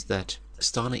means is that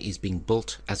Astana is being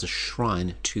built as a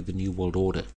shrine to the New World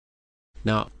Order.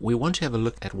 Now, we want to have a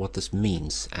look at what this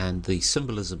means and the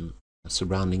symbolism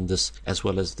surrounding this, as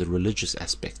well as the religious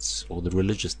aspects or the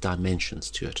religious dimensions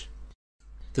to it.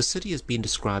 The city has been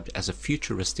described as a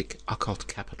futuristic occult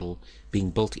capital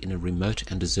being built in a remote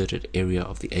and deserted area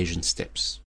of the Asian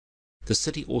steppes. The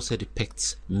city also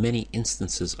depicts many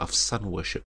instances of sun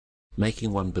worship,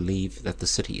 making one believe that the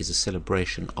city is a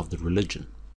celebration of the religion.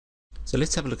 So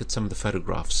let's have a look at some of the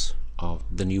photographs of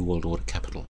the New World Order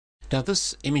capital. Now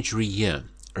this imagery here,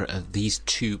 these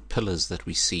two pillars that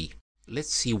we see,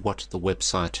 let's see what the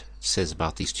website says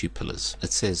about these two pillars.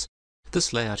 It says,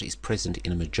 "This layout is present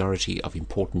in a majority of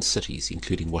important cities,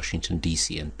 including Washington,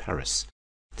 D.C. and Paris.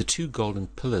 The two golden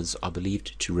pillars are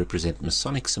believed to represent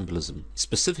Masonic symbolism,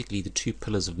 specifically the two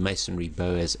pillars of Masonry,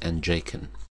 Boaz and Jachin.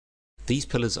 These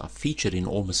pillars are featured in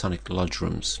all Masonic lodge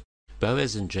rooms.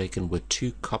 Boaz and Jachin were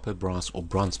two copper, brass or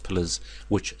bronze pillars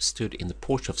which stood in the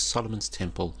porch of Solomon's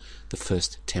temple, the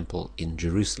first temple in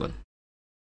Jerusalem."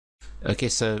 Okay,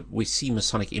 so we see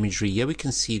Masonic imagery. Here we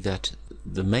can see that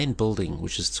the main building,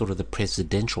 which is sort of the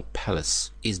presidential palace,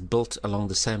 is built along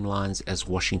the same lines as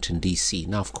Washington, D.C.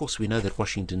 Now, of course, we know that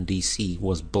Washington, D.C.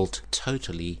 was built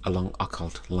totally along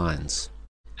occult lines.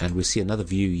 And we see another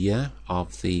view here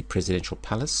of the presidential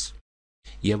palace.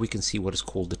 Here we can see what is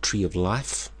called the Tree of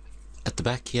Life. At the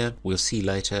back here, we'll see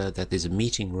later that there's a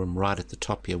meeting room right at the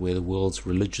top here where the world's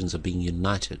religions are being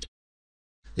united.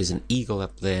 There's an eagle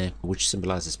up there which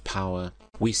symbolizes power.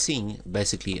 We're seeing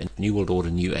basically a New World Order,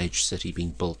 New Age city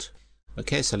being built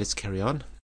Okay, so let's carry on.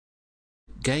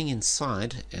 Going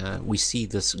inside, we see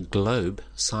this globe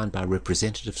signed by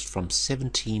representatives from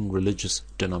 17 religious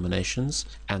denominations,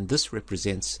 and this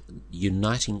represents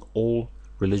uniting all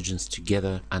religions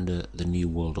together under the New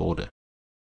World Order.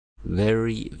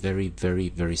 Very, very, very,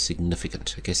 very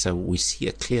significant. Okay, so we see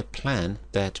a clear plan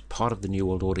that part of the New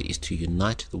World Order is to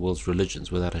unite the world's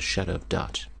religions without a shadow of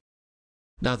doubt.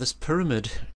 Now, this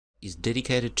pyramid is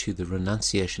dedicated to the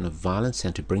renunciation of violence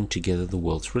and to bring together the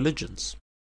world's religions.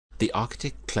 The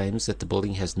architect claims that the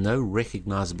building has no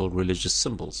recognizable religious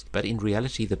symbols, but in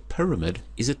reality the pyramid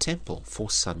is a temple for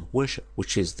sun worship,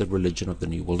 which is the religion of the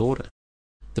New World Order.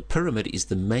 The pyramid is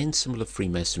the main symbol of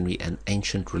Freemasonry and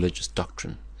ancient religious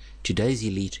doctrine. Today's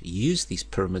elite use these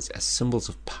pyramids as symbols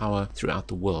of power throughout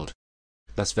the world.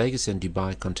 Las Vegas and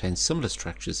Dubai contain similar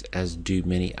structures, as do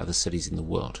many other cities in the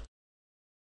world.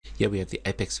 Here we have the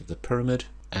apex of the pyramid,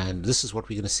 and this is what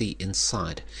we're going to see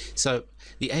inside. So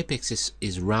the apex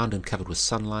is round and covered with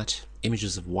sunlight.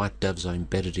 Images of white doves are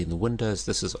embedded in the windows.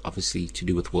 This is obviously to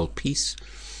do with world peace,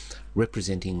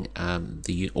 representing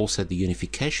also the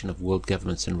unification of world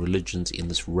governments and religions in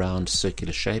this round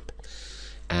circular shape,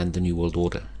 and the New World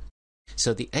Order.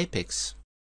 So the apex,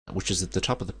 which is at the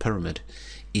top of the pyramid,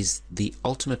 is the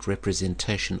ultimate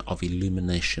representation of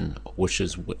illumination, which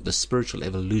is the spiritual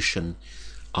evolution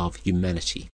of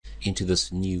humanity into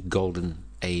this new golden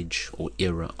age or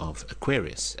era of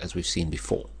Aquarius, as we've seen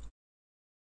before.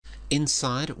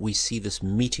 Inside we see this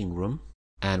meeting room,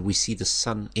 and we see the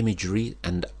sun imagery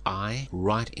and eye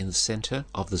right in the center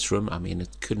of this room. I mean,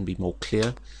 it couldn't be more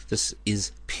clear. This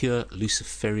is pure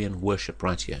Luciferian worship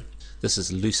right here. This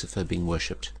is Lucifer being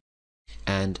worshipped.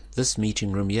 And this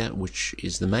meeting room here, which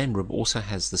is the main room, also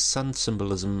has the sun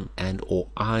symbolism and or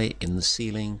eye in the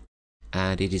ceiling,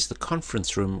 and it is the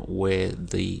conference room where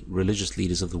the religious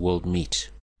leaders of the world meet.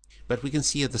 But we can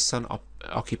see here the sun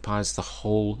occupies the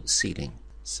whole ceiling.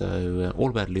 So all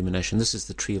about illumination. This is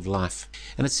the Tree of Life,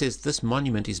 and it says this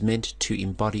monument is meant to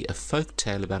embody a folk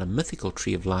tale about a mythical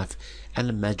tree of life and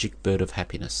a magic bird of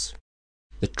happiness.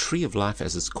 The Tree of Life,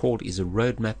 as it's called, is a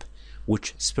roadmap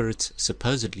which spirits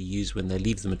supposedly use when they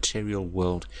leave the material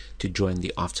world to join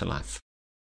the afterlife.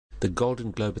 The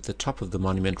golden globe at the top of the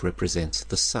monument represents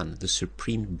the sun, the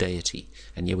supreme deity,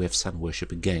 and here we have sun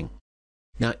worship again.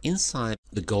 Now inside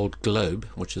the gold globe,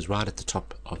 which is right at the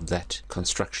top of that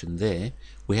construction there,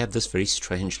 we have this very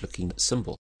strange looking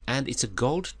symbol. And it's a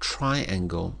gold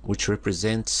triangle which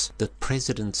represents the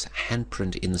president's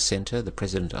handprint in the center, the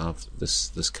president of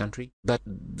this country. But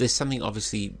there's something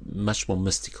obviously much more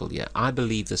mystical here. I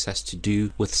believe this has to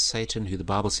do with Satan, who the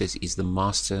Bible says is the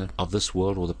master of this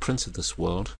world, or the prince of this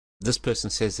world. This person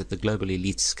says that the global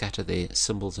elites scatter their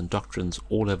symbols and doctrines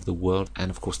all over the world, and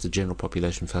of course the general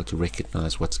population fail to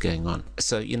recognize what's going on.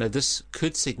 So, this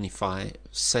could signify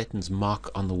Satan's mark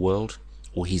on the world,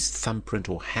 or his thumbprint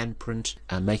or handprint,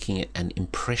 making it an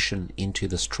impression into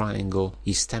this triangle.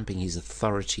 He's stamping his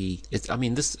authority.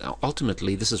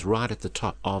 Ultimately, this is right at the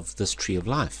top of this Tree of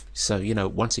Life. So,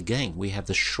 once again, we have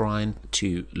the shrine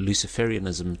to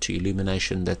Luciferianism, to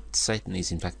illumination, that Satan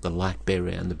is in fact the light bearer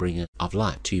and the bringer of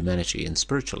light to humanity and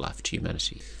spiritual life to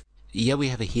humanity. Here we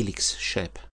have a helix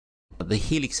shape. The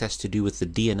helix has to do with the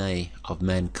DNA of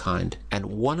mankind, and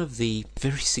one of the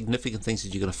very significant things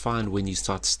that you're going to find when you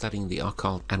start studying the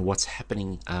occult and what's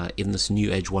happening in this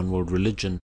New Age One World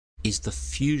religion is the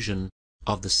fusion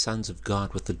of the sons of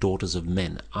God with the daughters of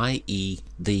men, i.e.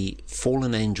 the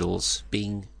fallen angels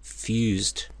being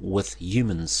fused with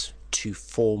humans to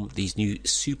form these new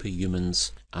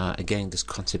superhumans, again this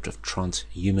concept of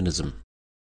transhumanism.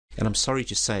 And I'm sorry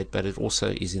to say it, but it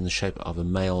also is in the shape of a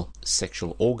male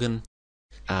sexual organ,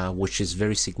 which is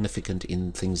very significant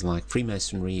in things like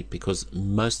Freemasonry, because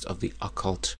most of the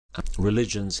occult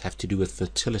religions have to do with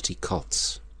fertility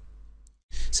cults.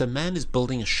 So man is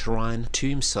building a shrine to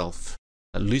himself.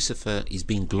 Lucifer is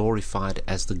being glorified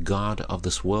as the god of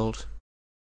this world.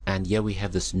 And here we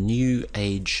have this new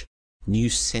age, new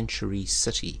century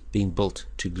city being built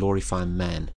to glorify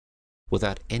man.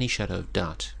 Without any shadow of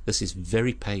doubt, this is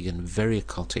very pagan, very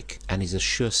occultic, and is a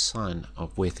sure sign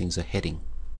of where things are heading.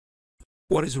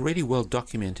 What is really well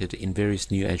documented in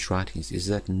various New Age writings is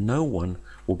that no one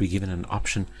will be given an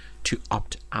option to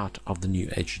opt out of the New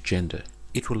Age agenda.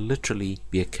 It will literally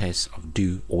be a case of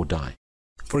do or die.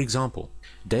 For example,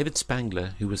 David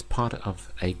Spangler, who was part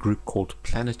of a group called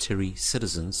Planetary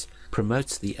Citizens,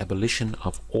 promotes the abolition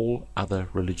of all other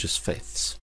religious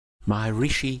faiths.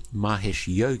 Maharishi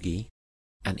Mahesh Yogi,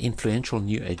 an influential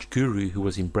New Age guru who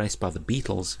was embraced by the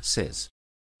Beatles, says,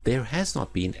 "There has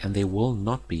not been and there will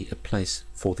not be a place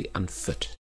for the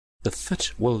unfit. The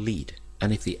fit will lead,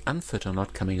 and if the unfit are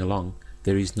not coming along,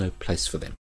 there is no place for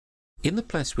them. In the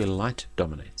place where light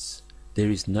dominates, there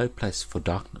is no place for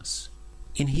darkness.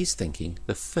 In his thinking,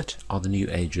 the fit are the New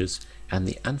Agers, and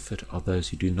the unfit are those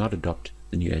who do not adopt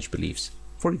the New Age beliefs.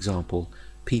 For example,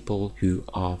 people who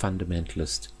are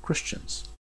fundamentalist Christians.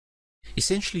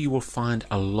 Essentially, you will find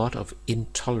a lot of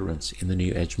intolerance in the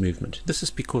New Age movement. This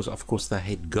is because, of course, they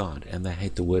hate God, and they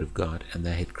hate the Word of God, and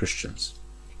they hate Christians.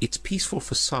 Its peaceful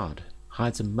facade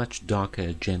hides a much darker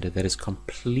agenda that is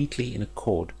completely in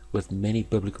accord with many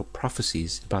biblical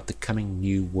prophecies about the coming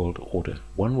new world order,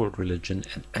 one world religion,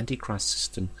 an Antichrist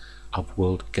system of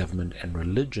world government and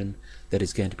religion that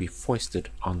is going to be foisted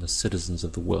on the citizens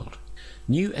of the world.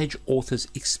 New Age authors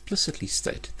explicitly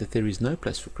state that there is no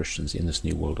place for Christians in this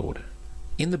new world order.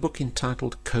 In the book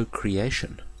entitled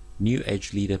Co-Creation, New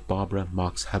Age leader Barbara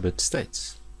Marx Hubbard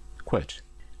states, quote,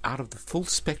 "Out of the full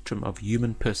spectrum of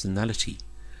human personality,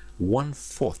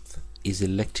 1/4 is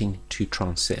electing to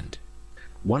transcend.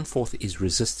 1/4 is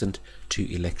resistant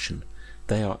to election.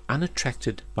 They are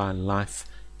unattracted by life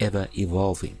ever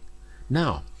evolving.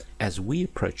 Now, as we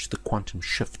approach the quantum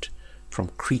shift from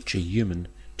creature human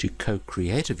to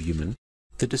co-creative human,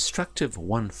 the destructive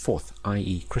 1/4,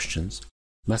 i.e. Christians,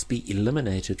 must be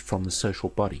eliminated from the social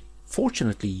body.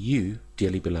 Fortunately, you,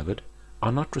 dearly beloved,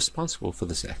 are not responsible for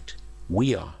this act.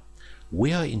 We are.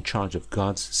 We are in charge of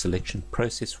God's selection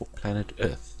process for planet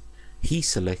Earth. He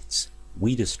selects,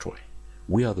 we destroy.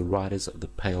 We are the riders of the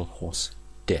pale horse,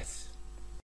 death."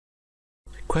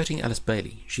 Quoting Alice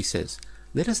Bailey, she says,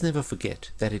 "Let us never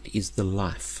forget that it is the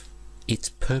life, its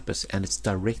purpose, and its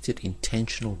directed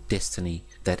intentional destiny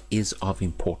that is of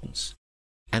importance.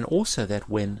 And also that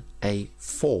when a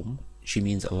form," she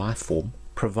means a life form,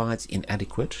 "provides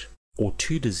inadequate or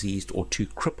too diseased or too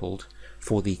crippled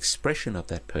for the expression of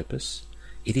that purpose,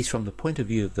 it is from the point of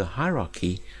view of the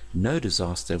hierarchy no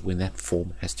disaster when that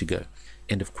form has to go."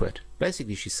 End of quote.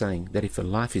 Basically, she's saying that if a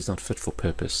life is not fit for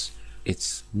purpose,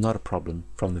 it's not a problem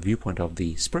from the viewpoint of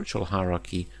the spiritual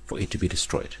hierarchy for it to be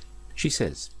destroyed. She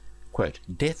says, quote,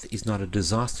 "Death is not a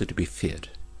disaster to be feared.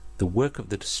 The work of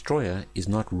the destroyer is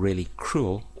not really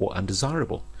cruel or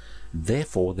undesirable.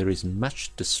 Therefore, there is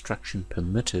much destruction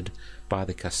permitted by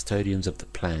the custodians of the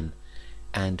plan,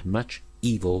 and much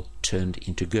evil turned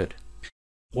into good."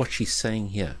 What she's saying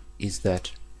here is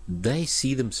that they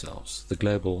see themselves, the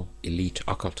global elite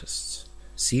occultists,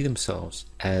 see themselves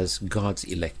as God's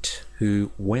elect,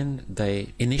 who, when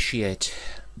they initiate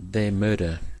their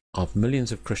murder of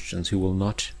millions of Christians who will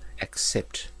not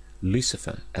accept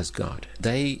Lucifer as God,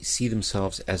 they see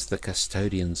themselves as the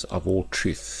custodians of all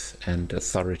truth and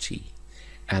authority,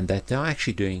 and that they're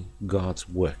actually doing God's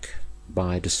work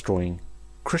by destroying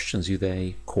Christians who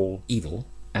they call evil,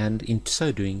 and in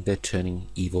so doing they're turning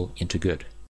evil into good.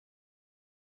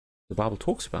 The Bible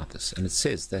talks about this, and it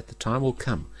says that the time will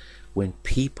come when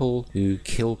people who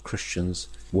kill Christians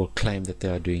will claim that they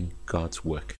are doing God's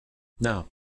work. Now,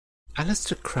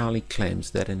 Aleister Crowley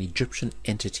claims that an Egyptian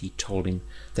entity told him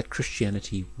that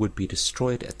Christianity would be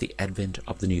destroyed at the advent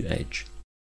of the New Age.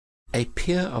 A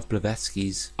peer of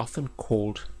Blavatsky's, often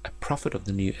called a prophet of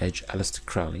the New Age, Aleister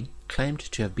Crowley, claimed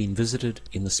to have been visited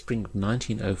in the spring of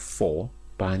 1904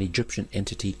 by an Egyptian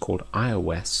entity called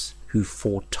Iowas, who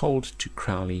foretold to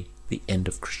Crowley the end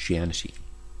of Christianity.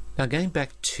 Now, going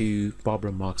back to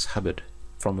Barbara Marx Hubbard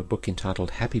from a book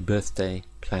entitled Happy Birthday,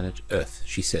 Planet Earth,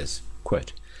 she says,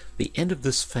 quote, "The end of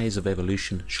this phase of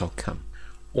evolution shall come.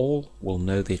 All will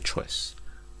know their choice.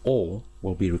 All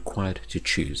will be required to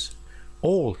choose.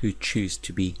 All who choose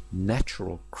to be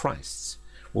natural Christs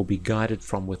will be guided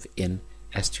from within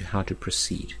as to how to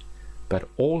proceed. But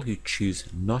all who choose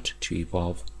not to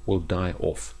evolve will die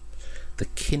off. The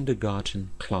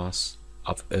kindergarten class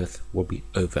of Earth will be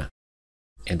over."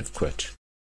 End of quote.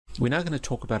 We're now going to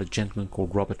talk about a gentleman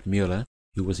called Robert Mueller,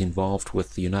 who was involved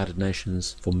with the United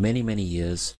Nations for many, many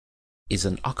years, is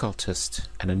an occultist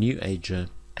and a New Ager,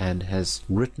 and has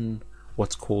written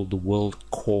what's called the World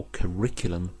Core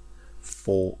Curriculum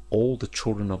for all the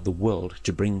children of the world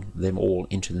to bring them all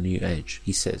into the New Age.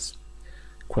 He says,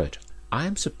 quote, "I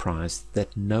am surprised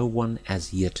that no one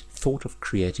as yet thought of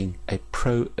creating a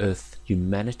pro-Earth,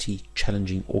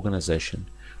 humanity-challenging organization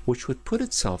which would put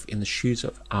itself in the shoes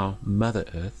of our Mother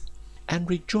Earth and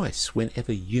rejoice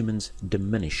whenever humans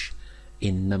diminish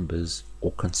in numbers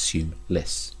or consume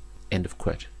less." End of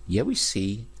quote. Here we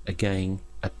see, again,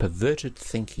 a perverted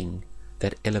thinking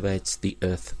that elevates the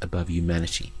Earth above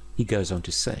humanity. He goes on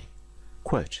to say,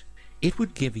 quote, "It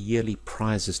would give yearly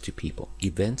prizes to people,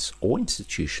 events, or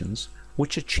institutions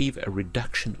which achieve a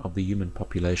reduction of the human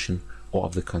population or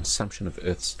of the consumption of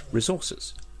Earth's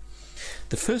resources.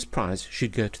 The first prize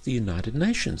should go to the United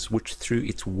Nations, which through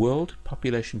its World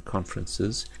Population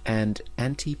Conferences and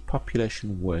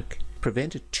anti-population work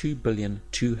prevented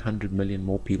 2,200,000,000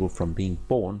 more people from being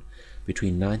born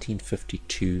between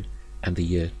 1952 and the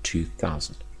year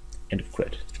 2000. End of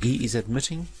quote. He is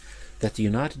admitting that the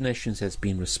United Nations has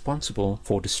been responsible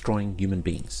for destroying human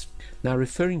beings. Now,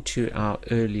 referring to our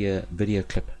earlier video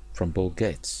clip from Bill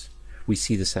Gates, we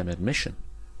see the same admission,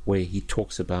 where he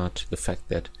talks about the fact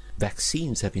that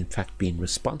vaccines have in fact been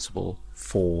responsible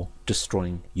for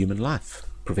destroying human life,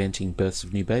 preventing births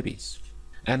of new babies.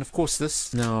 And of course,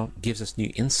 this now gives us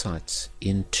new insights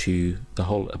into the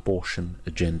whole abortion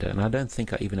agenda. And I don't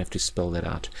think I even have to spell that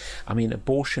out. I mean,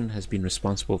 abortion has been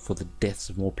responsible for the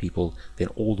deaths of more people than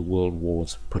all the world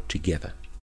wars put together.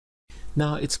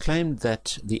 Now, it's claimed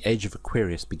that the Age of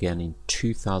Aquarius began in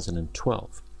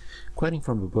 2012. Quoting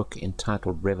from a book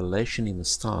entitled Revelation in the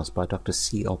Stars by Dr.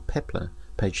 C.L. Pepler,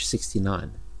 page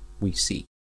 69, we see,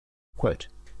 quote,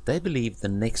 "They believe the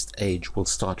next age will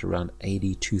start around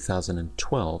AD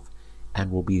 2012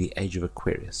 and will be the Age of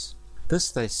Aquarius.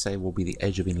 This, they say, will be the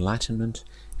Age of Enlightenment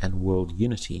and world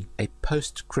unity, a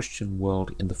post-Christian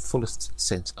world in the fullest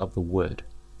sense of the word."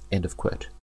 End of quote.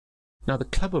 Now, the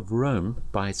Club of Rome,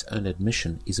 by its own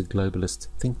admission, is a globalist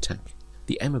think tank.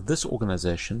 The aim of this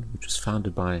organization, which was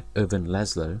founded by Irvin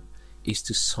Laszlo, is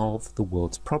to solve the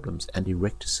world's problems and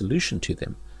erect a solution to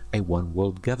them, a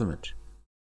one-world government.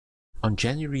 On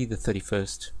January the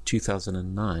 31st,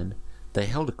 2009, they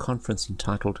held a conference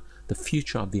entitled The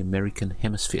Future of the American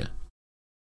Hemisphere.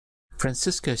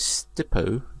 Francisco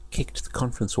Stipo kicked the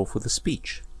conference off with a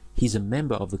speech. He's a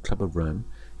member of the Club of Rome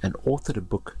and authored a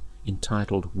book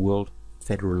entitled World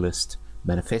Federalist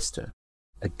Manifesto,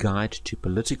 a guide to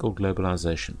political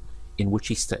globalization, in which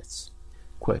he states,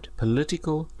 quote,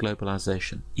 "Political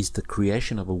globalization is the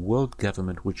creation of a world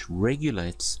government which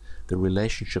regulates the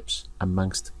relationships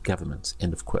amongst governments,"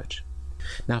 end of quote.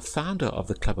 Now, founder of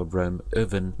the Club of Rome,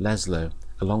 Irvin Laszlo,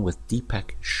 along with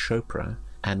Deepak Chopra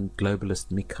and globalist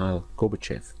Mikhail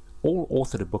Gorbachev, all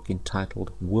authored a book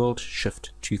entitled World Shift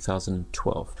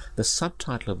 2012. The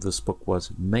subtitle of this book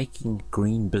was Making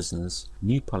Green Business,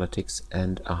 New Politics,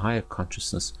 and a Higher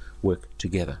Consciousness Work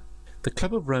Together. The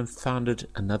Club of Rome founded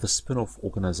another spin-off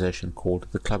organization called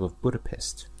the Club of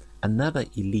Budapest, another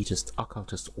elitist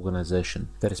occultist organization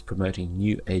that is promoting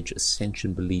New Age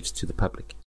ascension beliefs to the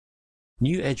public.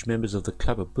 New Age members of the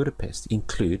Club of Budapest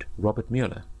include Robert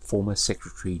Mueller, former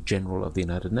Secretary General of the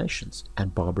United Nations,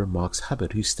 and Barbara Marx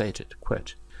Hubbard, who stated,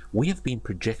 quote, "We have been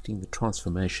projecting the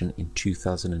transformation in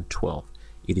 2012.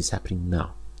 It is happening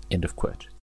now," end of quote.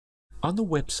 On the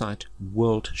website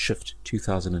World Shift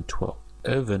 2012,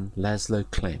 Irvin Laszlo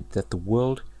claimed that the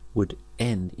world would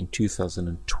end in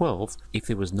 2012 if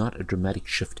there was not a dramatic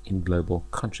shift in global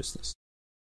consciousness.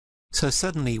 So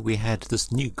suddenly we had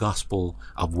this new gospel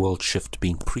of world shift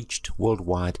being preached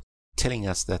worldwide, telling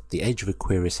us that the Age of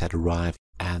Aquarius had arrived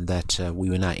and that we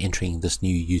were now entering this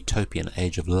new utopian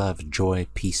age of love, joy,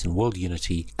 peace, and world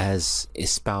unity, as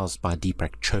espoused by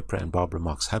Deepak Chopra and Barbara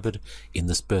Marx Hubbard in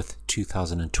this Birth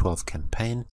 2012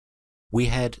 campaign. We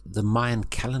had the Mayan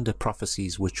calendar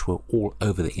prophecies, which were all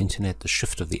over the internet, the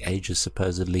shift of the ages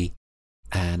supposedly,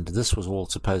 and this was all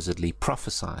supposedly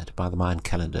prophesied by the Mayan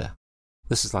calendar.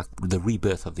 This is like the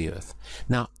rebirth of the earth.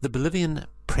 Now, the Bolivian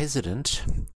president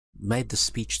made the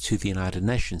speech to the United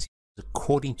Nations.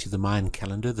 According to the Mayan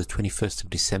calendar, the 21st of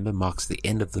December marks the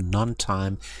end of the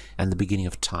non-time and the beginning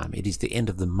of time. It is the end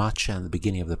of the Macha and the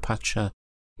beginning of the Pacha.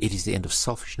 It is the end of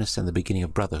selfishness and the beginning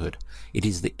of brotherhood. It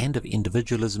is the end of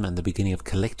individualism and the beginning of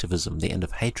collectivism, the end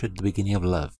of hatred, the beginning of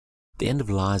love, the end of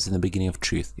lies and the beginning of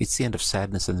truth. It's the end of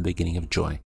sadness and the beginning of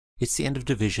joy. It's the end of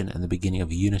division and the beginning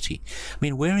of unity. I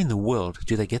mean, where in the world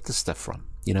do they get this stuff from?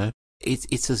 You know,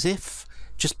 it's as if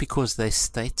just because they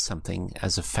state something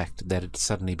as a fact that it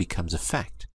suddenly becomes a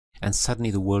fact. And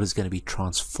suddenly the world is going to be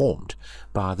transformed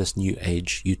by this new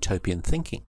age utopian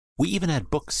thinking. We even had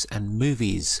books and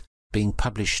movies being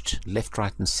published left,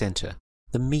 right, and center.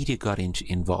 The media got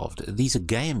involved. These are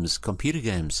games, computer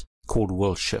games, called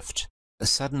World Shift.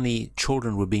 Suddenly,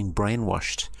 children were being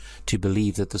brainwashed to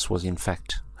believe that this was in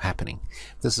fact happening.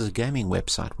 This is a gaming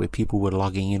website where people were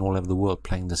logging in all over the world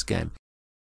playing this game.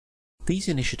 These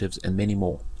initiatives and many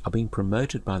more are being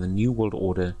promoted by the New World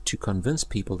Order to convince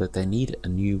people that they need a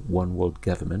new one-world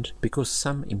government because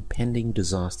some impending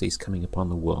disaster is coming upon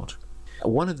the world.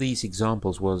 One of these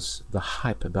examples was the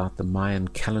hype about the Mayan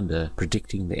calendar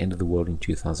predicting the end of the world in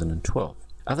 2012.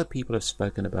 Other people have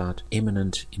spoken about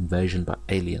imminent invasion by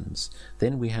aliens.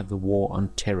 Then we have the war on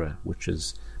terror, which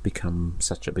has become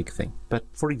such a big thing. But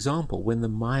for example, when the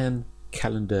Mayan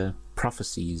calendar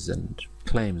prophecies and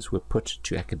claims were put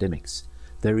to academics.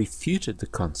 They refuted the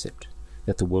concept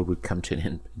that the world would come to an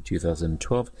end in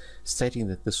 2012, stating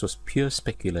that this was pure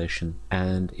speculation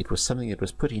and it was something that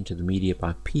was put into the media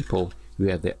by people who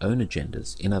have their own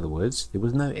agendas. In other words, there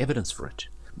was no evidence for it.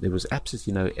 There was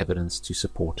absolutely no evidence to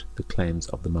support the claims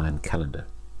of the Mayan calendar.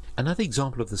 Another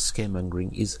example of the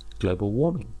scaremongering is global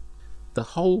warming. The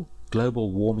whole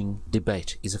global warming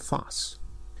debate is a farce.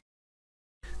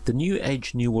 The New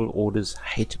Age New World Orders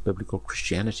hate biblical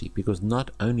Christianity because not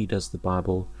only does the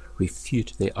Bible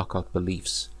refute their occult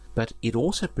beliefs, but it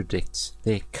also predicts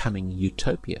their coming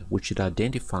utopia, which it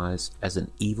identifies as an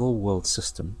evil world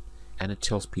system, and it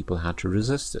tells people how to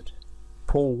resist it.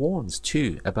 Paul warns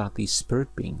too about these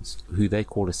spirit beings, who they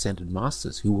call ascended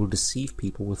masters, who will deceive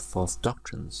people with false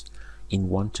doctrines in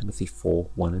 1 Timothy 4,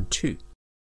 1 and 2.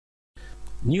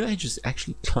 New Agers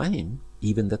actually claim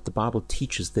even that the Bible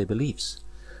teaches their beliefs.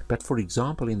 But for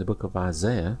example, in the book of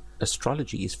Isaiah,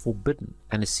 astrology is forbidden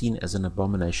and is seen as an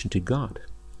abomination to God.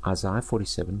 Isaiah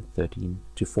 47, 13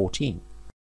 to 14.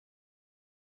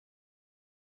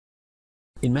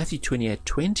 In Matthew 28,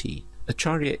 20,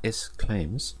 Acharya S.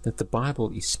 claims that the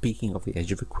Bible is speaking of the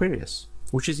age of Aquarius,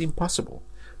 which is impossible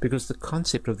because the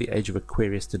concept of the age of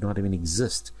Aquarius did not even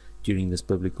exist during this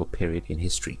biblical period in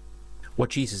history.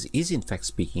 What Jesus is in fact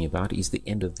speaking about is the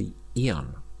end of the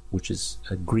eon, which is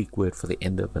a Greek word for the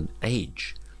end of an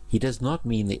age. He does not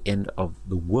mean the end of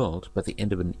the world, but the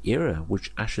end of an era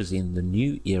which ushers in the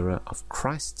new era of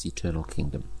Christ's eternal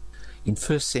kingdom. In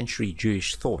first century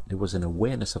Jewish thought, there was an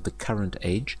awareness of the current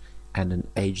age and an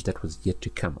age that was yet to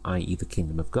come, i.e. the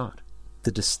kingdom of God.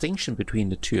 The distinction between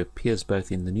the two appears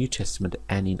both in the New Testament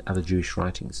and in other Jewish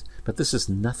writings, but this has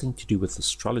nothing to do with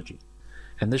astrology.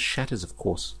 And this shatters, of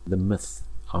course, the myth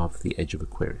of the age of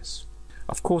Aquarius.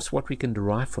 Of course, what we can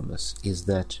derive from this is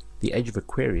that the age of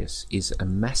Aquarius is a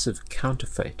massive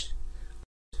counterfeit.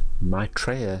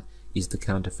 Maitreya is the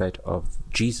counterfeit of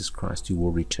Jesus Christ who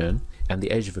will return, and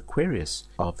the age of Aquarius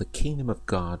of the kingdom of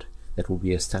God that will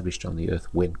be established on the earth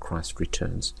when Christ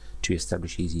returns to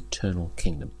establish his eternal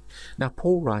kingdom. Now,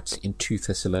 Paul writes in 2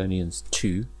 Thessalonians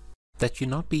 2, that you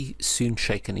not be soon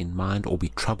shaken in mind or be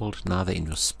troubled, neither in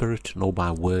your spirit, nor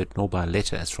by word, nor by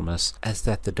letter as from us, as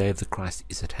that the day of the Christ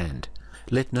is at hand.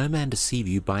 Let no man deceive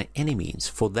you by any means,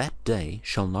 for that day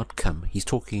shall not come, he's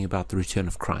talking about the return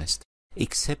of Christ,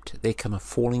 except there come a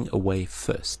falling away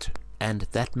first, and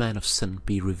that man of sin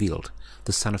be revealed,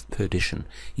 the son of perdition.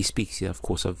 He speaks here, of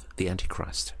course, of the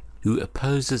Antichrist, who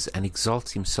opposes and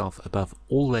exalts himself above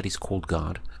all that is called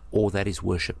God, or that is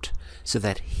worshipped, so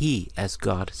that he, as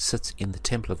God, sits in the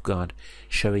temple of God,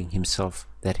 showing himself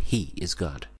that he is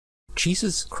God.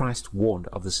 Jesus Christ warned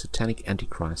of the satanic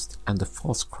Antichrist and the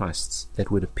false Christs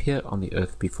that would appear on the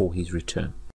earth before his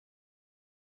return.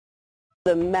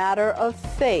 The matter of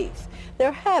faith.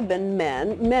 There have been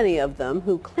men, many of them,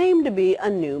 who claim to be a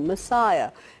new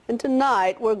Messiah. And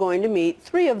tonight we're going to meet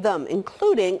 3 of them,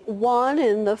 including one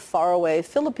in the faraway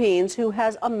Philippines who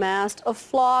has amassed a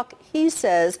flock, he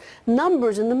says,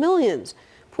 numbers in the millions.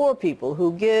 Poor people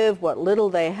who give what little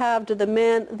they have to the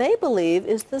man they believe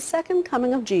is the second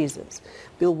coming of Jesus.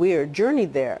 Bill Weir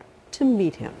journeyed there to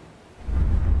meet him.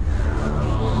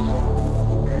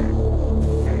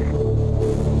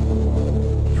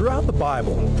 Throughout the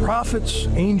Bible, prophets,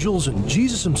 angels, and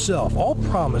Jesus himself all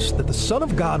promised that the Son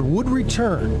of God would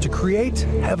return to create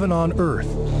heaven on earth.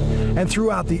 And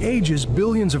throughout the ages,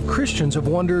 billions of Christians have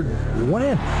wondered,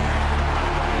 when?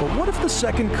 But what if the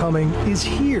second coming is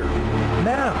here,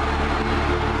 now?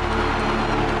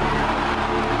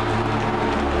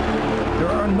 There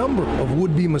are a number of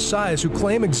would-be messiahs who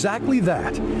claim exactly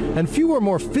that, and few are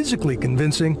more physically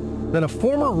convincing than a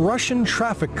former Russian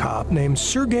traffic cop named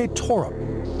Sergei Torop.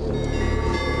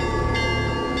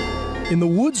 In the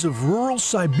woods of rural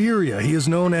Siberia, he is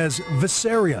known as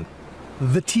Vissarion,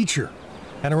 the teacher,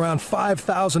 and around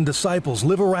 5,000 disciples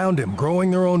live around him, growing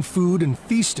their own food and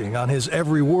feasting on his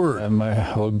every word. My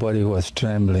whole body was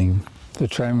trembling. The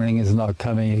trembling is not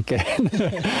coming again.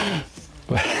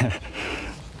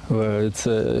 Well, it's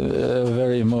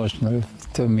very emotional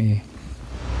to me.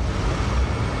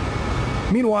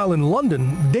 Meanwhile, in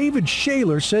London, David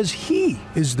Shaler says he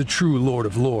is the true Lord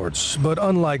of Lords, but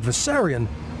unlike Vissarion,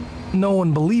 no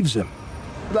one believes him.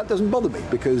 That doesn't bother me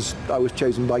because I was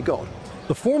chosen by God.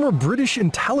 The former British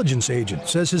intelligence agent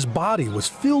says his body was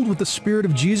filled with the Spirit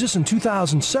of Jesus in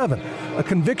 2007, a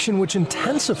conviction which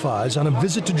intensifies on a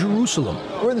visit to Jerusalem.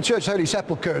 We're in the Church Holy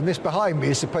Sepulchre, and this behind me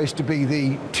is supposed to be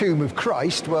the tomb of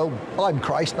Christ. Well, I'm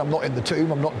Christ, and I'm not in the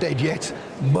tomb, I'm not dead yet.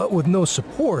 But with no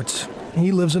support,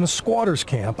 he lives in a squatter's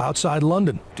camp outside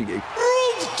London. Prove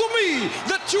to me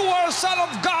that you are Son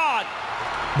of God.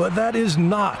 But that is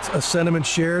not a sentiment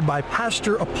shared by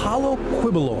Pastor Apollo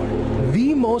Quiboloy,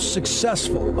 the most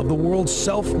successful of the world's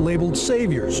self-labeled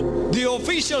saviors. The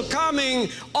official coming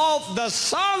of the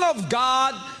Son of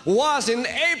God was in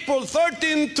April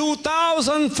 13,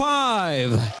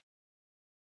 2005.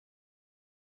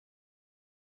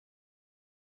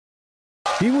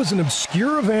 He was an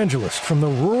obscure evangelist from the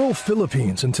rural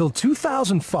Philippines until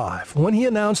 2005, when he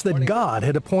announced that God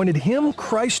had appointed him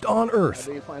Christ on earth.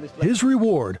 His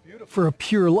reward for a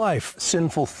pure life.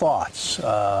 Sinful thoughts,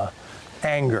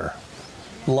 anger,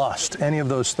 lust, any of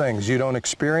those things. You don't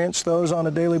experience those on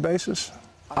a daily basis?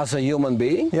 As a human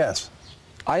being? Yes.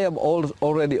 I have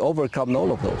already overcome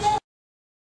all of those.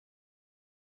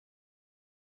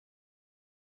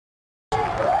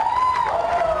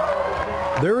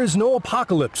 There is no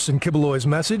apocalypse in Quiboloy's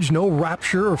message, no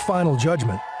rapture or final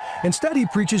judgment. Instead, he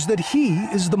preaches that he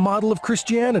is the model of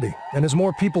Christianity, and as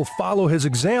more people follow his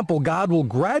example, God will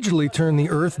gradually turn the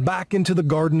earth back into the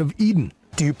Garden of Eden.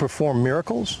 Do you perform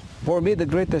miracles? For me, the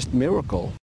greatest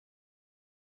miracle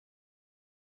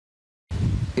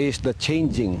is the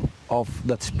changing of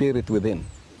that spirit within.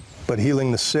 But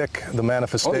healing the sick, the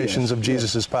manifestations of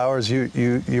Jesus' powers,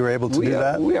 you're able to do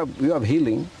that? We have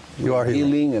healing. You are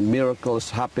healing and miracles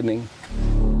happening.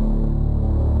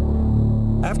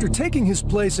 After taking his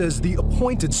place as the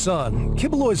appointed son,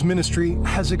 Quiboloy's ministry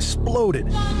has exploded.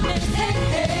 He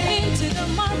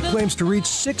claims to reach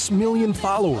 6 million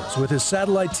followers with his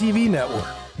satellite TV network,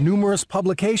 numerous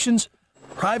publications,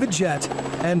 private jet,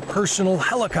 and personal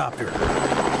helicopter.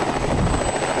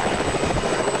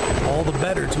 All the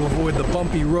better to avoid the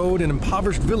bumpy road and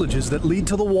impoverished villages that lead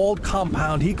to the walled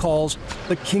compound he calls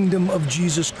the Kingdom of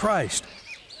Jesus Christ.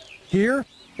 Here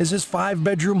is his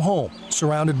 5-bedroom home,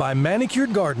 surrounded by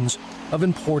manicured gardens of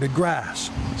imported grass.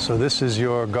 So this is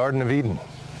your Garden of Eden?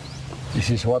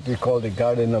 This is what we call the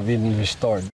Garden of Eden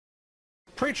restored.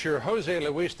 Preacher Jose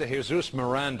Luis de Jesus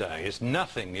Miranda is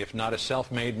nothing if not a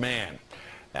self-made man.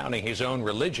 Founding his own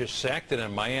religious sect in a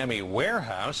Miami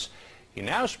warehouse, he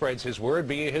now spreads his word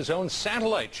via his own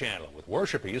satellite channel, with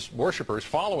worshipers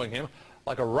following him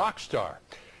like a rock star.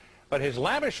 But his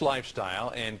lavish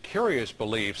lifestyle and curious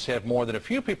beliefs have more than a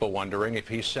few people wondering if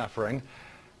he's suffering,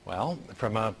 well,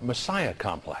 from a Messiah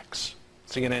complex.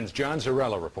 CNN's John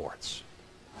Zarella reports.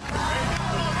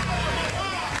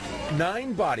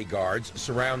 9 bodyguards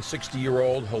surround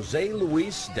 60-year-old Jose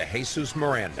Luis de Jesus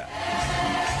Miranda.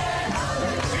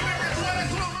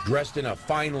 Dressed in a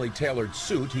finely tailored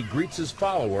suit, he greets his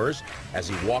followers as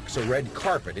he walks a red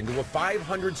carpet into a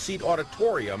 500-seat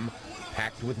auditorium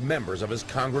packed with members of his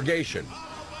congregation.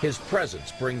 His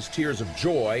presence brings tears of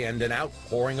joy and an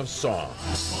outpouring of song.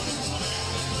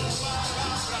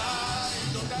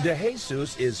 De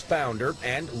Jesus is founder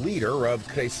and leader of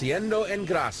Creciendo en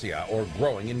Gracia, or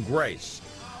Growing in Grace,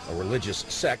 a religious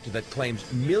sect that claims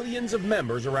millions of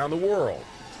members around the world.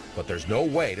 But there's no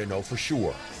way to know for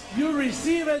sure. You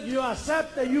receive it, you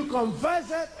accept it, you confess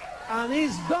it, and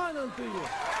it's done unto you.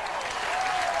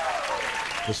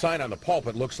 The sign on the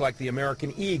pulpit looks like the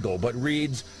American eagle, but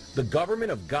reads, "The Government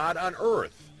of God on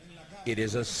Earth." It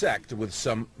is a sect with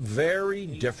some very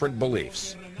different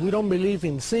beliefs. We don't believe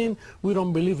in sin, we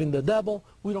don't believe in the devil,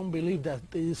 we don't believe that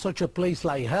there is such a place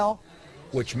like hell.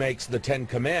 Which makes the 10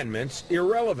 Commandments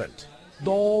irrelevant.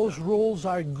 Those rules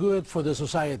are good for the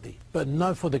society, but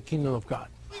not for the kingdom of God.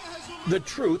 The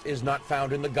truth is not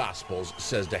found in the Gospels,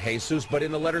 says De Jesus, but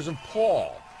in the letters of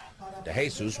Paul. De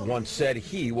Jesus once said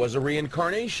he was a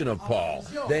reincarnation of Paul.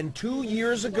 Then 2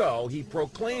 years ago, he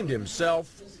proclaimed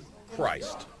himself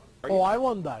Christ. Oh, I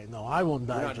won't die. No, I won't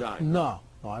die. You're not dying. No,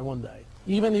 I won't die.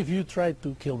 Even if you try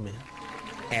to kill me.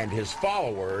 And his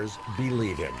followers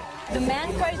believe him. The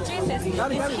man Christ Jesus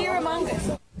is here among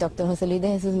us. Dr. Jose Luis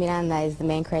de Jesus Miranda is the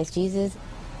man Christ Jesus.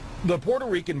 The Puerto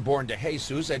Rican-born De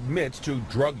Jesus admits to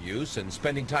drug use and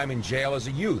spending time in jail as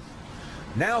a youth.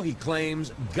 Now he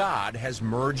claims God has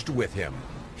merged with him.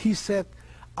 He said,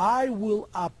 I will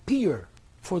appear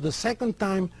for the second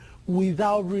time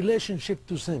without relationship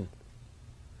to sin.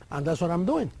 And that's what I'm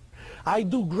doing. I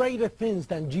do greater things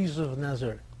than Jesus of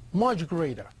Nazareth. Much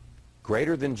greater.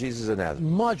 Greater than Jesus of Nazareth?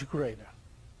 Much greater.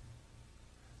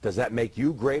 Does that make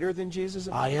you greater than Jesus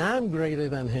of Nazareth? I am greater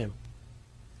than him.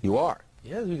 You are?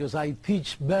 Yes, because I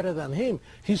teach better than him.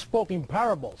 He spoke in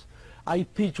parables. I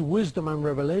teach wisdom and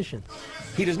revelation.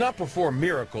 He does not perform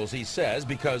miracles, he says,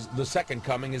 because the second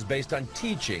coming is based on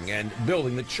teaching and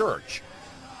building the church.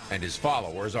 And his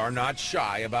followers are not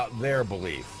shy about their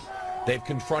belief. They've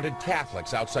confronted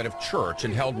Catholics outside of church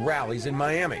and held rallies in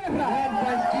Miami,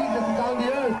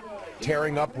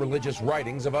 tearing up religious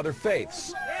writings of other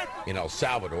faiths. In El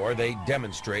Salvador, they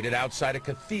demonstrated outside a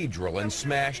cathedral and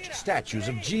smashed statues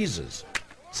of Jesus.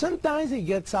 Sometimes it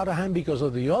gets out of hand because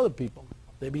of the other people.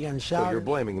 They began shouting. So you're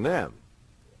blaming them?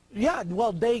 Yeah,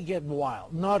 well, they get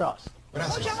wild, not us.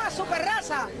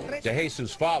 De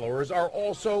Jesus followers are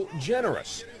also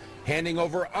generous, handing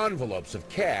over envelopes of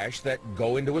cash that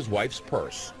go into his wife's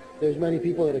purse. There's many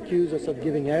people that accuse us of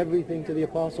giving everything to the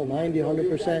apostle, 90,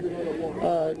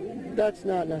 100%. That's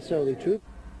not necessarily true.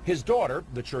 His daughter,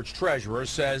 the church treasurer,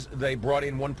 says they brought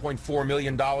in $1.4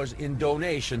 million in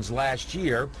donations last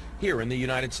year here in the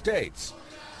United States.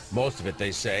 Most of it,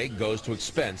 they say, goes to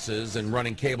expenses and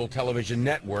running cable television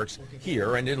networks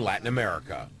here and in Latin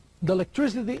America. The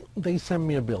electricity, they send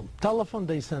me a bill. Telephone,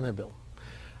 they send a bill.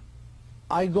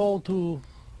 I go to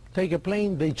take a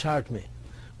plane, they charge me.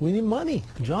 We need money,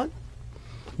 John.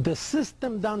 The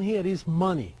system down here is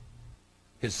money.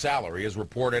 His salary is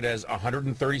reported as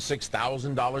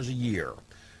 $136,000 a year.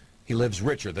 He lives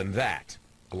richer than that.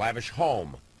 A lavish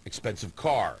home, expensive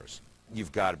cars.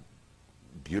 You've got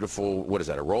beautiful, what is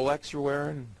that, a Rolex you're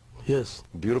wearing? Yes.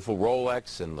 Beautiful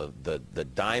Rolex and the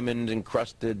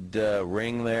diamond-encrusted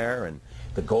ring there and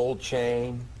the gold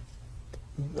chain.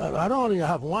 I don't only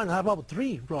have one, I have about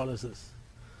 3 Rolexes.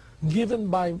 Given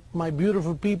by my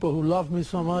beautiful people who love me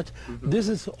so much. This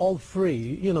is all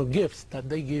free, gifts that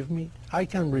they give me. I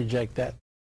can't reject that.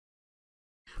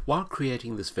 While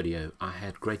creating this video, I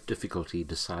had great difficulty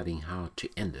deciding how to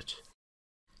end it.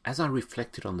 As I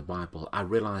reflected on the Bible, I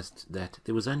realized that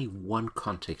there was only one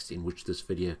context in which this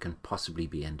video can possibly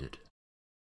be ended.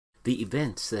 The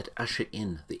events that usher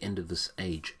in the end of this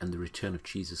age and the return of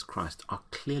Jesus Christ are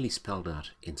clearly spelled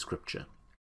out in Scripture.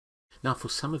 Now, for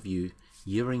some of you,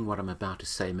 hearing what I'm about to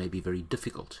say may be very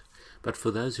difficult, but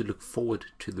for those who look forward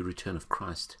to the return of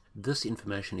Christ, this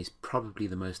information is probably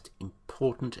the most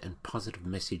important and positive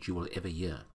message you will ever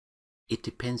hear. It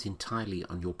depends entirely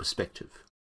on your perspective.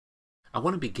 I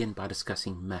want to begin by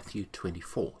discussing Matthew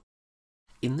 24.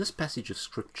 In this passage of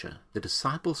Scripture, the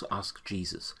disciples ask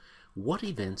Jesus, what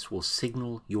events will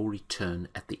signal your return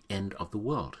at the end of the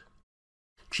world?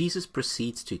 Jesus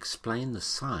proceeds to explain the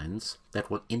signs that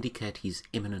will indicate his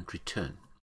imminent return.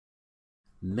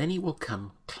 Many will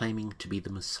come claiming to be the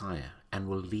Messiah and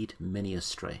will lead many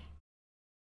astray.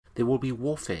 There will be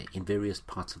warfare in various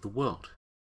parts of the world.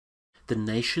 The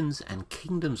nations and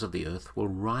kingdoms of the earth will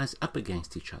rise up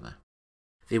against each other.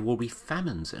 There will be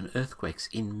famines and earthquakes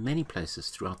in many places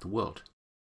throughout the world.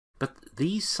 But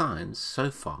these signs,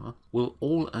 so far, will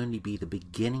all only be the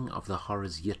beginning of the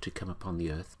horrors yet to come upon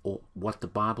the earth, or what the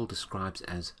Bible describes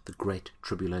as the Great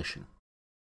Tribulation.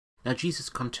 Now Jesus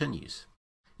continues.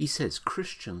 He says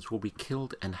Christians will be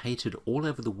killed and hated all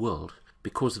over the world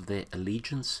because of their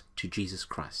allegiance to Jesus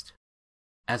Christ.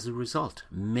 As a result,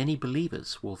 many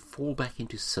believers will fall back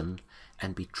into sin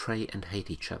and betray and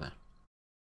hate each other.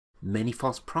 Many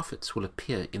false prophets will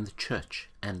appear in the church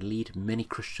and lead many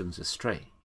Christians astray.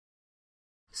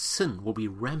 Sin will be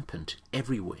rampant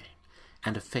everywhere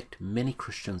and affect many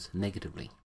Christians negatively.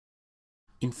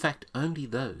 In fact, only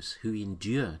those who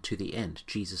endure to the end,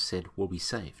 Jesus said, will be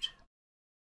saved.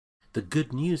 The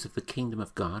good news of the kingdom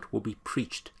of God will be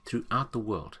preached throughout the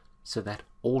world so that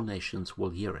all nations will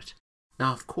hear it.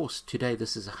 Now, of course, today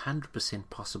this is 100%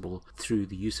 possible through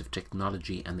the use of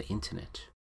technology and the internet.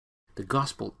 The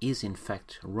gospel is, in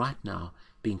fact, right now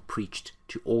being preached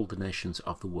to all the nations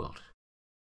of the world.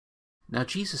 Now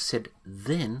Jesus said,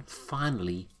 then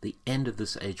finally the end of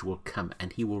this age will come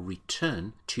and he will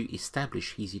return to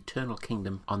establish his eternal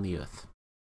kingdom on the earth.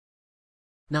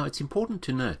 Now it's important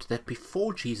to note that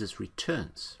before Jesus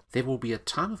returns, there will be a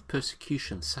time of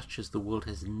persecution such as the world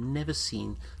has never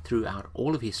seen throughout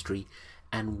all of history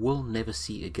and will never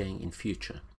see again in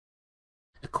future.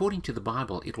 According to the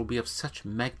Bible, it will be of such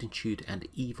magnitude and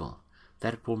evil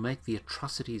that it will make the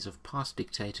atrocities of past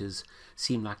dictators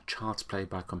seem like child's play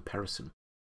by comparison.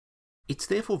 It's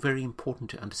therefore very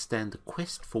important to understand the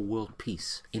quest for world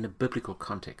peace in a biblical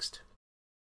context.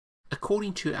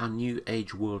 According to our New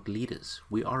Age world leaders,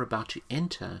 we are about to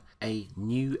enter a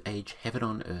New Age heaven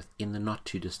on earth in the not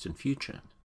too distant future.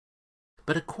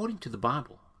 But according to the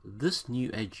Bible, this New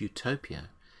Age utopia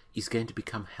is going to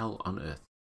become hell on earth.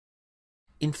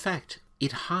 In fact,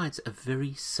 it hides a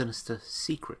very sinister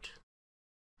secret.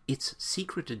 Its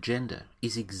secret agenda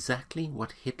is exactly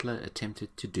what Hitler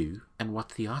attempted to do and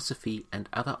what Theosophy and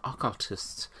other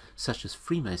occultists such as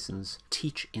Freemasons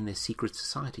teach in their secret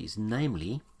societies,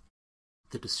 namely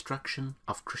the destruction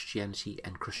of Christianity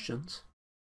and Christians,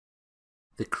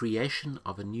 the creation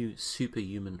of a new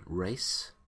superhuman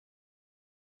race,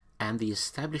 and the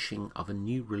establishing of a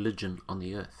new religion on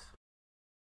the earth.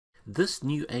 This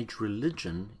New Age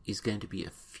religion is going to be a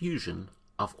fusion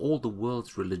of all the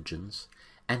world's religions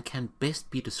and can best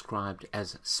be described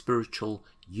as spiritual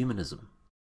humanism.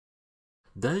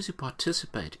 Those who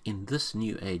participate in this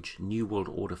New Age, New World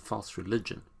Order false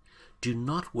religion do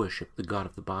not worship the God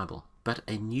of the Bible, but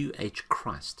a New Age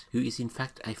Christ, who is in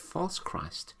fact a false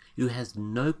Christ, who has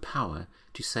no power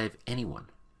to save anyone.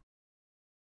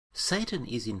 Satan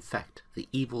is in fact the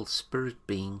evil spirit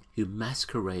being who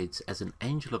masquerades as an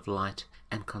angel of light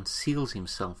and conceals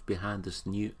himself behind this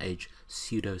New Age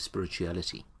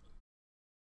pseudo-spirituality.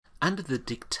 Under the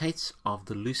dictates of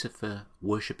the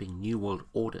Lucifer-worshipping New World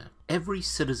Order, every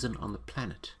citizen on the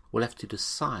planet will have to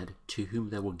decide to whom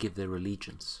they will give their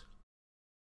allegiance.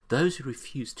 Those who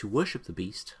refuse to worship the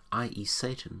beast, i.e.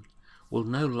 Satan, will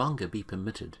no longer be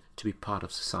permitted to be part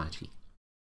of society.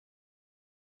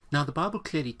 Now, the Bible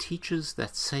clearly teaches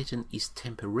that Satan is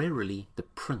temporarily the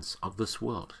prince of this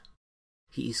world.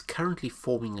 He is currently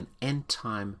forming an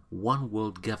end-time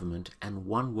one-world government and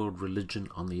one-world religion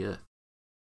on the earth.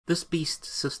 This beast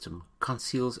system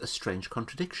conceals a strange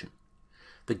contradiction.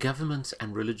 The governments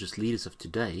and religious leaders of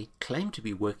today claim to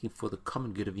be working for the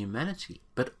common good of humanity,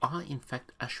 but are in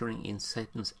fact ushering in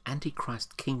Satan's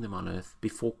Antichrist kingdom on earth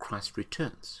before Christ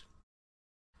returns.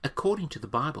 According to the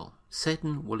Bible,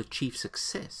 Satan will achieve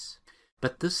success,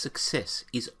 but this success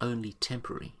is only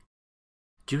temporary.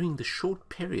 During the short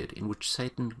period in which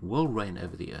Satan will reign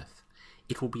over the earth,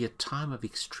 it will be a time of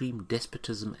extreme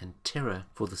despotism and terror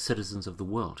for the citizens of the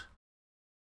world.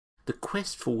 The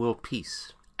quest for world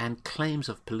peace and claims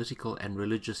of political and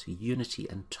religious unity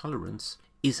and tolerance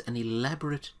is an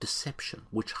elaborate deception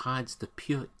which hides the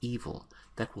pure evil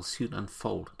that will soon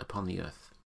unfold upon the earth.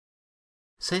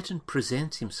 Satan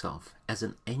presents himself as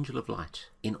an angel of light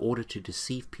in order to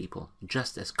deceive people,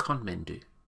 just as con men do.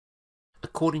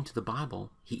 According to the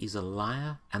Bible, he is a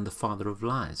liar and the father of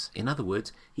lies. In other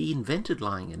words, he invented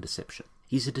lying and deception.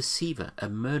 He's a deceiver, a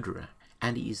murderer,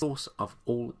 and he is the source of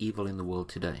all evil in the world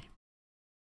today.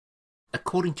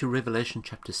 According to Revelation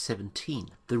chapter 17,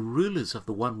 the rulers of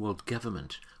the one world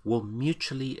government will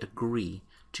mutually agree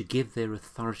to give their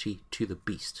authority to the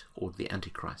beast, or the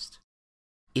Antichrist.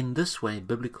 In this way,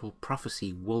 biblical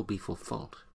prophecy will be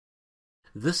fulfilled.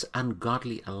 This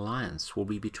ungodly alliance will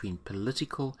be between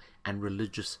political and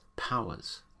religious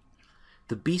powers.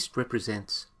 The beast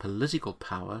represents political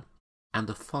power and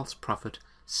the false prophet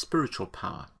spiritual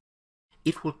power.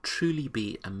 It will truly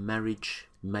be a marriage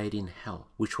made in hell,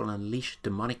 which will unleash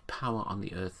demonic power on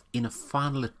the earth in a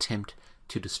final attempt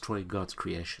to destroy God's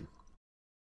creation.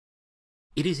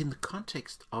 It is in the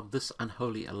context of this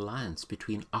unholy alliance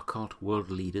between occult world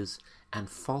leaders and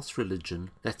false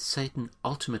religion that Satan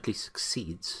ultimately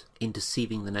succeeds in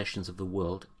deceiving the nations of the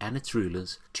world and its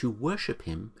rulers to worship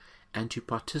him and to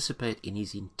participate in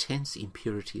his intense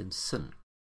impurity and sin.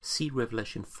 See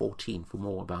Revelation 14 for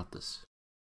more about this.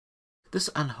 This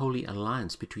unholy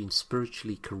alliance between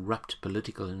spiritually corrupt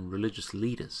political and religious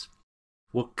leaders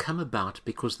will come about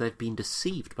because they've been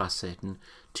deceived by Satan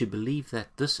to believe that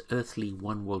this earthly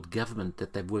one-world government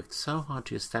that they've worked so hard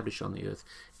to establish on the earth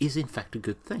is in fact a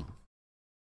good thing.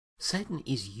 Satan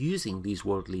is using these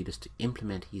world leaders to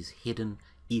implement his hidden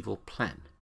evil plan.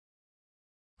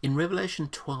 In Revelation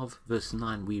 12 verse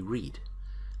 9 we read,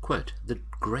 quote, "The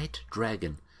great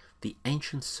dragon, the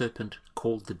ancient serpent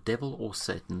called the devil or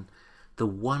Satan, the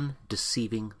one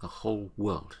deceiving the whole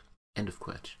world." End of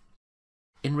quote.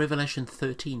 In Revelation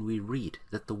 13 we read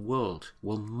that the world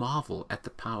will marvel at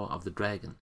the power of the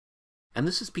dragon. And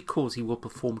this is because he will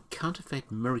perform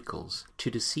counterfeit miracles to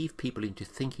deceive people into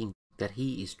thinking that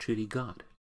he is truly God.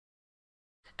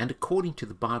 And according to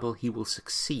the Bible, he will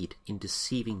succeed in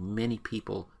deceiving many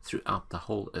people throughout the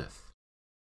whole earth.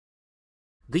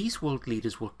 These world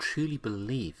leaders will truly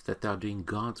believe that they are doing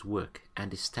God's work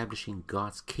and establishing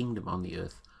God's kingdom on the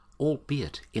earth,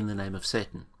 albeit in the name of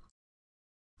Satan.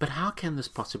 But how can this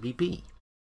possibly be?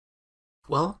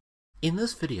 Well, in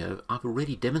this video I've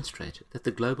already demonstrated that the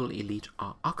global elite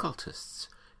are occultists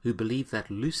who believe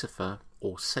that Lucifer,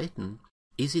 or Satan,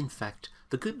 is in fact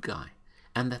the good guy,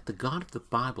 and that the God of the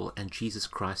Bible and Jesus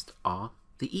Christ are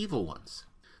the evil ones.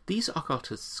 These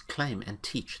occultists claim and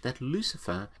teach that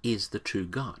Lucifer is the true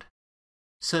God.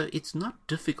 So it's not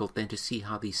difficult then to see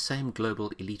how these same global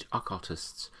elite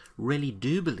occultists really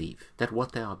do believe that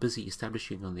what they are busy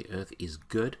establishing on the earth is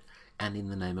good and in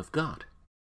the name of God.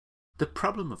 The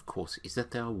problem, of course, is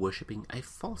that they are worshipping a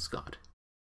false God.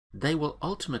 They will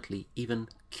ultimately even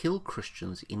kill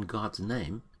Christians in God's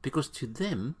name because to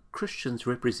them, Christians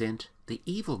represent the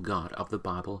evil God of the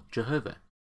Bible, Jehovah.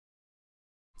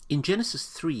 In Genesis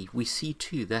 3, we see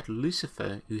too that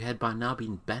Lucifer, who had by now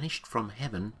been banished from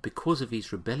heaven because of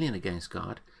his rebellion against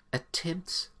God,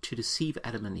 attempts to deceive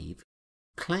Adam and Eve,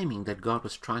 claiming that God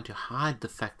was trying to hide the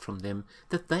fact from them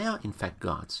that they are in fact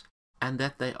gods, and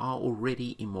that they are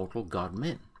already immortal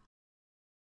God-men.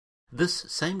 This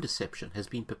same deception has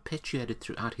been perpetuated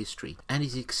throughout history and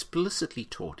is explicitly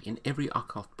taught in every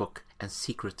occult book and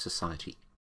secret society.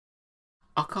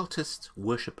 Occultists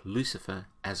worship Lucifer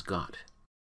as God.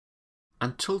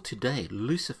 Until today,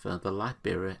 Lucifer, the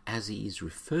light-bearer, as he is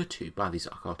referred to by these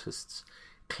occultists,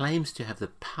 claims to have the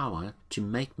power to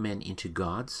make men into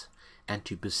gods and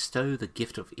to bestow the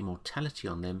gift of immortality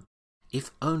on them if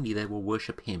only they will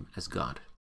worship him as God.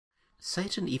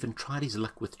 Satan even tried his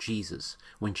luck with Jesus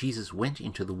when Jesus went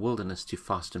into the wilderness to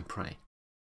fast and pray.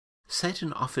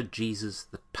 Satan offered Jesus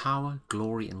the power,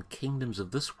 glory, and kingdoms of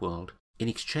this world in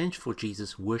exchange for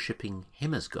Jesus worshipping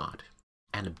him as God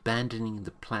and abandoning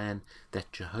the plan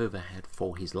that Jehovah had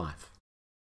for his life.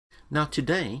 Now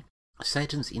today,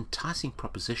 Satan's enticing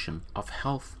proposition of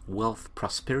health, wealth,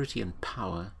 prosperity, and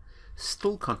power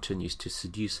still continues to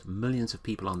seduce millions of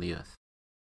people on the earth.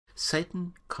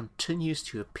 Satan continues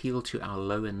to appeal to our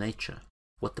lower nature,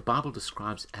 what the Bible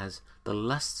describes as the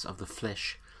lusts of the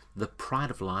flesh, the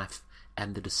pride of life,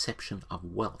 and the deception of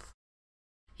wealth.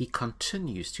 He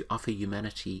continues to offer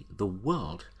humanity the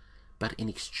world, but in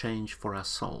exchange for our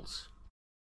souls.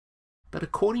 But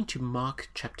according to Mark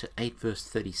chapter 8 verse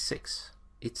 36,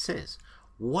 it says,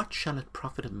 "What shall it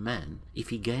profit a man if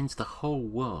he gains the whole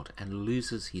world and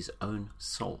loses his own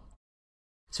soul?"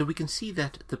 So we can see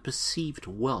that the perceived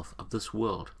wealth of this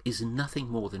world is nothing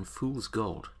more than fool's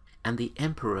gold, and the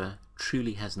emperor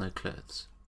truly has no clothes.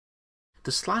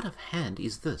 The sleight of hand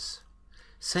is this: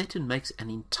 Satan makes an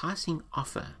enticing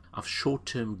offer of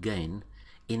short-term gain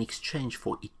in exchange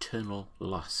for eternal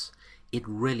loss. It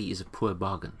really is a poor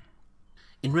bargain.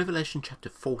 In Revelation chapter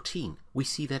 14, we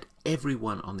see that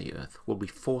everyone on the earth will be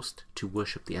forced to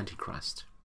worship the Antichrist.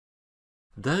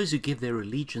 Those who give their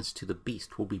allegiance to the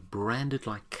beast will be branded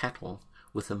like cattle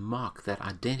with a mark that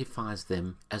identifies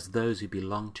them as those who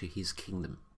belong to his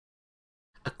kingdom.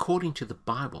 According to the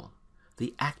Bible,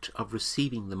 the act of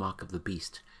receiving the mark of the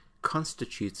beast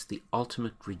constitutes the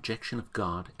ultimate rejection of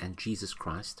God and Jesus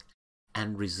Christ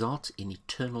and results in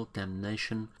eternal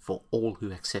damnation for all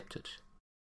who accept it.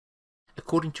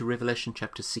 According to Revelation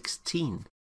chapter 16,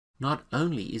 not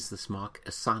only is this mark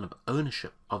a sign of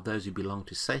ownership of those who belong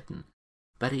to Satan,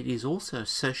 but it is also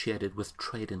associated with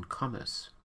trade and commerce.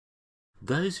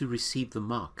 Those who receive the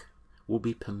mark will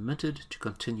be permitted to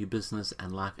continue business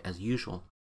and life as usual,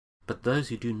 but those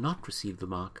who do not receive the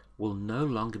mark will no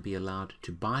longer be allowed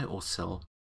to buy or sell,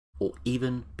 or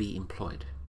even be employed.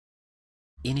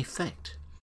 In effect,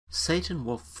 Satan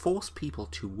will force people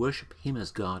to worship him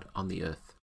as God on the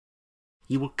earth.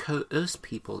 He will coerce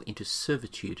people into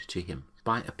servitude to him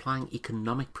by applying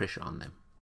economic pressure on them.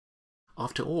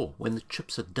 After all, when the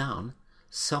chips are down,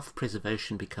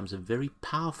 self-preservation becomes a very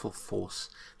powerful force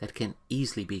that can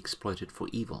easily be exploited for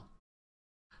evil.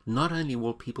 Not only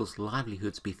will people's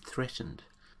livelihoods be threatened,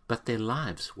 but their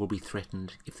lives will be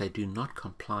threatened if they do not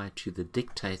comply to the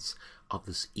dictates of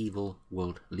this evil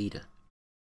world leader.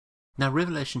 Now,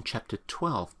 Revelation chapter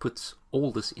 12 puts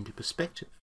all this into perspective.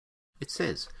 It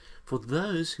says, "For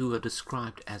those who are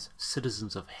described as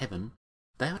citizens of heaven,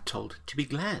 they are told to be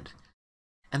glad."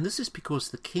 And this is because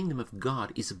the kingdom of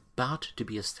God is about to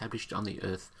be established on the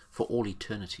earth for all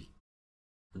eternity.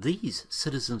 These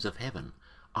citizens of heaven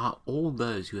are all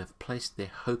those who have placed their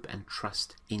hope and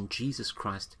trust in Jesus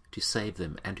Christ to save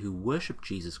them and who worship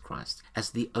Jesus Christ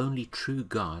as the only true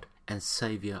God and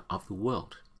Savior of the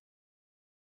world.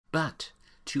 But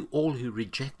to all who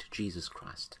reject Jesus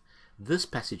Christ, this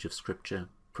passage of Scripture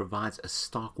provides a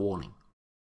stark warning.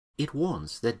 It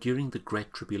warns that during the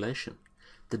Great Tribulation,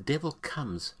 the devil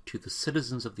comes to the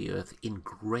citizens of the earth in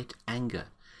great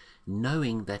anger,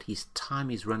 knowing that his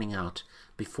time is running out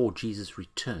before Jesus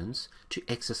returns to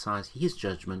exercise his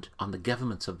judgment on the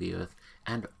governments of the earth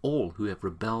and all who have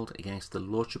rebelled against the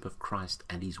lordship of Christ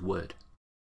and his word.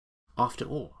 After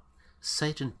all,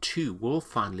 Satan too will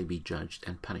finally be judged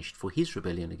and punished for his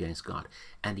rebellion against God,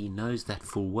 and he knows that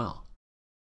full well.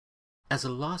 As a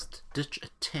last-ditch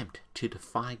attempt to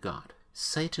defy God,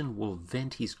 Satan will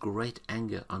vent his great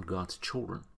anger on God's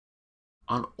children,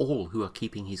 on all who are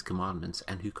keeping his commandments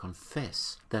and who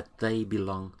confess that they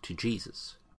belong to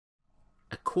Jesus.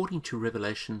 According to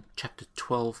Revelation chapter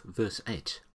 12 verse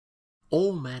 8,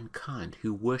 all mankind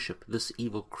who worship this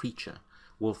evil creature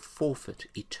will forfeit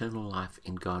eternal life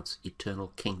in God's eternal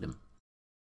kingdom.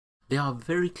 There are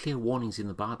very clear warnings in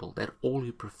the Bible that all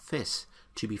who profess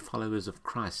to be followers of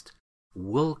Christ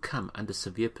will come under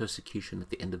severe persecution at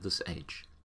the end of this age.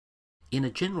 In a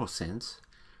general sense,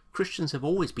 Christians have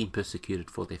always been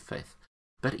persecuted for their faith,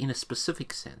 but in a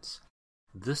specific sense,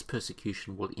 this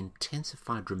persecution will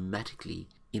intensify dramatically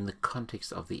in the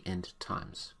context of the end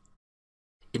times.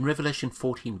 In Revelation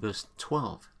 14 verse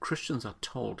 12, Christians are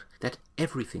told that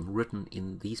everything written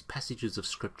in these passages of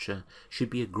Scripture should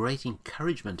be a great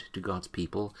encouragement to God's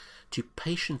people to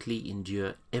patiently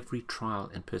endure every trial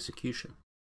and persecution.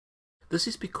 This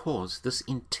is because this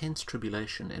intense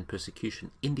tribulation and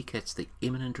persecution indicates the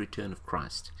imminent return of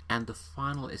Christ and the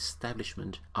final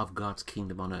establishment of God's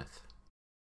kingdom on earth.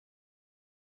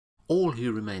 All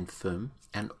who remain firm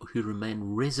and who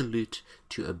remain resolute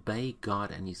to obey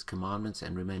God and His commandments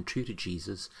and remain true to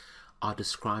Jesus are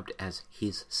described as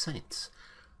His saints,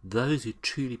 those who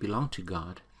truly belong to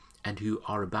God and who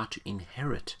are about to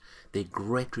inherit their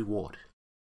great reward.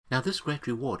 Now, this great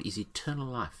reward is eternal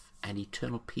life and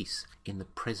eternal peace in the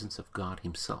presence of God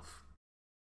Himself.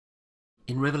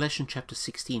 In Revelation chapter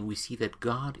 16, we see that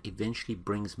God eventually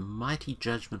brings mighty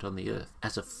judgment on the earth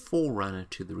as a forerunner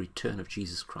to the return of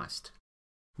Jesus Christ.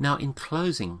 Now, in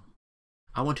closing,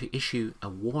 I want to issue a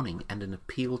warning and an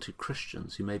appeal to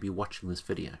Christians who may be watching this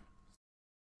video.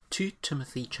 2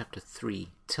 Timothy chapter 3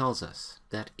 tells us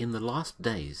that in the last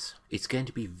days, it's going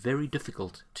to be very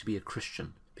difficult to be a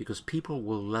Christian because people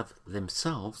will love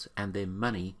themselves and their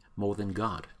money more than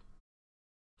God.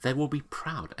 They will be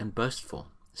proud and boastful,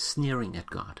 sneering at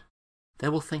God. They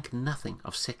will think nothing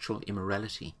of sexual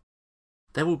immorality.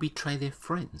 They will betray their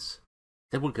friends.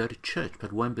 They will go to church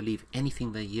but won't believe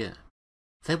anything they hear.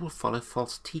 They will follow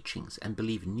false teachings and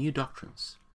believe new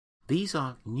doctrines. These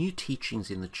are new teachings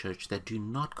in the church that do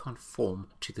not conform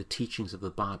to the teachings of the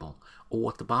Bible, or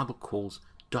what the Bible calls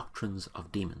doctrines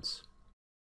of demons.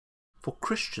 For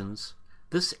Christians,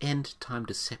 this end-time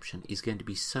deception is going to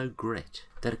be so great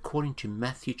that according to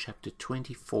Matthew chapter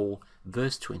 24,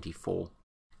 verse 24,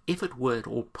 if it were at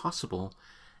all possible,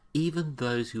 even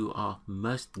those who are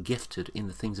most gifted in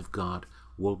the things of God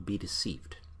will be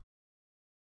deceived.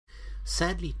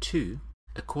 Sadly too,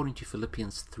 according to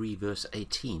Philippians 3 verse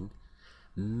 18,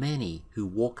 many who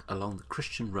walk along the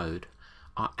Christian road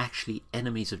are actually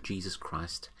enemies of Jesus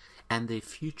Christ, and their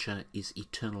future is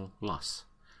eternal loss.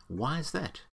 Why is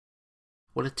that?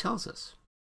 Well, it tells us.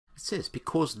 It says,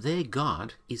 because their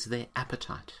God is their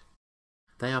appetite.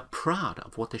 They are proud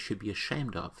of what they should be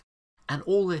ashamed of, and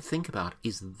all they think about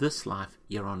is this life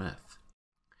here on earth.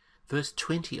 Verse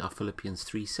 20 of Philippians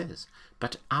 3 says,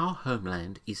 but our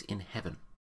homeland is in heaven,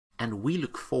 and we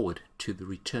look forward to the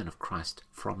return of Christ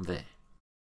from there.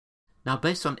 Now,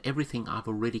 based on everything I've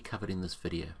already covered in this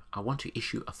video, I want to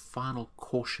issue a final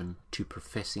caution to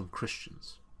professing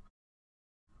Christians.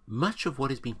 Much of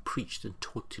what is being preached and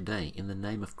taught today in the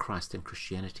name of Christ and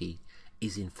Christianity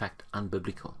is in fact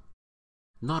unbiblical.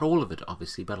 Not all of it,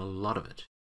 obviously, but a lot of it.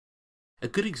 A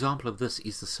good example of this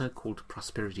is the so-called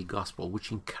prosperity gospel,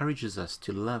 which encourages us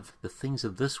to love the things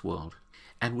of this world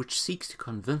and which seeks to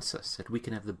convince us that we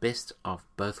can have the best of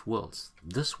both worlds,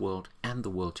 this world and the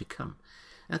world to come.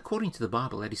 And according to the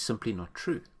Bible, that is simply not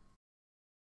true.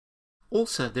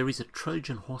 Also, there is a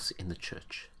Trojan horse in the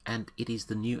church, and it is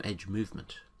the New Age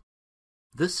movement.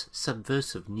 This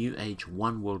subversive New Age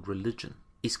one-world religion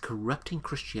is corrupting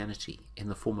Christianity in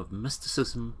the form of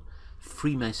mysticism,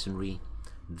 Freemasonry,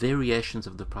 variations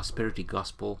of the prosperity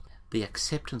gospel, the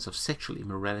acceptance of sexual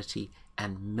immorality,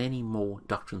 and many more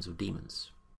doctrines of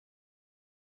demons.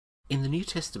 In the New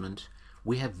Testament,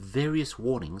 we have various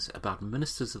warnings about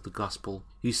ministers of the gospel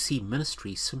who see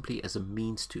ministry simply as a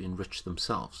means to enrich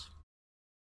themselves.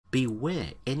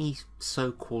 Beware any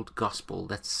so-called gospel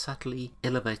that subtly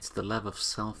elevates the love of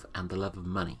self and the love of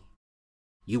money.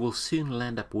 You will soon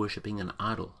land up worshipping an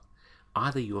idol,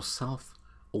 either yourself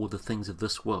or the things of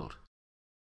this world.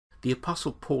 The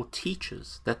Apostle Paul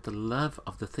teaches that the love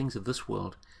of the things of this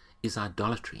world is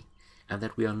idolatry, and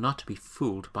that we are not to be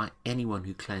fooled by anyone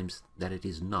who claims that it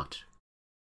is not.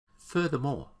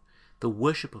 Furthermore, the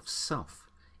worship of self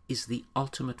is the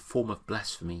ultimate form of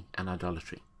blasphemy and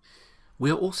idolatry. We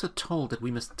are also told that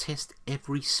we must test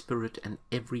every spirit and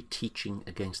every teaching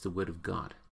against the Word of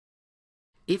God.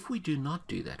 If we do not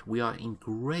do that, we are in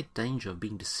great danger of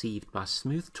being deceived by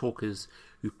smooth talkers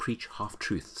who preach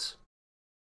half-truths.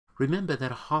 Remember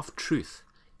that a half-truth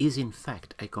is in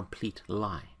fact a complete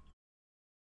lie.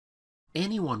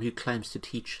 Anyone who claims to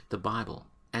teach the Bible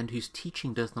and whose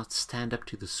teaching does not stand up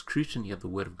to the scrutiny of the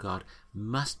Word of God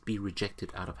must be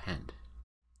rejected out of hand.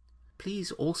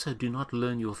 Please also do not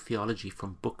learn your theology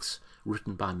from books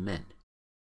written by men.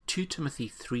 2 Timothy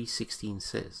 3:16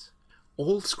 says,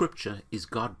 all Scripture is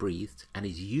God-breathed and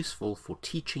is useful for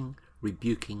teaching,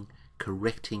 rebuking,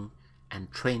 correcting,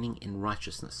 and training in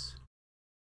righteousness.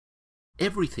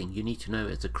 Everything you need to know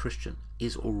as a Christian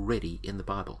is already in the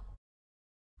Bible.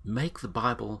 Make the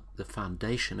Bible the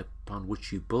foundation upon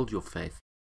which you build your faith,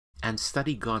 and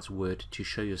study God's Word to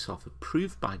show yourself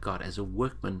approved by God as a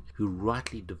workman who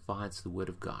rightly divides the Word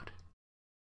of God.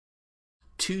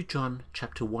 2 John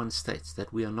chapter 1 states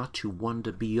that we are not to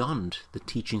wander beyond the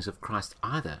teachings of Christ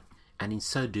either, and in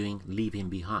so doing leave him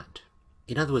behind.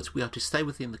 In other words, we are to stay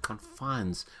within the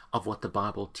confines of what the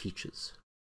Bible teaches.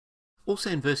 Also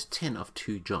in verse 10 of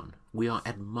 2 John, we are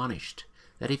admonished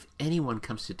that if anyone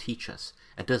comes to teach us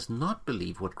and does not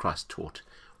believe what Christ taught,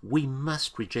 we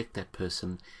must reject that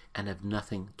person and have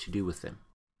nothing to do with them.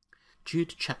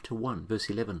 Jude chapter 1 verse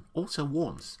 11 also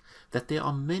warns that there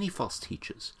are many false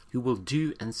teachers who will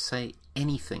do and say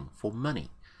anything for money,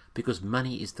 because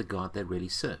money is the God they really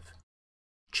serve.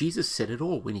 Jesus said it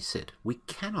all when he said, we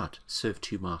cannot serve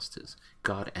two masters,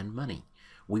 God and money.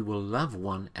 We will love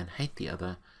one and hate the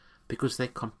other, because they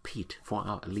compete for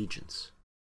our allegiance.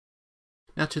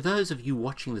 Now, to those of you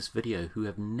watching this video who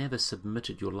have never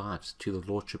submitted your lives to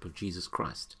the Lordship of Jesus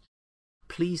Christ,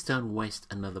 please don't waste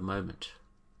another moment.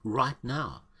 Right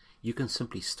now, you can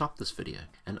simply stop this video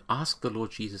and ask the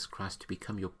Lord Jesus Christ to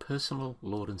become your personal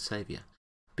Lord and Savior.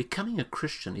 Becoming a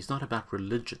Christian is not about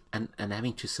religion and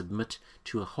having to submit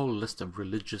to a whole list of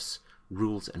religious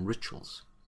rules and rituals.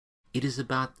 It is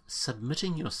about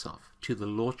submitting yourself to the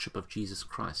Lordship of Jesus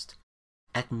Christ,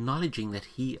 acknowledging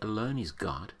that He alone is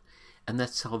God, and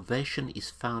that salvation is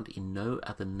found in no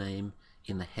other name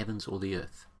in the heavens or the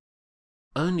earth.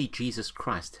 Only Jesus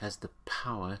Christ has the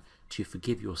power to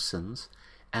forgive your sins,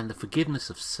 and the forgiveness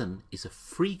of sin is a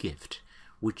free gift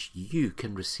which you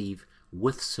can receive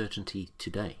with certainty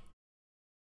today.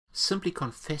 Simply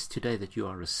confess today that you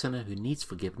are a sinner who needs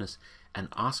forgiveness and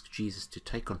ask Jesus to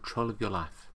take control of your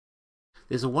life.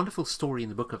 There's a wonderful story in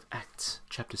the book of Acts,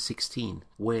 chapter 16,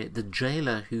 where the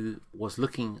jailer who was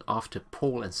looking after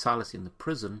Paul and Silas in the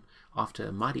prison, after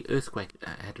a mighty earthquake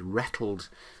had rattled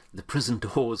the prison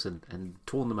doors and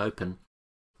torn them open,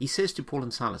 he says to Paul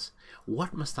and Silas,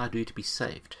 "What must I do to be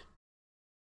saved?"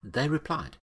 They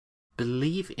replied,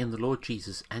 "Believe in the Lord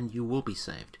Jesus and you will be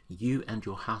saved, you and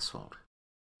your household."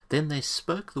 Then they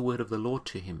spoke the word of the Lord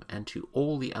to him and to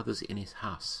all the others in his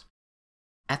house.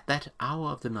 At that hour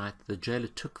of the night the jailer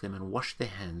took them and washed their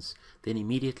hands. Then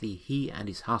immediately he and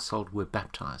his household were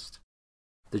baptized.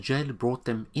 The jailer brought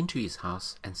them into his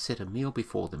house and set a meal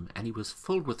before them, and he was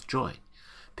filled with joy,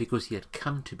 because he had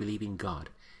come to believe in God,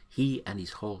 he and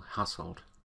his whole household.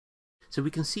 So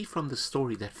we can see from the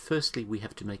story that firstly we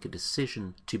have to make a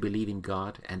decision to believe in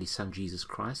God and his Son Jesus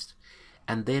Christ,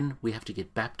 and then we have to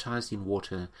get baptized in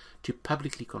water to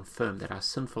publicly confirm that our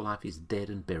sinful life is dead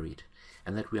and buried,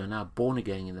 and that we are now born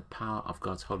again in the power of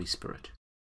God's Holy Spirit.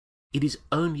 It is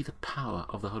only the power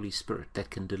of the Holy Spirit that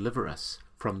can deliver us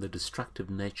from the destructive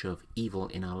nature of evil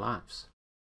in our lives.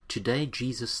 Today,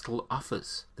 Jesus still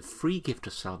offers the free gift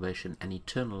of salvation and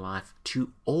eternal life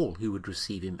to all who would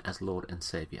receive him as Lord and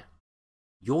Savior.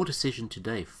 Your decision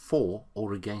today for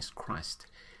or against Christ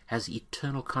has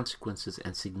eternal consequences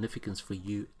and significance for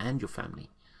you and your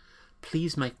family.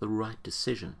 Please make the right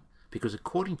decision, because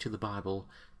according to the Bible,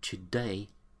 today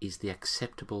is the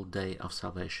acceptable day of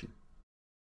salvation.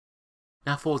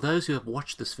 Now, for those who have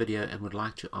watched this video and would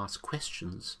like to ask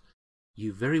questions,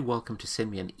 you're very welcome to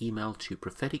send me an email to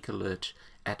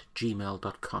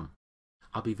propheticalert@gmail.com.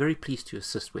 I'll be very pleased to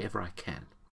assist wherever I can.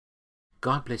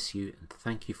 God bless you, and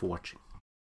thank you for watching.